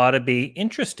one ought to be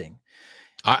interesting.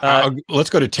 Let's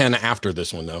go to 10 after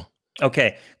this one, though.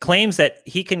 Okay. Claims that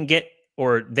he can get,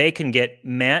 or they can get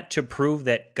Matt to prove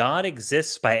that God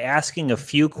exists by asking a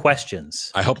few questions.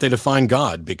 I hope they define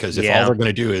God, because if all they're going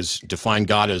to do is define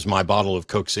God as my bottle of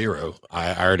Coke Zero,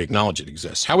 I already acknowledge it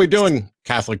exists. How are we doing,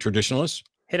 Catholic traditionalists?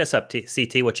 Hit us up,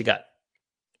 CT. What you got?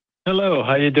 Hello.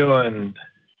 How you doing?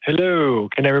 Hello.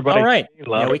 Can everybody? All right.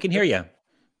 Yeah, we can hear you.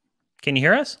 Can you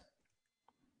hear us?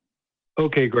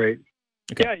 Okay, great.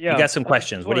 Okay. Yeah. You got some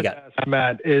questions. What do you got?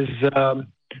 Matt, is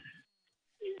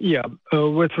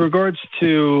with regards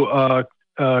to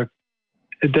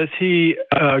does he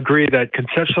agree that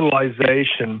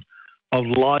conceptualization of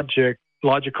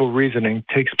logical reasoning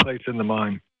takes place in the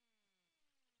mind?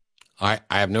 I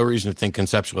have no reason to think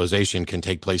conceptualization can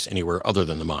take place anywhere other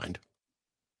than the mind.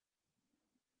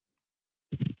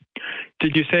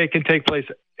 Did you say it can take place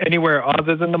anywhere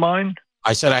other than the mind?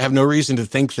 I said I have no reason to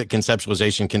think that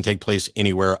conceptualization can take place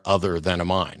anywhere other than a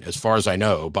mind. As far as I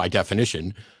know, by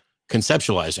definition,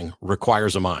 conceptualizing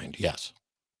requires a mind. Yes.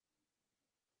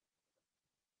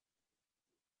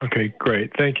 Okay,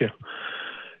 great. Thank you.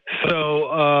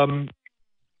 So,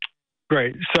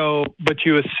 great. So, but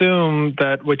you assume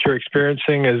that what you're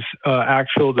experiencing is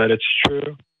actual, that it's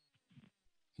true?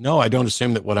 No, I don't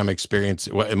assume that what I'm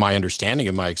experiencing, my understanding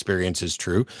of my experience is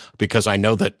true, because I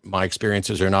know that my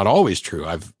experiences are not always true.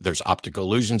 There's optical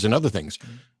illusions and other things.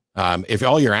 If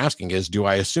all you're asking is, do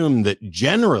I assume that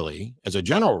generally, as a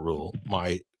general rule,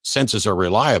 my senses are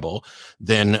reliable,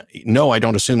 then no, I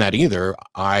don't assume that either.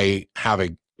 I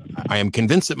am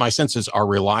convinced that my senses are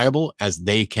reliable as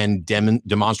they can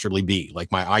demonstrably be.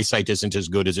 Like my eyesight isn't as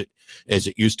good as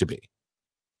it used to be,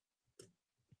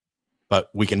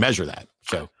 but we can measure that.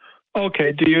 So,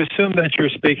 okay. Do you assume that you're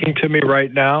speaking to me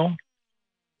right now?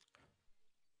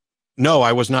 No,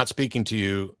 I was not speaking to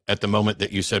you at the moment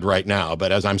that you said right now,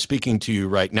 but as I'm speaking to you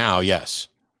right now, yes.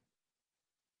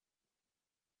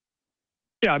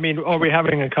 Yeah, I mean, are we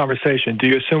having a conversation? Do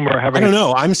you assume we're having? I don't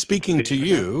know. I'm speaking to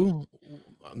you.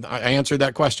 I answered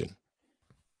that question.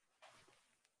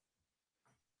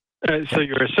 So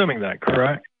you're assuming that,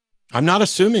 correct? I'm not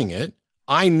assuming it.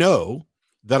 I know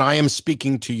that I am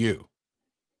speaking to you.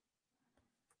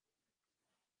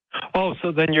 Oh,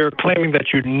 so then you're claiming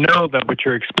that you know that what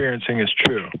you're experiencing is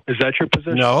true. Is that your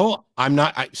position? No, I'm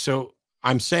not. So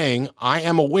I'm saying I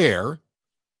am aware.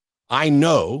 I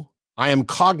know. I am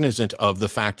cognizant of the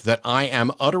fact that I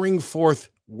am uttering forth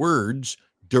words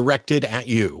directed at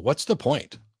you. What's the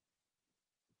point?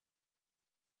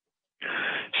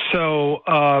 So,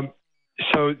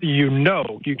 so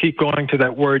you keep going to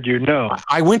that word,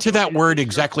 I went to that word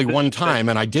exactly one time,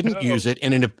 and I didn't use it.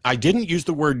 And I didn't use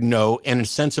the word know in a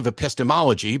sense of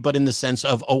epistemology, but in the sense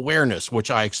of awareness,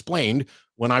 which I explained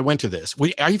when I went to this.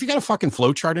 Have you got a fucking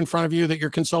flow chart in front of you that you're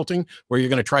consulting where you're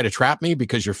going to try to trap me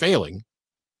because you're failing?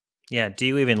 Yeah. Do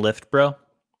you even lift, bro?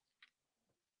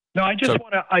 No, I just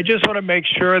want to make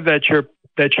sure that your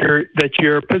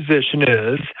position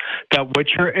is that what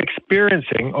you're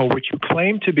experiencing or what you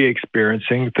claim to be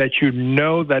experiencing, that you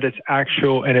know that it's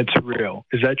actual and it's real.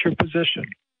 Is that your position?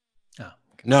 Oh,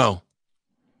 no.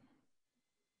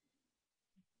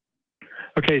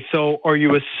 Okay, so are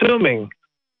you assuming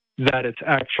that it's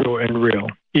actual and real,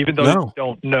 even though you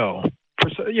don't know?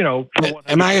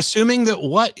 Am I assuming that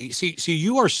what? See,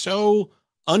 you are so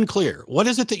unclear. What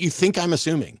is it that you think I'm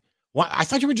assuming? Well, I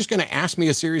thought you were just going to ask me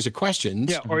a series of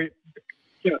questions.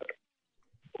 Yeah.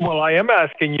 Well, I am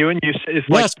asking you, and you say it's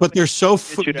yes, but they're so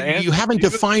you haven't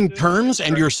defined terms,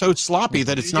 and you're so sloppy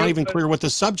that it's not even clear what the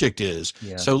subject is.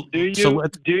 Yeah. So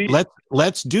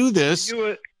let's do this.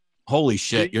 Holy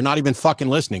shit! You're not even fucking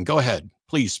listening. Go ahead,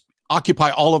 please. Occupy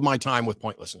all of my time with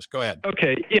pointlessness. Go ahead.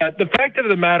 Okay. Yeah. The fact of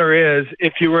the matter is,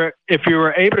 if you were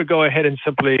able to go ahead and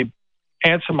simply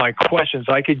answer my questions,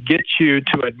 I could get you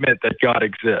to admit that God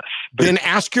exists. But then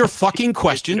ask your fucking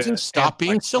questions and stop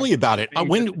being silly about it.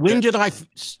 When did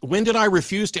I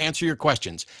refuse to answer your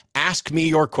questions? Ask me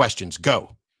your questions.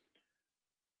 Go.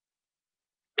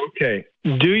 Okay.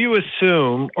 Do you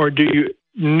assume or do you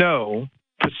know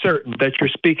for certain that you're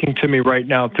speaking to me right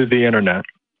now through the internet?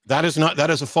 That is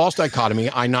a false dichotomy.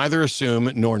 I neither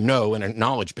assume nor know in a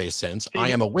knowledge-based sense. I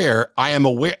am aware. Are you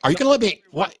going to let me?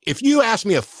 What if you ask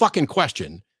me a fucking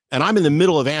question and I'm in the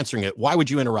middle of answering it? Why would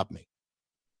you interrupt me?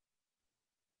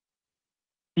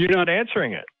 You're not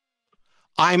answering it.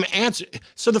 I'm answering.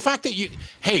 So the fact that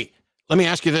hey, let me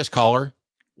ask you this, caller.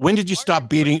 When did you stop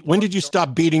beating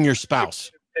your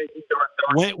spouse?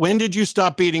 When did you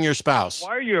stop beating your spouse? Why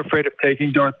are you afraid of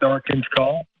taking Darth Dawkins'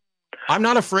 call? I'm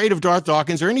not afraid of Darth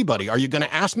Dawkins or anybody. Are you going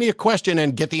to ask me a question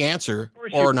and get the answer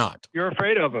or not? You're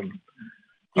afraid of him.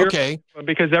 Okay.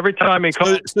 Because every time he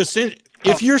calls...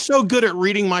 if you're so good at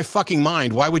reading my fucking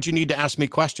mind, why would you need to ask me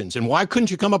questions? And why couldn't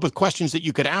you come up with questions that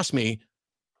you could ask me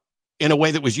in a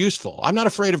way that was useful? I'm not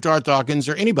afraid of Darth Dawkins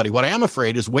or anybody. What I am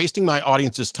afraid is wasting my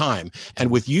audience's time. And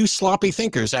with you sloppy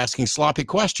thinkers asking sloppy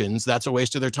questions, that's a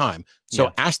waste of their time.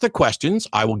 So ask the questions.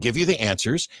 I will give you the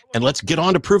answers. And let's get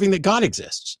on to proving that God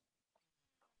exists.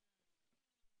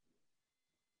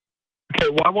 Okay,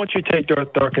 why won't you take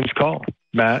Darth Dawkins' call,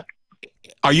 Matt?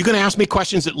 Are you going to ask me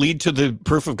questions that lead to the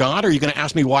proof of God, or are you going to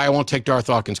ask me why I won't take Darth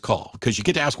Dawkins' call? Because you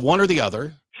get to ask one or the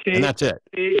other, and that's it.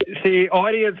 See,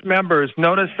 audience members,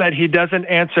 notice that he doesn't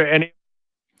answer any...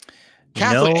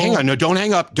 Catholic, hang on. No, don't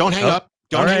hang up. Don't hang up.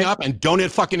 Don't hang up, and don't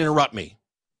fucking interrupt me.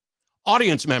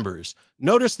 Audience members,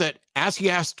 notice that as he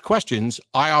asked questions,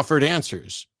 I offered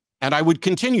answers, and I would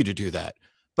continue to do that.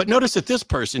 But notice that this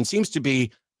person seems to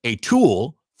be a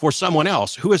tool for someone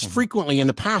else who has frequently in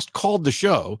the past called the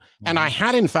show, and I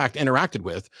had in fact interacted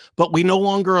with, but we no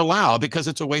longer allow because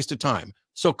it's a waste of time.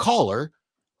 So caller,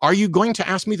 are you going to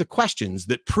ask me the questions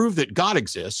that prove that God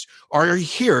exists, or are you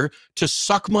here to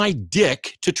suck my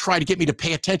dick to try to get me to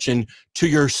pay attention to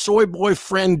your soy boy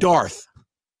friend Darth?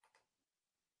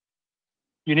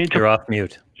 You need to. You're off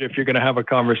mute. If you're going to have a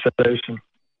conversation.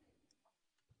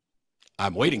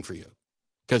 I'm waiting for you.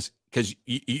 Because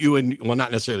you and, well,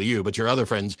 not necessarily you, but your other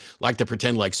friends like to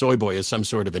pretend like soy boy is some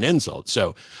sort of an insult.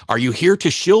 So are you here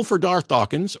to shill for Darth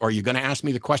Dawkins, or are you going to ask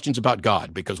me the questions about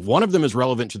God? Because one of them is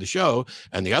relevant to the show,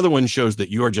 and the other one shows that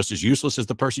you are just as useless as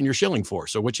the person you're shilling for.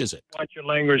 So which is it? Watch your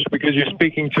language, because you're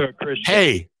speaking to a Christian.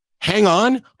 Hey, hang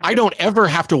on. I don't ever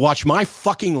have to watch my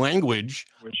fucking language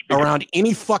around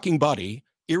any fucking buddy,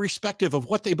 irrespective of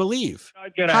what they believe.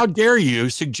 How dare you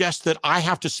suggest that I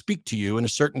have to speak to you in a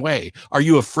certain way? Are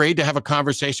you afraid to have a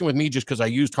conversation with me just because I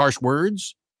used harsh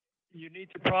words? You need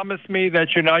to promise me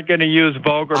that you're not going to use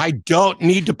vulgar. I don't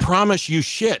need to promise you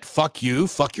shit. Fuck you,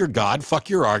 fuck your God, fuck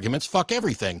your arguments, fuck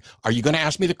everything. Are you going to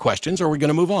ask me the questions, or are we going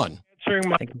to move on? Answering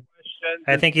my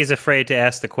I think he's afraid to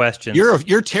ask the questions.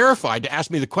 You're terrified to ask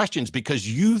me the questions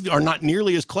because you are not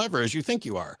nearly as clever as you think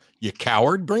you are. You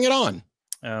coward, bring it on.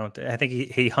 Oh, I think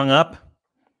he hung up.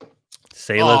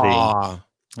 Say la vie.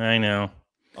 I know.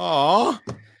 Aw.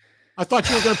 I thought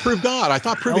you were going to prove God. I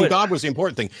thought proving God was the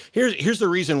important thing. Here's the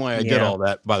reason why I did all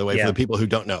that, by the way, for the people who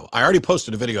don't know. I already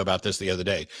posted a video about this the other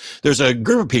day. There's a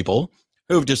group of people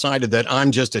who've decided that I'm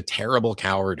just a terrible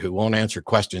coward who won't answer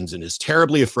questions and is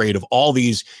terribly afraid of all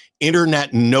these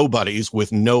internet nobodies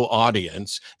with no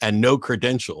audience and no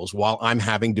credentials while I'm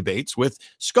having debates with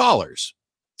scholars.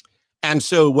 And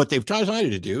so what they've decided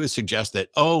to do is suggest that,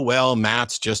 oh, well,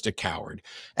 Matt's just a coward.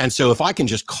 And so if I can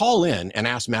just call in and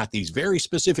ask Matt these very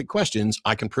specific questions,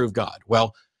 I can prove God.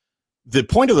 Well, the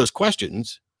point of those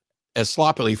questions, as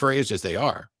sloppily phrased as they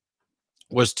are,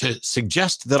 was to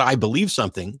suggest that I believe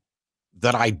something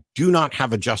that I do not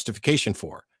have a justification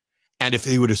for. And if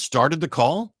they would have started the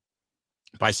call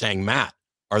by saying, Matt,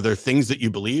 are there things that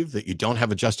you believe that you don't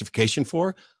have a justification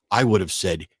for? I would have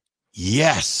said,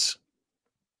 yes.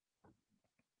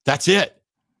 That's it.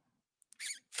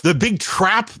 The big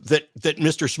trap that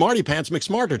Mr. Smarty Pants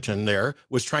McSmarterton there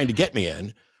was trying to get me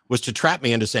in was to trap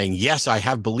me into saying, yes, I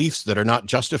have beliefs that are not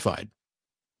justified.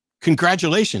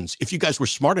 Congratulations. If you guys were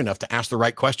smart enough to ask the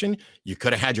right question, you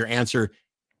could have had your answer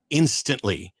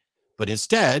instantly. But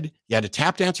instead, you had to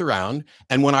tap dance around.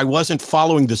 And when I wasn't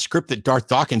following the script that Darth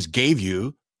Dawkins gave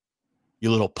you, you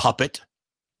little puppet,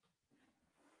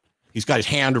 he's got his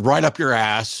hand right up your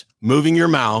ass, moving your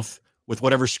mouth with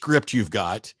whatever script you've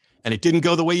got, and it didn't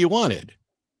go the way you wanted.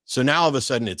 So now all of a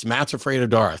sudden it's Matt's afraid of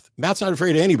Darth. Matt's not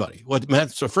afraid of anybody. What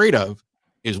Matt's afraid of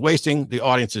is wasting the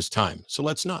audience's time. So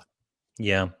let's not.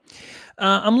 Yeah.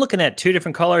 I'm looking at two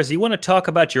different callers. Do you want to talk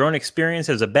about your own experience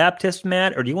as a Baptist,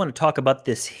 Matt, or do you want to talk about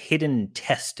this hidden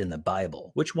test in the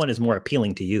Bible? Which one is more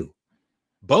appealing to you?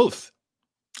 Both.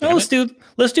 Oh, let's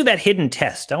do that hidden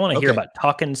test. I want to hear about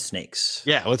talking snakes.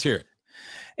 Yeah, let's hear it.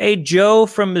 Hey, Joe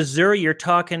from Missouri, you're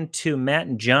talking to Matt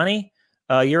and Johnny.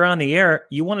 You're on the air.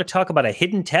 You want to talk about a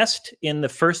hidden test in the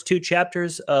first two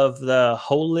chapters of the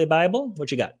Holy Bible?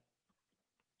 What you got?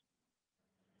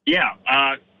 Yeah.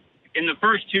 In the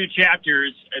first two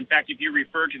chapters, in fact, if you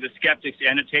refer to the Skeptics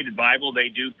Annotated Bible, they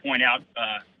do point out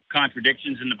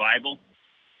contradictions in the Bible.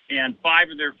 And 5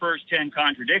 of their first 10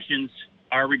 contradictions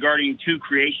are regarding 2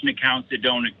 creation accounts that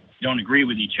don't agree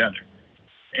with each other.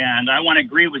 And I want to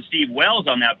agree with Steve Wells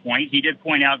on that point. He did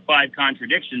point out 5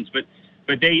 contradictions, but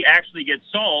they actually get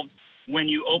solved when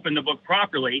you open the book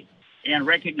properly and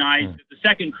recognize that the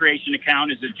second creation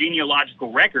account is a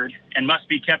genealogical record and must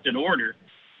be kept in order.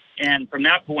 And from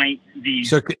that point,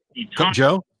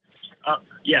 Joe?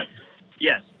 Yes.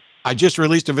 I just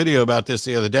released a video about this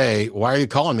the other day. Why are you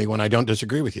calling me when I don't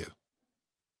disagree with you?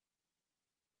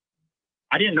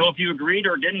 I didn't know if you agreed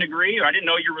or didn't agree, or I didn't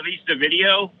know you released a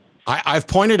video. I've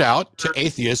pointed out to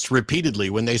atheists repeatedly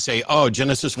when they say, oh,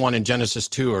 Genesis 1 and Genesis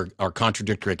 2 are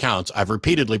contradictory accounts. I've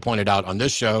repeatedly pointed out on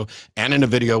this show and in a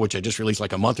video, which I just released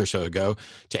like a month or so ago,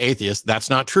 to atheists,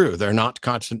 that's not true. They're not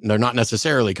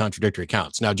necessarily contradictory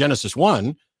accounts. Now, Genesis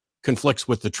 1 conflicts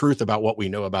with the truth about what we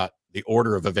know about the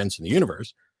order of events in the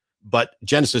universe, but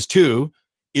Genesis 2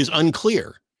 is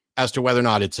unclear. as to whether or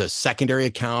not it's a secondary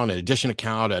account, an addition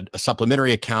account, a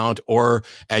supplementary account, or,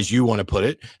 as you want to put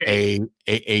it, a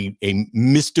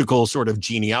mystical sort of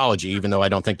genealogy, even though I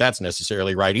don't think that's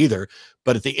necessarily right either.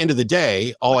 But at the end of the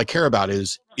day, all I care about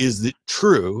is it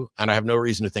true? And I have no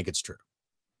reason to think it's true.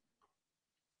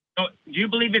 So do you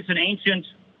believe it's an ancient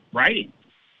writing?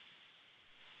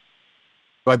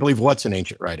 Do I believe what's an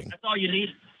ancient writing? That's all you need.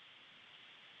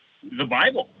 The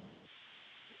Bible.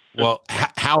 Well,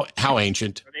 how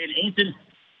ancient? Are they an ancient?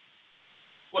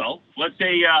 Well, let's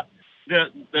say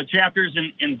the chapters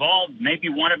involved, maybe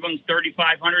one of them's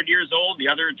 3,500 years old, the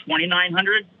other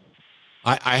 2,900.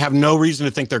 I have no reason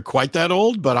to think they're quite that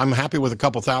old, but I'm happy with a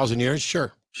couple thousand years.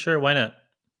 Sure. Sure, why not?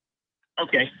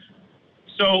 Okay.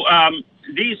 So I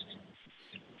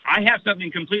have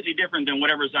something completely different than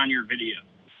whatever's on your video.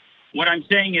 What I'm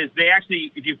saying is they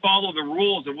actually, if you follow the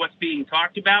rules of what's being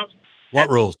talked about. What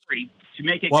rules? To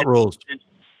make it what rules?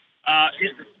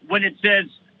 When it says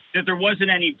that there wasn't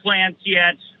any plants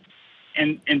yet,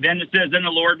 and then it says, then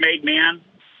the Lord made man.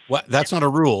 What? That's not a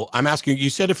rule. I'm asking, you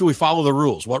said if we follow the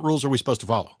rules, what rules are we supposed to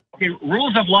follow? Okay,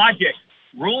 rules of logic.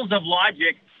 Rules of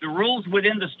logic, the rules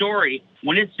within the story,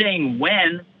 when it's saying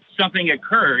when something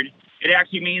occurred, it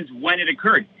actually means when it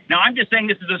occurred. Now, I'm just saying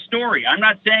this is a story. I'm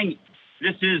not saying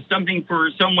this is something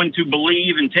for someone to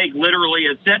believe and take literally,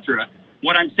 etc.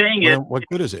 What I'm saying is, what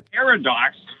good is it?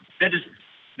 Paradox that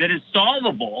is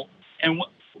solvable, and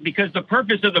because the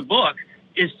purpose of the book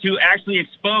is to actually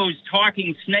expose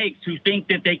talking snakes who think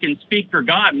that they can speak for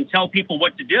God and tell people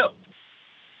what to do.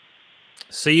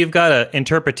 So you've got an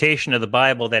interpretation of the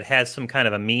Bible that has some kind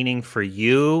of a meaning for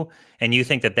you, and you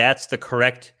think that that's the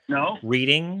correct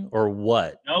reading, or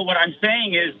what? No, what I'm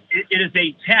saying is it is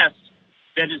a test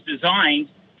that is designed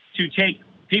to take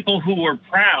people who are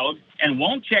proud and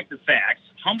won't check the facts.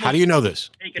 How do you know this?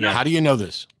 How do you know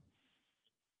this?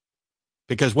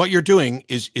 Because what you're doing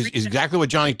is exactly what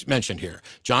Johnny mentioned here.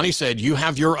 Johnny said you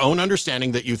have your own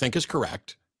understanding that you think is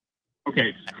correct.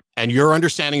 Okay. And your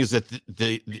understanding is that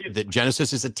that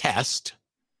Genesis is a test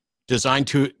designed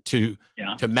to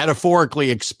metaphorically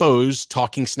expose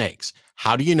talking snakes.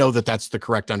 How do you know that that's the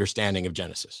correct understanding of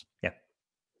Genesis? Yeah.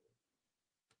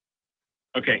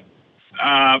 Okay.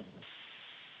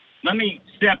 Let me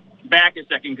step back a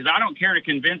second, because I don't care to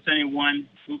convince anyone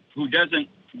who doesn't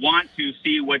want to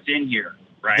see what's in here,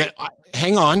 right?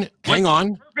 Hang on,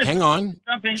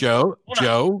 Joe,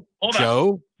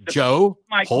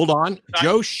 hold on.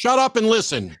 Joe, shut up and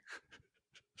listen.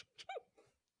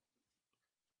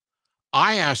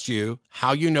 I asked you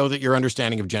how you know that your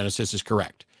understanding of Genesis is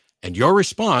correct. And your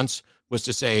response was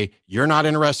to say, you're not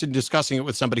interested in discussing it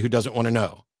with somebody who doesn't want to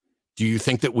know. Do you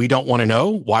think that we don't want to know?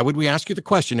 Why would we ask you the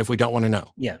question if we don't want to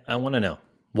know? Yeah, I want to know.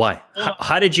 Why?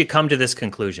 How did you come to this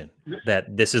conclusion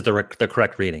that this is the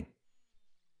correct reading?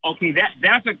 Okay,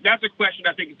 that's a question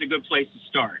I think is a good place to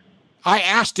start. I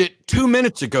asked it 2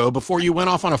 minutes ago before you went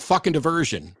off on a fucking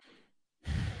diversion.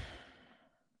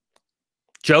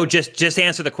 Joe, just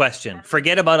answer the question.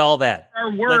 Forget about all that.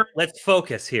 Let's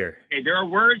focus here. Okay, there are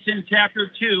words in chapter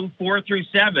 2, 4 through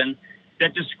 7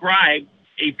 that describe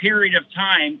a period of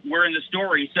time where in the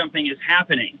story something is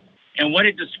happening. And what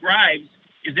it describes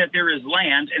is that there is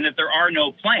land and that there are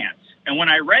no plants. And when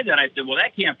I read that, I said, well,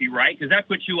 that can't be right, because that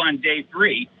puts you on day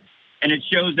 3, and it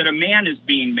shows that a man is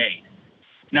being made.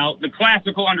 Now, the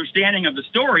classical understanding of the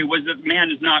story was that man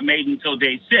is not made until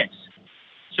day 6.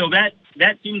 So that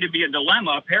seemed to be a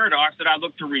dilemma, a paradox that I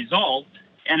looked to resolve.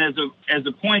 And as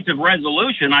a point of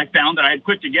resolution, I found that I had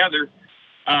put together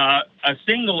a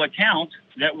single account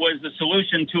that was the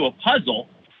solution to a puzzle.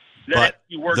 But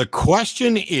the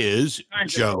question is,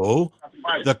 Joe,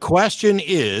 the question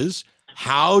is,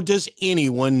 how does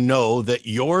anyone know that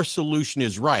your solution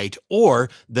is right, or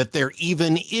that there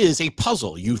even is a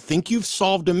puzzle? You think you've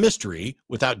solved a mystery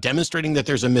without demonstrating that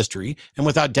there's a mystery, and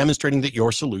without demonstrating that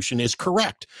your solution is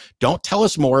correct. Don't tell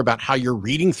us more about how you're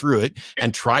reading through it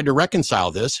and try to reconcile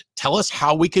this. Tell us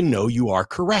how we can know you are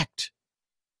correct.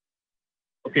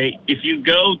 Okay, if you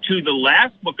go to the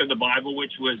last book of the Bible,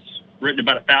 which was written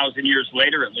about 1,000 years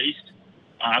later, at least,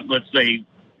 let's say,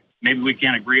 maybe we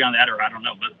can't agree on that, or I don't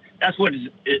know, but that's what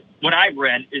I've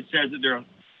read. It says that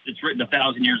it's written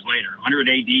 1,000 years later, 100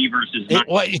 AD versus.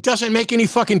 It doesn't make any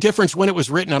fucking difference when it was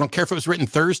written. I don't care if it was written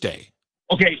Thursday.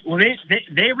 Okay, well,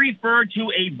 they refer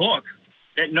to a book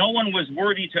that no one was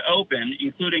worthy to open,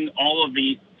 including all of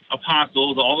the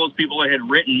apostles, all those people that had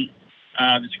written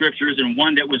the scriptures, and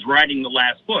one that was writing the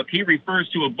last book. He refers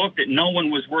to a book that no one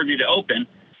was worthy to open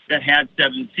that had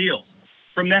 7 seals.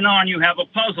 From then on, you have a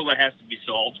puzzle that has to be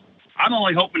solved. I'm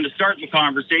only hoping to start the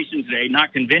conversation today,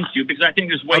 not convince you, because I think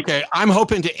there's way. Okay, I'm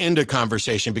hoping to end a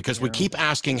conversation because we keep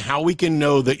asking how we can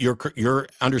know that your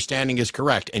understanding is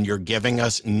correct, and you're giving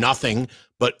us nothing.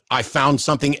 But I found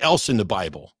something else in the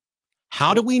Bible.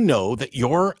 How do we know that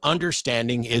your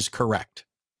understanding is correct?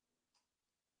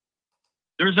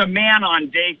 There's a man on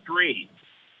day 3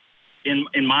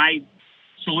 in my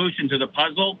solution to the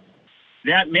puzzle.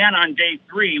 That man on day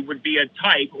 3 would be a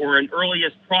type or an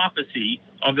earliest prophecy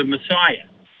of the Messiah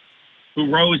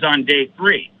who rose on day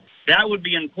 3. That would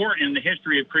be important in the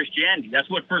history of Christianity. That's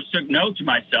what first took note to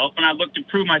myself, and I looked to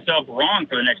prove myself wrong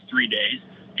for the next 3 days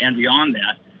and beyond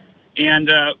that. And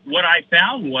what I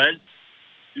found was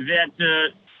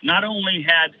that not only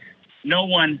had no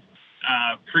one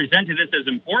presented this as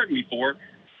important before,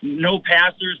 no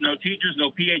pastors, no teachers, no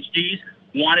PhDs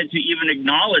wanted to even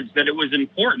acknowledge that it was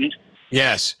important.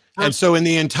 Yes. And so in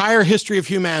the entire history of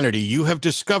humanity, you have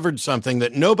discovered something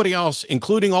that nobody else,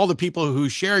 including all the people who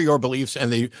share your beliefs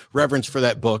and the reverence for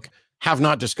that book, have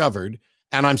not discovered.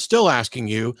 And I'm still asking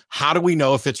you, how do we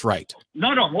know if it's right?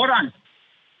 No, hold on.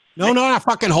 No,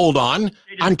 fucking hold on.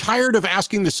 I'm tired of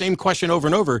asking the same question over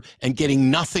and over and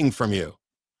getting nothing from you.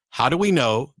 How do we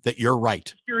know that you're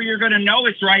right? Sure, you're going to know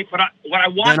it's right, but what I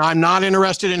want... And I'm not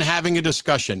interested in having a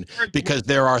discussion, because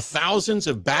there are thousands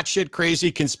of batshit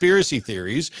crazy conspiracy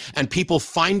theories and people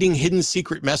finding hidden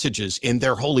secret messages in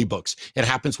their holy books. It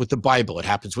happens with the Bible. It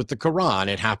happens with the Quran.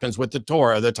 It happens with the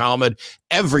Torah, the Talmud,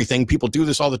 everything. People do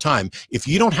this all the time. If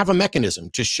you don't have a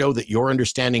mechanism to show that your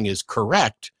understanding is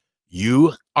correct,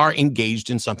 you are engaged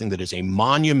in something that is a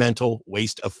monumental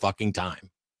waste of fucking time.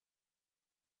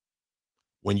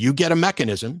 When you get a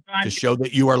mechanism to show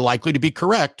that you are likely to be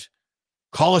correct,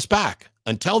 call us back.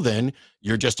 Until then,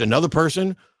 you're just another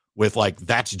person with like,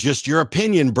 that's just your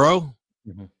opinion, bro.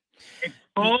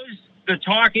 Expose the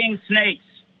talking snakes.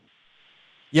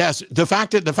 Yes, the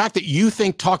fact that you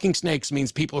think talking snakes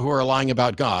means people who are lying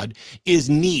about God is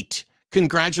neat.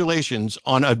 Congratulations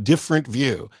on a different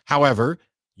view. However,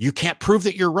 you can't prove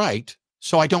that you're right,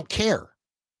 so I don't care.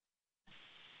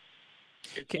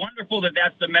 It's wonderful that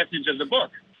that's the message of the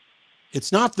book.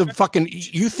 It's not the fucking,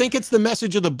 you think it's the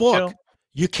message of the book. Joe,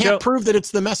 you can't prove that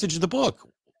it's the message of the book.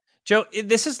 Joe,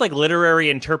 this is like literary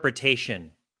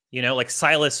interpretation. You know, like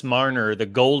Silas Marner, the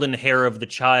golden hair of the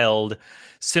child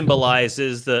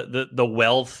symbolizes the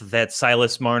wealth that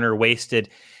Silas Marner wasted.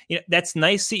 You know, that's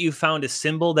nice that you found a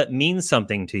symbol that means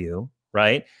something to you,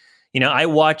 right? You know, I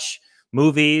watch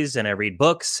movies and I read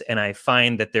books and I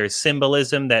find that there's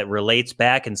symbolism that relates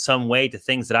back in some way to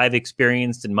things that I've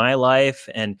experienced in my life,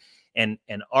 and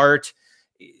art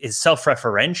is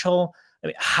self-referential. I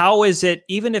mean, how is it,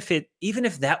 even if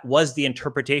that was the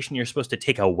interpretation you're supposed to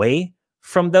take away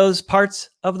from those parts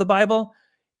of the Bible,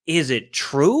 is it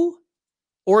true,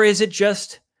 or is it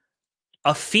just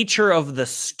a feature of the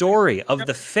story, of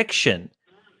the fiction?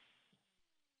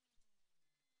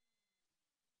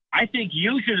 I think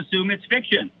you should assume it's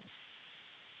fiction.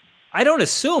 I don't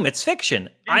assume it's fiction.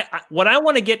 What I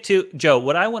want to get to, Joe,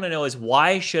 what I want to know is,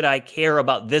 why should I care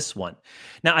about this one?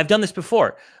 Now, I've done this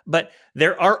before, but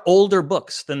there are older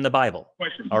books than the Bible.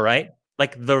 All right?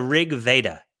 Like the Rig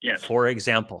Veda, for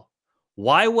example.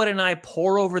 Why wouldn't I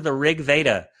pore over the Rig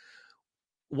Veda?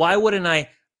 Why wouldn't I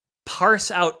parse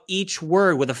out each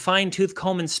word with a fine-tooth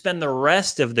comb and spend the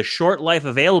rest of the short life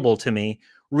available to me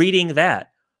reading that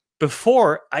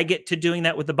before I get to doing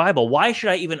that with the Bible? Why should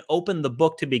I even open the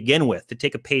book to begin with, to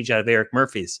take a page out of Eric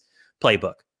Murphy's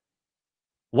playbook?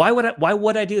 Why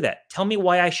would I do that? Tell me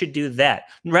why I should do that,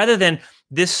 rather than,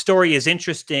 this story is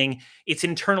interesting, it's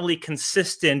internally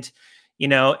consistent, you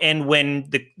know, and when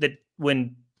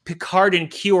when Picard and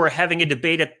Q are having a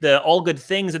debate at the All Good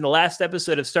Things in the last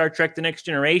episode of Star Trek The Next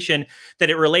Generation,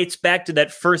 that it relates back to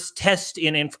that first test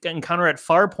in Encounter at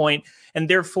Farpoint, and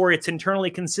therefore it's internally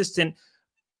consistent.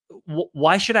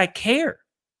 Why should I care?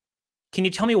 Can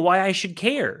you tell me why I should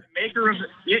care?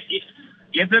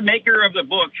 If the maker of the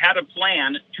book had a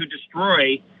plan to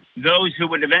destroy those who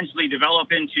would eventually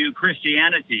develop into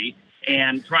Christianity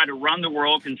and try to run the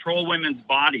world, control women's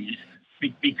bodies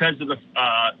because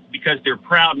they're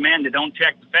proud men that don't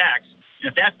check the facts,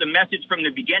 if that's the message from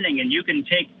the beginning, and you can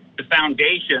take the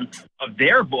foundation of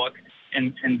their book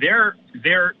and their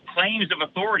claims of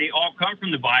authority all come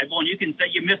from the Bible, and you can say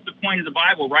you missed the point of the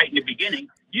Bible right in the beginning.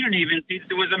 You didn't even see that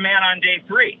there was a man on day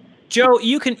 3. Joe,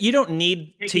 you don't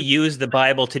need to use the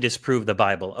Bible to disprove the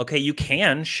Bible. Okay, you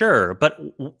can, sure, but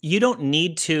you don't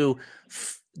need to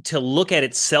look at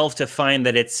itself to find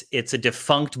that it's a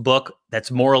defunct book that's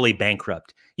morally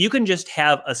bankrupt. You can just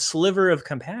have a sliver of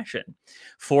compassion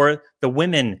for the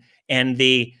women and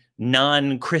the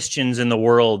non-Christians in the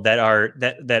world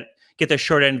that get the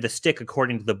short end of the stick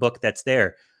according to the book that's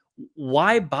there.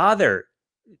 Why bother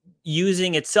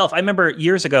using itself? I remember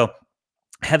years ago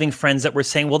having friends that were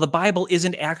saying, well, the Bible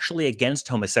isn't actually against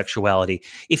homosexuality.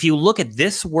 If you look at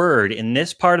this word in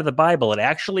this part of the Bible, it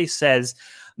actually says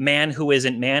man who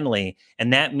isn't manly.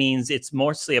 And that means it's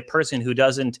mostly a person who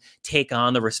doesn't take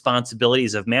on the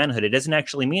responsibilities of manhood. It doesn't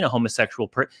actually mean a homosexual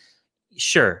person.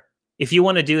 Sure. If you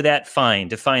want to do that, fine.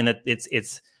 Define that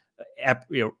it's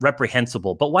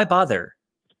reprehensible. But why bother?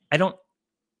 I don't.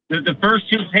 The first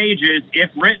 2 pages,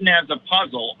 if written as a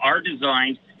puzzle, are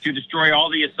designed to destroy all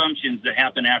the assumptions that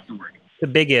happen afterward. It's a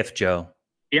big if, Joe.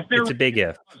 If they're it's a big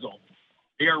if. Puzzle,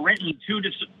 they are written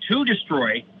to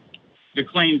destroy the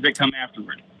claims that come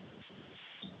afterward.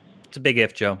 It's a big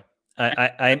if, Joe.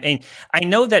 I mean, I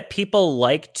know that people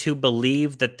like to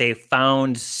believe that they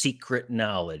found secret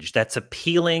knowledge. That's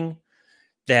appealing.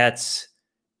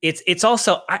 It's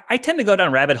also, I tend to go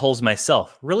down rabbit holes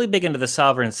myself, really big into the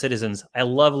sovereign citizens. I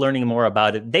love learning more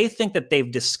about it. They think that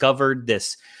they've discovered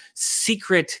this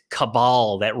secret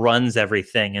cabal that runs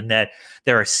everything and that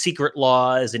there are secret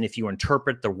laws. And if you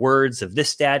interpret the words of this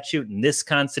statute and this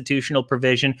constitutional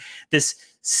provision, this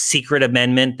secret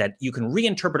amendment, that you can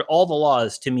reinterpret all the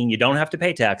laws to mean you don't have to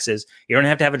pay taxes, you don't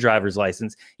have to have a driver's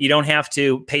license, you don't have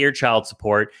to pay your child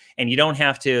support, and you don't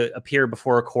have to appear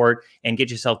before a court and get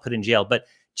yourself put in jail. But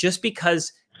just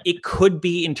because it could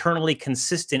be internally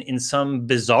consistent in some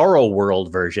bizarro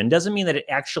world version doesn't mean that it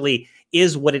actually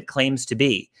is what it claims to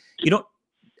be.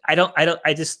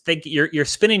 I just think you're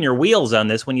spinning your wheels on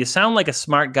this when you sound like a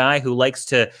smart guy who likes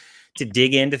to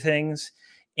dig into things.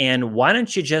 And why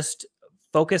don't you just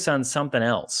focus on something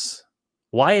else?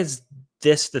 Why is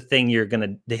this the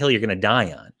hill you're gonna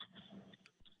die on?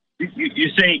 You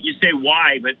say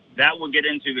why, but that will get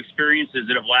into experiences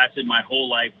that have lasted my whole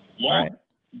life long.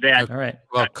 All right.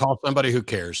 Well, call somebody who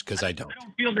cares, because I don't. I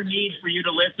don't feel the need for you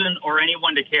to listen or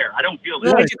anyone to care. I don't feel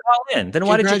that. Why did you call in? Then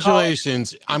why did you call in?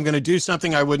 Congratulations. I'm going to do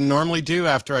something I wouldn't normally do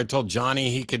after I told Johnny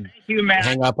he could Matt.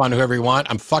 hang up on whoever he want.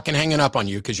 I'm fucking hanging up on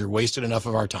you because you're wasted enough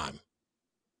of our time.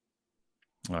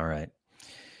 All right.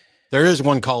 There is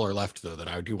one caller left, though, that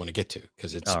I do want to get to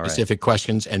because it's All specific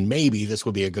questions, and maybe this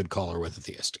will be a good caller with a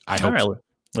theist. I hope so.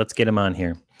 Let's get him on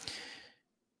here.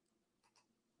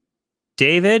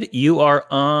 David, you are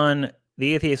on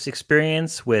the Atheist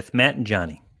Experience with Matt and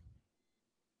Johnny.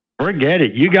 Forget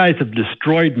it. You guys have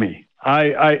destroyed me.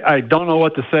 I don't know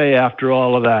what to say after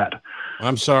all of that.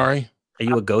 I'm sorry. Are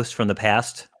you a ghost from the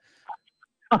past?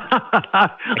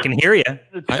 I can hear you.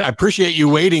 I appreciate you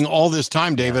waiting all this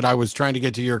time, David. I was trying to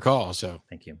get to your call, so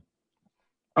thank you.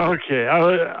 Okay,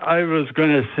 I was going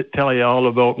to tell you all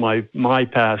about my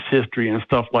past history and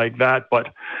stuff like that,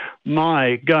 but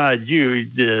my God, you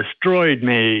destroyed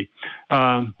me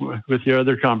with your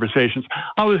other conversations.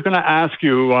 I was going to ask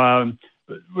you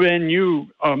when you,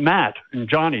 Matt and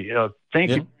Johnny, thank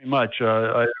you very much.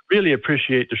 I really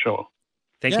appreciate the show.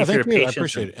 Thank you for your patience. I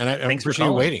appreciate it, and I appreciate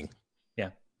you waiting. Yeah.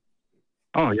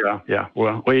 Oh yeah.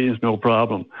 Well, waiting is no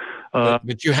problem.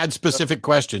 But you had specific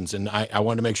questions, and I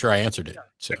wanted to make sure I answered it.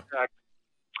 So. Exactly.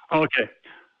 Okay.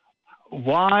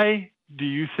 Why do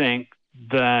you think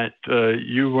that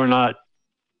you were not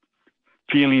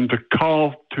feeling the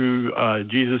call to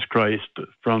Jesus Christ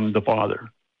from the Father?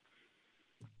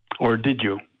 Or did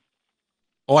you?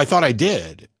 Oh, I thought I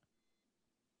did.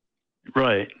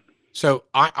 Right. So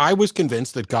I was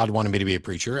convinced that God wanted me to be a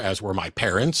preacher, as were my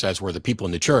parents, as were the people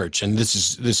in the church. And this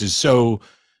is so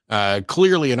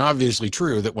clearly and obviously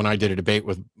true that when I did a debate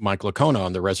with Mike Lacona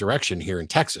on the resurrection here in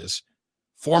Texas,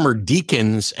 former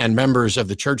deacons and members of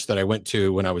the church that I went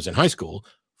to when I was in high school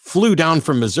flew down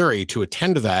from Missouri to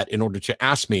attend to that in order to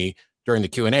ask me during the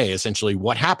Q&A, essentially,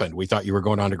 what happened? We thought you were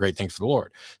going on to great things for the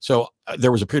Lord. So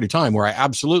there was a period of time where I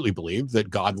absolutely believed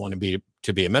that God wanted me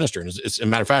to be a minister. And as a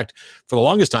matter of fact, for the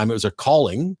longest time, it was a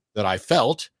calling that I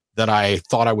felt that I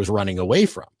thought I was running away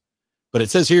from. But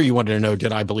it says here, you wanted to know,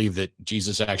 did I believe that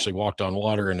Jesus actually walked on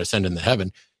water and ascended into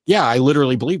heaven? Yeah, I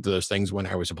literally believed those things when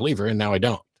I was a believer, and now I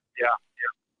don't.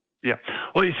 Yeah.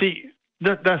 Well, you see,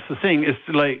 that's the thing. It's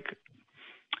like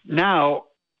now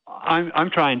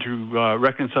I'm trying to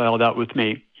reconcile that with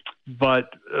me, but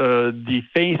the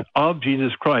faith of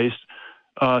Jesus Christ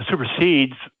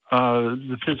supersedes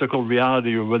the physical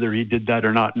reality of whether he did that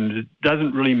or not, and it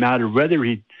doesn't really matter whether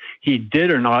he did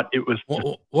or not. It was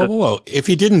whoa. If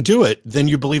he didn't do it, then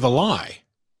you believe a lie.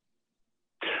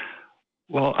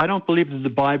 Well, I don't believe that the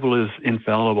Bible is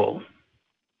infallible.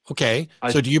 Okay,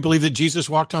 so do you believe that Jesus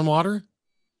walked on water?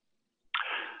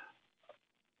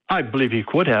 I believe he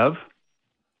could have.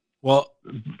 Well,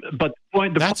 but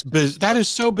that is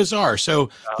so bizarre. So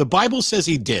the Bible says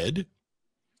he did,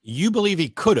 You believe he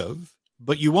could have,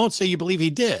 but you won't say you believe he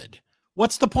did.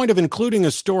 What's the point of including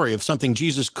a story of something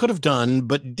Jesus could have done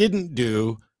but didn't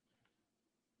do?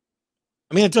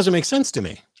 I mean, it doesn't make sense to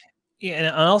me. Yeah,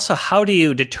 and also, how do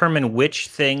you determine which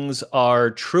things are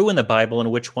true in the Bible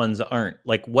and which ones aren't?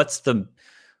 Like, what's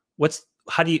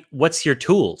your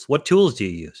tools? What tools do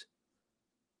you use?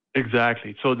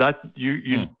 Exactly. So that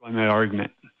you my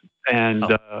argument, and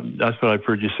that's what I've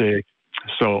heard you say.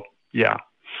 So yeah,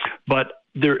 but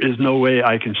there is no way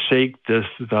I can shake this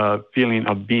feeling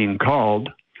of being called.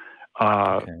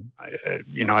 Okay.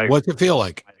 What's it feel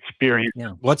like? Experience.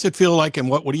 Yeah. What's it feel like, and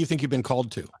what do you think you've been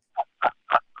called to?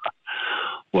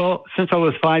 Well, since I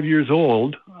was 5 years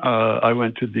old, I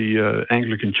went to the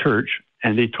Anglican Church,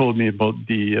 and they told me about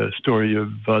the story of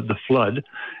the flood.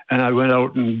 And I went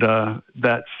out and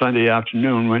that Sunday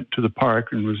afternoon went to the park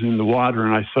and was in the water,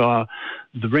 and I saw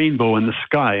the rainbow in the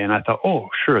sky, and I thought, oh,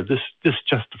 sure, this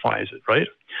justifies it, right?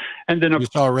 And then you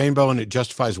saw a rainbow, and it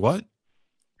justifies what?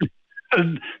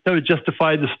 That would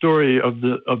justify the story of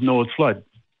Noah's flood.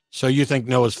 So you think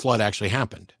Noah's flood actually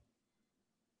happened?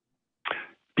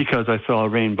 Because I saw a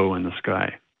rainbow in the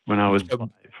sky when I was 5.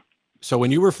 So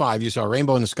when you were 5, you saw a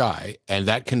rainbow in the sky, and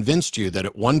that convinced you that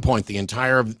at one point the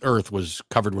entire Earth was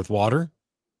covered with water?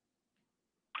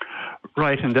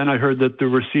 Right, and then I heard that there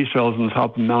were seashells on the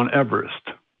top of Mount Everest.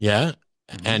 Yeah,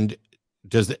 and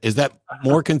is that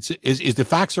more is the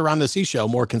facts around the seashell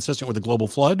more consistent with the global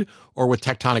flood or with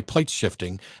tectonic plates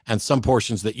shifting and some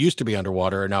portions that used to be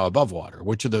underwater are now above water?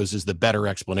 Which of those is the better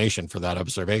explanation for that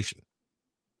observation?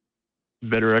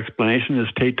 Better explanation is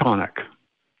tectonic.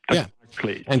 Yeah.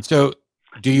 And so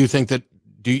do you think that,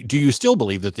 do you still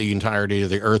believe that the entirety of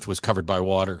the Earth was covered by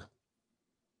water?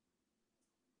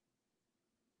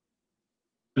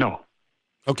 No.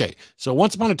 Okay. So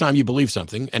once upon a time you believed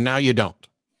something and now you don't.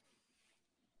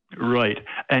 Right.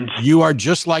 And you are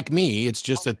just like me. It's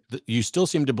just that you still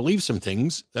seem to believe some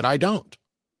things that I don't.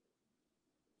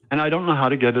 And I don't know how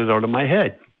to get it out of my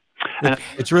head.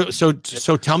 It's real. So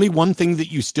tell me one thing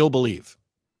that you still believe.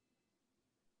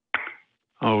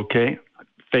 Okay.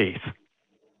 Faith.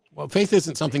 Well, faith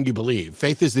isn't something you believe.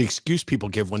 Faith is the excuse people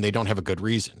give when they don't have a good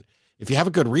reason. If you have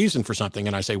a good reason for something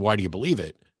and I say, why do you believe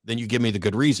it? Then you give me the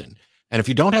good reason. And if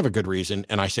you don't have a good reason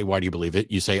and I say, why do you believe it?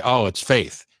 You say, oh, it's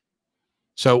faith.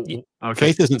 So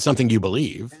faith isn't something you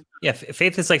believe. Yeah.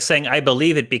 Faith is like saying, I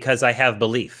believe it because I have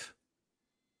belief.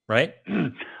 Right?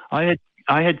 I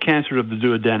had cancer of the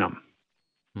duodenum.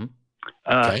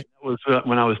 Okay. That was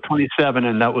when I was 27,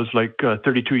 and that was like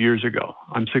 32 years ago.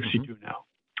 I'm 62 now.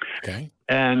 Okay.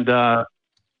 And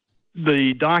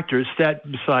the doctor sat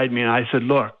beside me, and I said,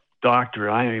 look, doctor,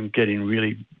 I am getting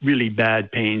really, really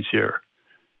bad pains here.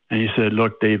 And he said,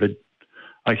 look, David,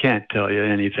 I can't tell you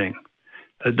anything.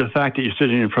 The fact that you're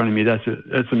sitting in front of me,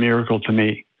 that's a miracle to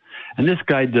me. And this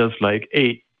guy does like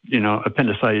 8,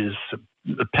 appendices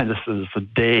a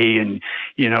day, and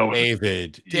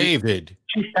David,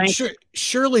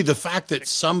 surely the fact that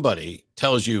somebody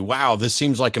tells you, wow, this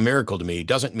seems like a miracle to me,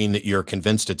 doesn't mean that you're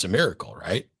convinced it's a miracle,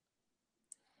 right?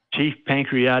 Chief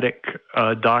pancreatic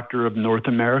doctor of North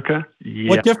America. Yeah.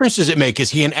 What difference does it make?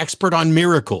 Is he an expert on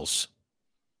miracles?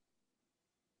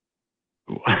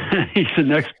 He's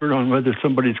an expert on whether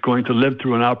somebody's going to live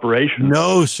through an operation.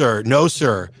 No, sir. No,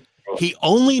 sir. He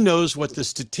only knows what the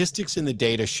statistics and the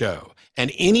data show.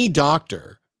 And any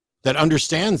doctor that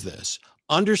understands this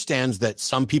understands that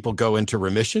some people go into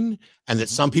remission and that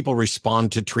some people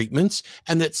respond to treatments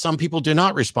and that some people do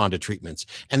not respond to treatments.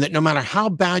 And that no matter how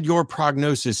bad your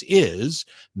prognosis is,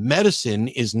 medicine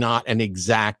is not an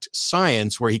exact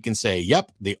science where he can say,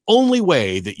 yep, the only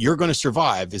way that you're going to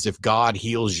survive is if God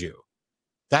heals you.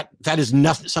 That is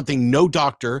nothing, something no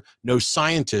doctor, no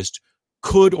scientist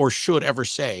could or should ever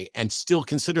say and still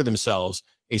consider themselves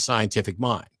a scientific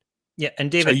mind. Yeah,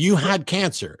 and David, so you had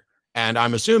cancer, and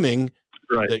I'm assuming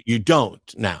that you don't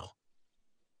now.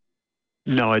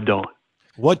 No, I don't.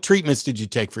 What treatments did you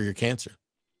take for your cancer?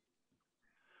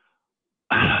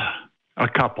 A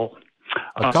couple.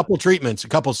 A couple treatments, a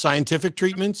couple scientific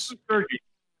treatments?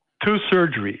 Two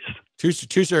surgeries. Two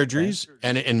surgeries,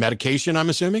 and medication, I'm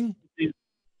assuming?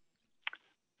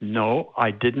 No,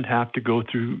 I didn't have to go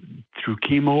through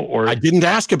chemo or... I didn't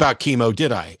ask about chemo,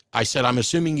 did I? I said, I'm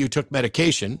assuming you took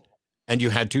medication and you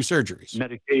had 2 surgeries.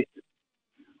 Medication.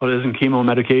 Well, isn't chemo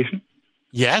medication?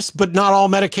 Yes, but not all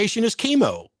medication is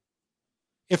chemo.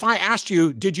 If I asked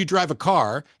you, did you drive a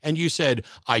car? And you said,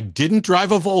 I didn't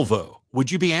drive a Volvo. Would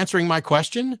you be answering my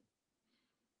question?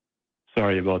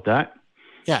 Sorry about that.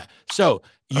 Yeah. So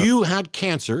you had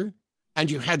cancer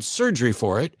and you had surgery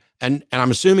for it. And I'm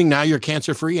assuming now you're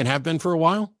cancer-free and have been for a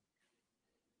while?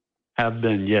 Have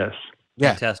been, yes.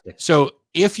 Yeah. Fantastic. So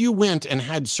if you went and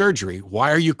had surgery,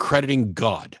 why are you crediting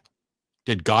God?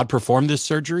 Did God perform this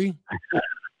surgery?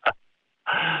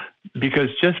 Because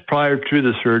just prior to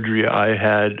the surgery, I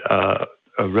had a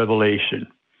revelation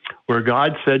where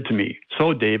God said to me,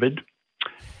 "So, David,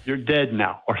 you're dead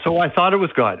now." Or so I thought it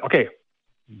was God. Okay,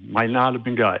 might not have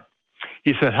been God.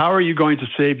 He said, "How are you going to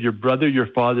save your brother, your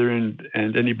father, and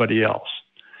anybody else?"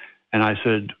 And I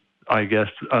said, "I guess,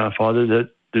 Father,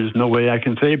 that there's no way I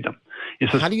can save them." He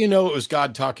says, "How do you know it was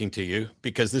God talking to you?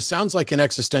 Because this sounds like an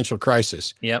existential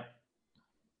crisis." Yep.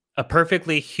 A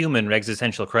perfectly human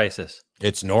existential crisis.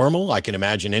 It's normal. I can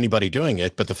imagine anybody doing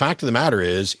it. But the fact of the matter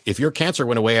is, if your cancer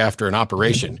went away after an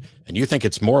operation and you think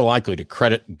it's more likely to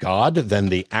credit God than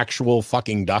the actual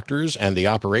fucking doctors and the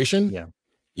operation, yeah,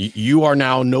 you are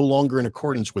now no longer in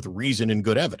accordance with reason and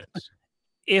good evidence.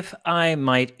 If I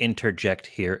might interject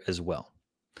here as well.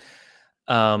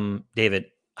 David,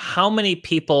 how many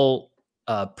people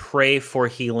pray for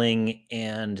healing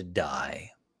and die?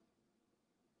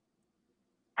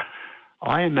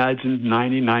 I imagine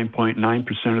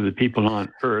 99.9% of the people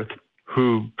on Earth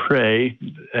who pray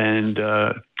and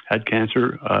had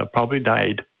cancer probably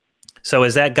died. So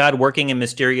is that God working in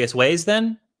mysterious ways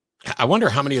then? I wonder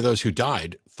how many of those who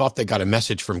died thought they got a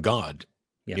message from God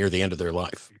near the end of their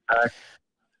life.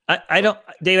 I don't,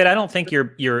 David, I don't think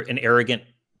you're an arrogant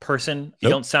person. You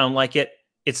don't sound like it.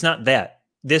 It's not that.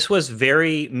 This was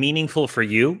very meaningful for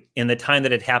you in the time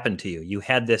that it happened to you. You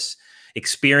had this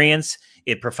experience.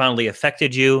 It profoundly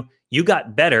affected you. You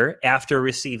got better after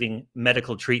receiving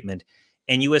medical treatment,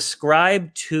 and you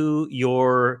ascribed to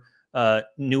your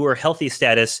newer healthy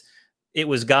status. It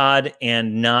was God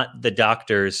and not the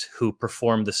doctors who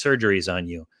performed the surgeries on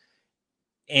you.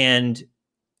 And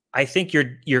I think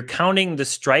you're counting the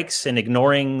strikes and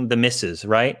ignoring the misses,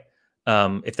 right?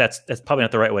 If that's probably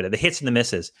not the right way. The hits and the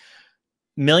misses.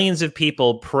 Millions of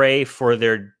people pray for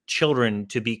their children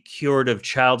to be cured of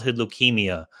childhood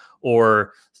leukemia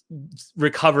or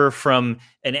recover from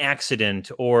an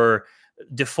accident or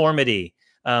deformity.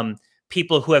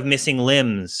 People who have missing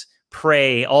limbs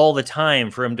pray all the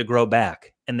time for them to grow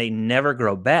back, and they never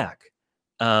grow back.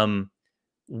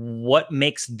 What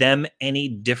makes them any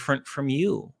different from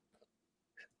you?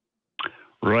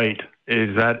 Right.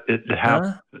 Is that it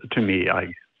happened to me?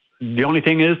 The only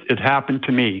thing is it happened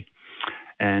to me.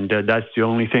 And that's the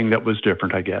only thing that was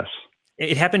different, I guess.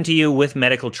 It happened to you with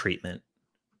medical treatment,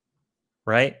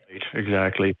 right?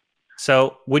 Exactly.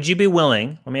 So would you be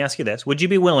willing, let me ask you this, would you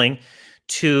be willing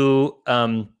to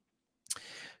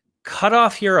cut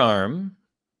off your arm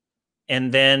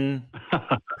and then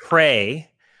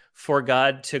pray for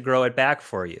God to grow it back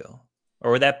for you? Or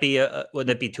would that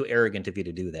be too arrogant of you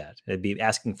to do that? It'd be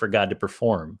asking for God to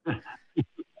perform.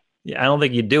 Yeah, I don't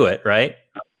think you'd do it, right?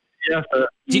 Yeah.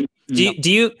 Do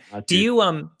you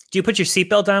put your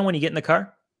seatbelt on when you get in the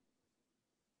car?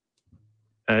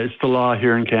 It's the law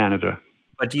here in Canada.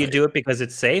 But do you do it because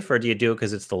it's safe, or do you do it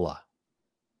because it's the law?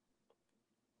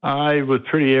 I was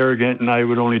pretty arrogant, and I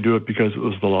would only do it because it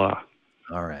was the law.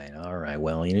 All right.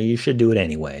 Well, you should do it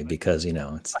anyway because we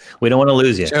don't want to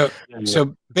lose you.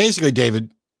 So basically,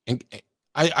 David,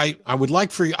 I would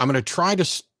like for you. I'm going to try to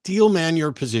steelman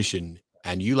your position,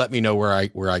 and you let me know where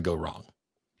I go wrong.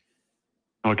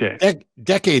 Okay.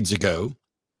 Decades ago,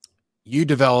 you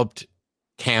developed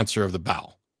cancer of the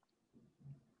bowel.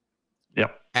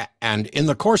 Yep. And in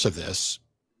the course of this,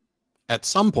 at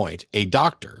some point, a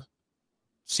doctor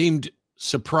seemed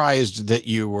surprised that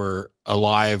you were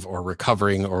alive or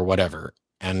recovering or whatever.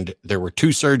 And there were 2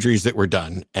 surgeries that were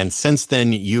done. And since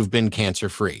then, you've been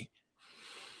cancer-free.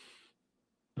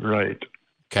 Right.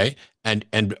 Okay.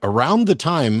 And around the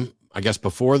time, I guess,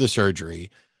 before the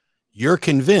surgery, you're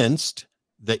convinced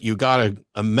that you got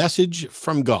a message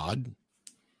from God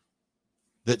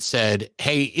that said,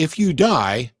 hey, if you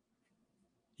die,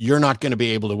 you're not going to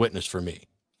be able to witness for me.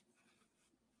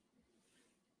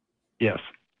 Yes.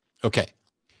 Okay.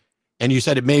 And you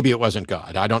said maybe it wasn't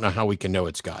God. I don't know how we can know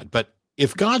it's God. But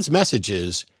if God's message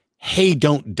is, hey,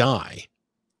 don't die,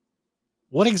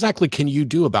 what exactly can you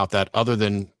do about that other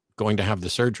than going to have the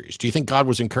surgeries? Do you think God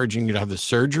was encouraging you to have the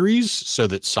surgeries so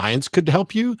that science could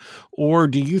help you? Or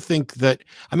do you think that,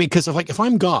 because if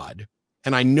I'm God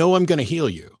and I know I'm going to heal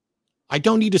you, I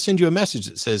don't need to send you a message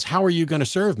that says, how are you going to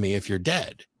serve me if you're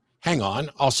dead? Hang on,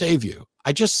 I'll save you.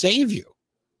 I just save you.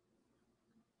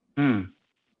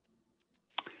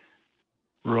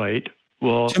 Right.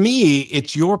 Well, to me,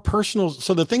 it's your personal.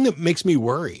 So the thing that makes me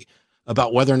worry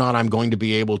about whether or not I'm going to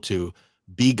be able to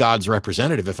be God's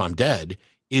representative if I'm dead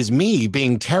is me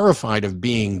being terrified of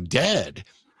being dead.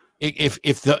 If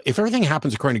everything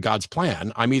happens according to God's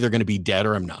plan, I'm either going to be dead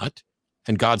or I'm not.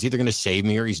 and God's either going to save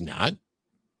me or he's not.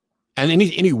 And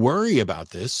any worry about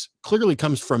this clearly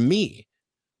comes from me.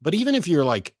 But even if you're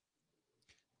like,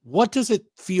 what does it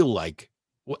feel like?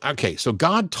 Okay, so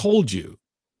God told you,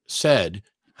 said,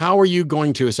 how are you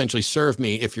going to essentially serve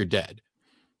me if you're dead?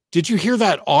 Did you hear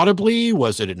that audibly?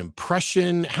 Was it an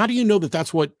impression? How do you know that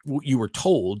that's what you were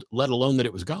told, let alone that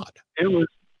it was God?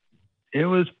 It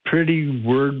was pretty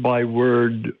word by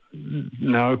word.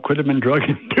 Now, it could have been drug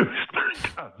induced,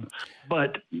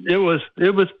 but it was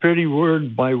pretty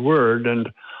word by word. And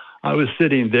I was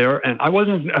sitting there, and I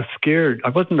wasn't scared. I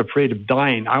wasn't afraid of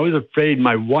dying. I was afraid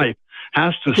my wife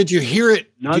has to. Did you hear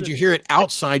it? Did you hear it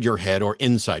outside your head or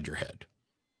inside your head?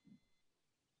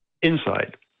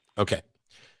 Inside. Okay.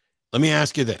 Let me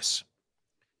ask you this.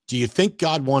 Do you think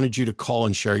God wanted you to call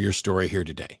and share your story here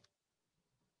today?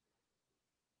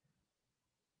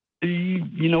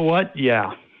 You know what?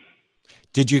 Yeah.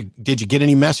 Did you get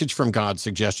any message from God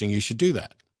suggesting you should do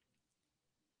that?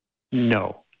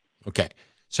 No. Okay.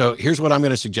 So here's what I'm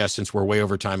going to suggest, since we're way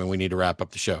over time and we need to wrap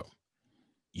up the show.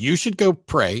 You should go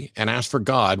pray and ask for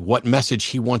God what message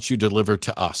he wants you to deliver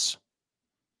to us.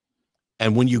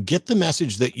 And when you get the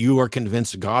message that you are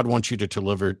convinced God wants you to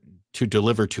deliver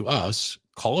to us,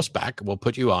 call us back. We'll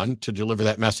put you on to deliver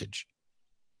that message.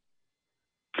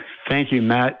 Thank you,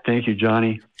 Matt. Thank you,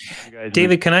 Johnny.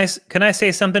 David, can I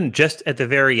say something just at the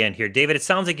very end here? David, it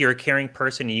sounds like you're a caring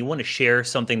person and you want to share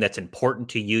something that's important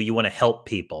to you. You want to help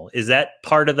people. Is that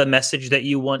part of the message that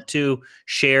you want to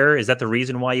share? Is that the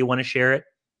reason why you want to share it?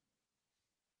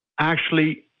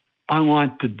 Actually, I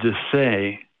wanted to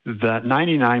say that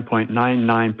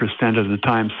 99.99% of the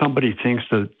time somebody thinks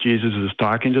that Jesus is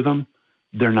talking to them,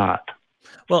 they're not.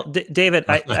 Well, David,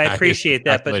 I appreciate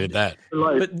that, but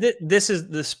this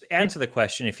answer the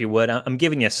question, if you would. I'm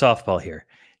giving you a softball here.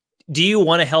 Do you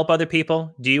want to help other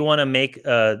people? Do you want to make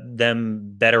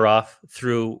them better off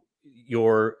through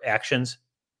your actions?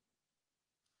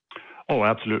 Oh,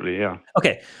 absolutely, yeah.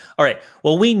 Okay, all right.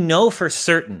 Well, we know for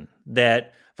certain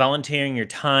that volunteering your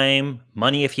time,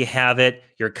 money if you have it,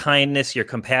 your kindness, your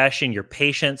compassion, your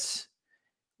patience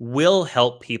will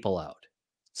help people out.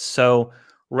 So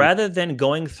rather than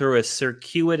going through a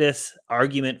circuitous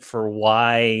argument for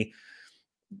why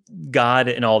God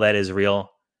and all that is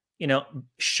real,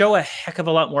 show a heck of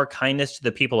a lot more kindness to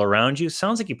the people around you.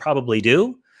 Sounds like you probably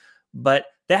do, but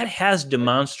that has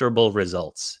demonstrable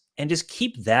results. And just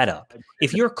keep that up.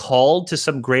 If you're called to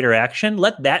some greater action,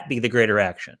 let that be the greater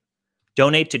action.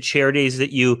 Donate to charities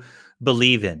that you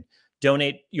believe in.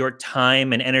 Donate your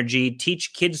time and energy.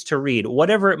 Teach kids to read,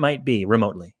 whatever it might be,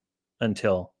 remotely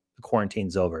until the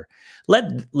quarantine's over.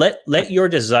 Let your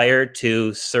desire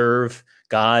to serve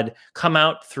God come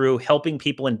out through helping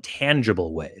people in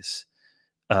tangible ways,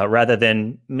 rather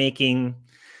than making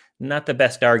not the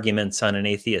best arguments on an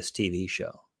atheist TV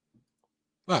show.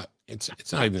 Well,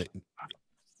 it's not even.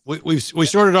 We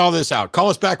sorted all this out. Call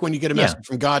us back when you get a message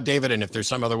from God, David, and if there's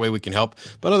some other way we can help.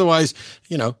 But otherwise,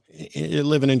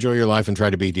 live and enjoy your life and try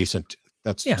to be decent.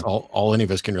 That's all any of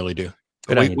us can really do.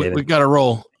 We've got to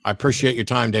roll. I appreciate your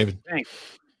time, David. Thanks.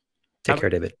 Take care,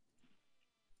 David.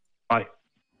 Bye.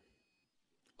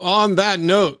 On that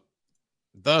note,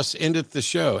 thus endeth the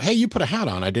show. Hey, you put a hat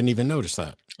on. I didn't even notice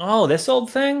that. Oh, this old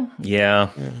thing?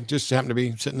 Yeah. Just happened to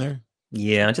be sitting there.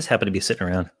 Yeah, I just happened to be sitting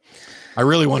around. I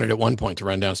really wanted at one point to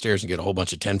run downstairs and get a whole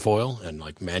bunch of tinfoil and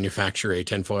manufacture a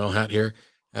tinfoil hat here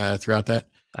throughout that.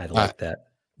 I like that.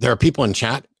 There are people in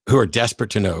chat who are desperate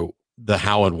to know the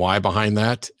how and why behind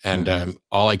that. And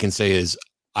all I can say is,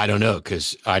 I don't know,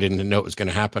 because I didn't know it was going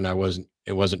to happen.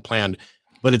 It wasn't planned,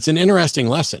 but it's an interesting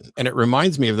lesson. And it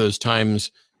reminds me of those times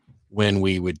when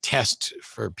we would test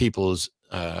for people's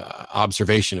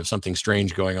observation of something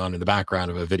strange going on in the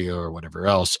background of a video or whatever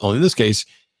else. Only in this case,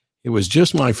 it was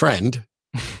just my friend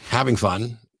having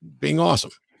fun, being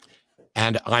awesome.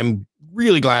 And I'm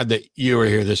really glad that you are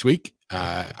here this week.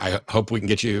 I hope we can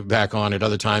get you back on at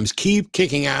other times. Keep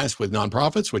kicking ass with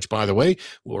nonprofits, which, by the way,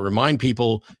 will remind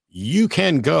people you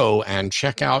can go and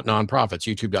check out nonprofits,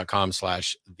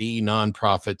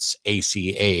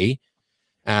 youtube.com/thenonprofitsaca.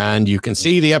 And you can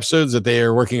see the episodes that they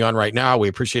are working on right now. We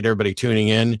appreciate everybody tuning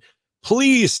in.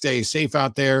 Please stay safe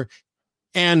out there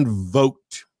and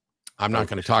vote. I'm not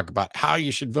going to talk about how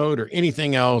you should vote or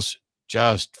anything else.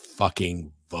 Just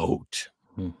fucking vote.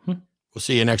 We'll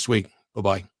see you next week.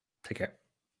 Bye-bye. Take care.